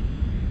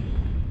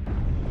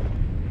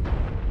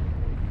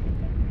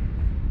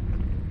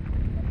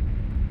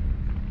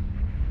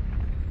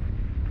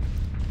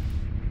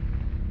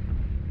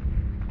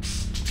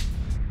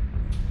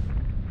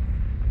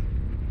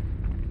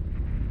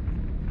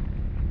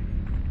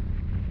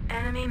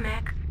 Enemy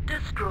mech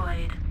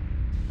destroyed.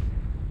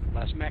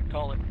 Last mech,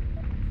 call it.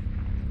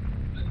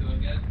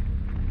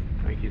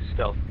 I think he's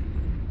stealth.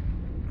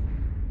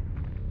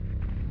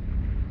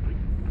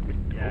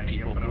 Yeah,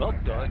 people well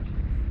done.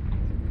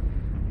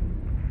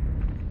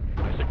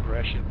 Nice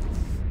aggression.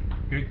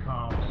 Good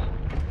comms.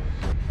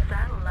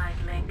 Satellite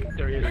link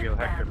There he is.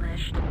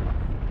 established.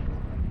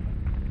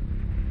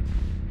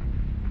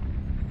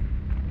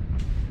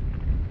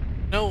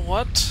 You know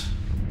what?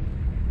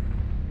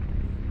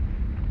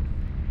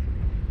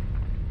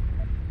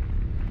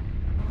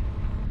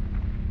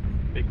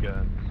 Big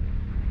guns.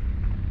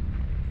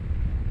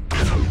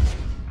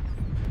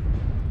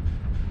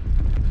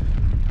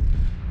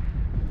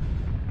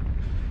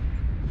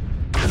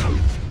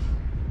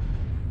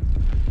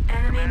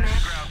 Enemy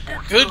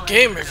mech Good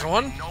game,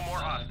 everyone. No more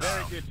hostiles.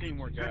 Very good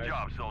teamwork, guys. Good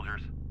job,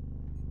 soldiers.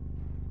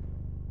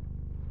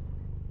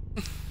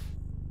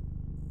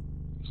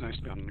 It's nice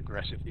to be on an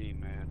aggressive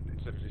team, man,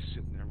 instead of just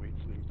sitting there waiting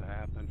for things to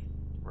happen.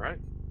 Right.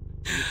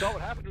 You saw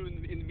what happened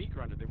in the meat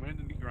grinder. They went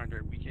into the meat grinder,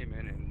 and we came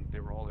in, and they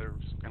were all there,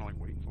 just kind of like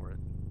waiting for it.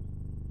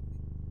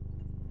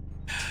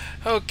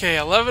 Okay,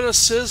 11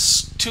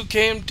 assists, 2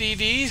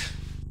 KMDD,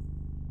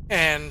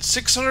 and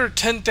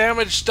 610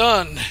 damage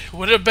done.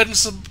 Would have been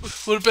some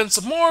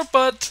more,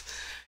 but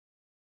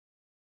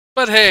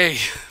hey,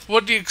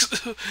 what do you?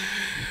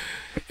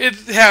 It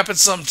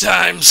happens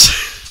sometimes.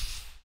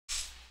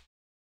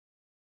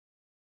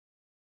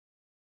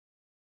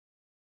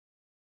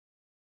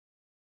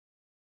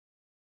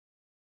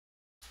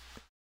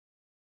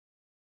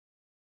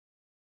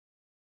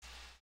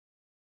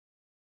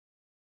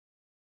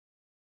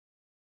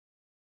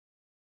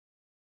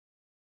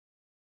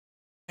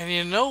 And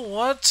you know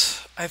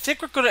what? I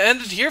think we're going to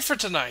end it here for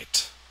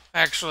tonight,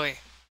 actually.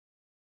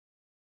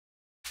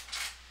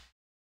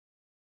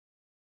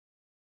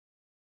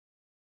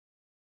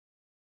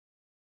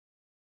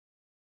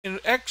 In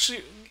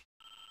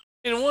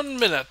 1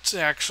 minute,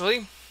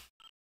 actually.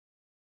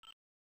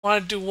 I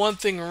want to do one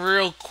thing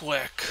real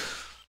quick.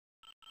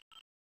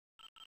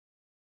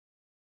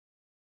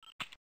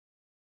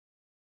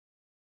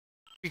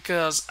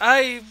 Because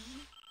I've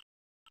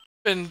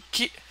been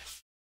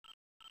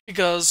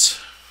because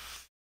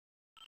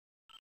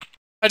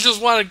I just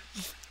want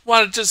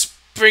to just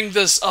bring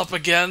this up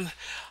again.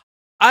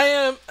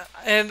 I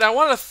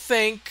want to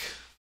thank.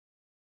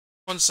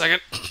 1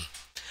 second.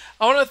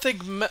 I want to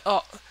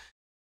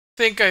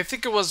thank. I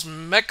think it was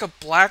Mecha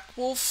Black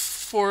Wolf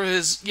for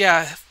his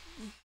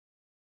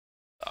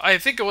I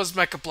think it was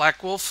Mecha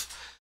Black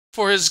Wolf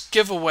for his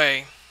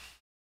giveaway.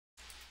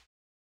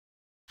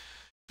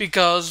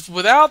 Because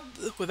without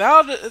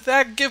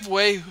that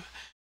giveaway,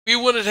 we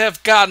wouldn't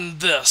have gotten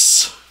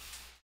this.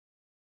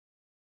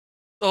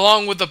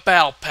 Along with the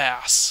Battle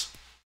Pass.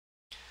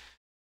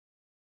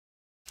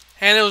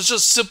 And it was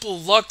just simple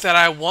luck that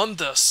I won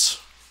this.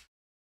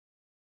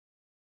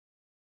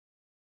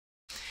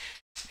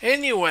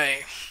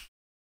 Anyway,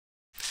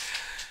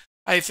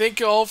 I think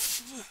y'all.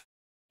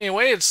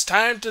 Anyway, it's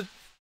time to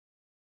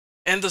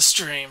end the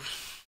stream.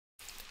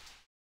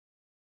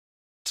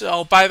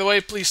 So, by the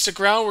way, please stick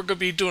around. We're going to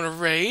be doing a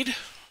raid.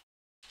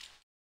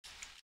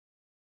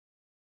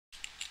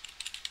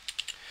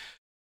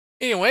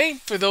 Anyway,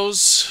 for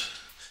those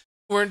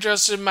who are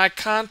interested in my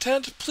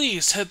content,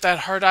 please hit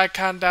that heart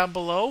icon down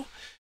below.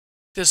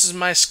 This is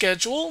my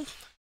schedule.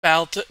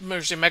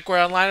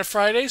 Mechwarrrior Online on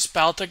Fridays,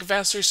 Battletech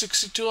Advanced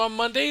 362 on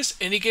Mondays,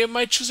 any game of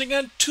my choosing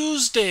on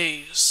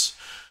Tuesdays.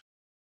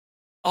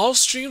 All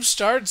streams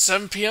start at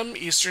 7 PM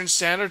Eastern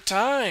Standard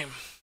Time.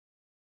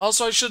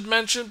 Also, I should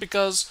mention,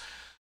 because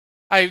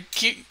I've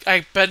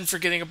been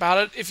forgetting about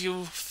it, if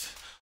you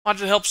Want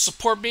to help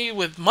support me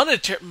with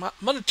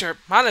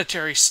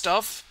monetary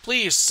stuff,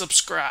 please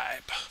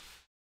subscribe.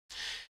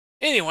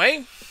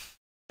 Anyway,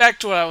 back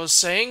to what I was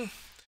saying.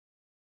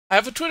 I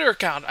have a Twitter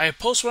account. I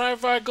post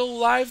whenever I go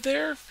live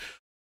there,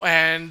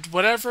 and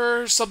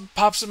whatever something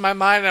pops in my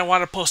mind, I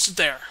want to post it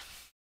there.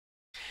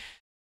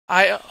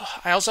 I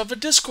also have a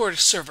Discord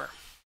server.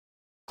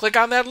 Click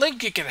on that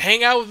link, you can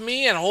hang out with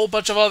me and a whole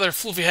bunch of other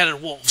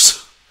floofy-headed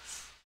wolves.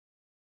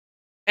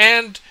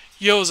 And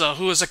Yoza,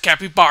 who is a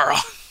capybara.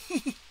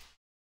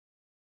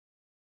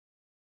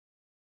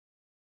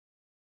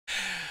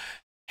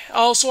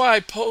 Also, I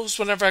post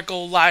whenever I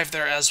go live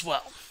there as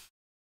well.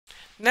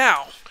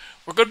 Now,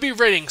 we're going to be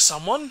raiding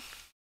someone.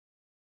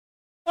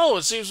 Oh,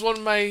 it seems one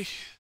of my...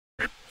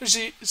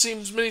 It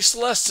seems Mini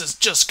Celestas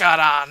just got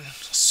on.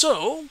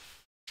 So...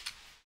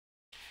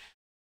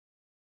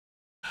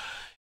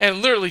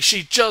 And literally,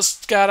 she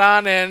just got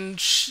on and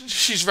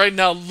she's right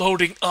now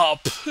loading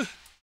up.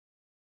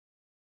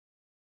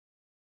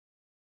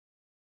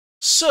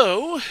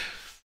 So...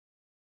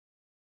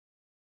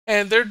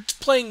 And they're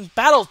playing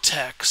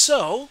Battletech,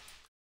 so...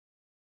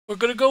 We're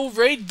gonna go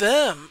raid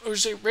them, or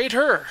is it raid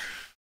her?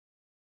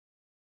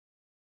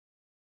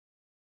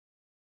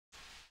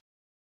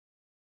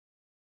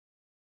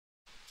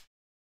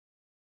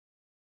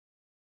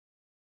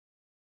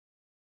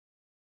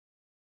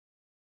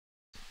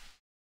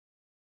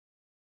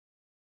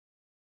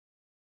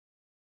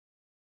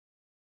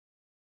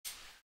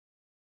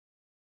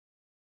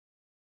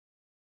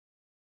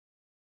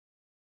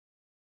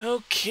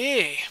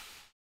 Okay.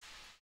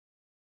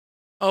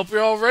 Hope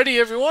you're all ready,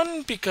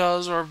 everyone,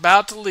 because we're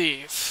about to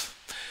leave.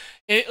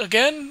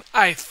 Again,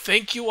 I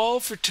thank you all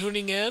for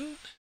tuning in.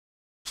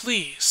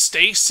 Please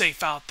stay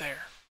safe out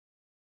there.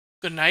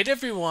 Good night,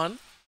 everyone.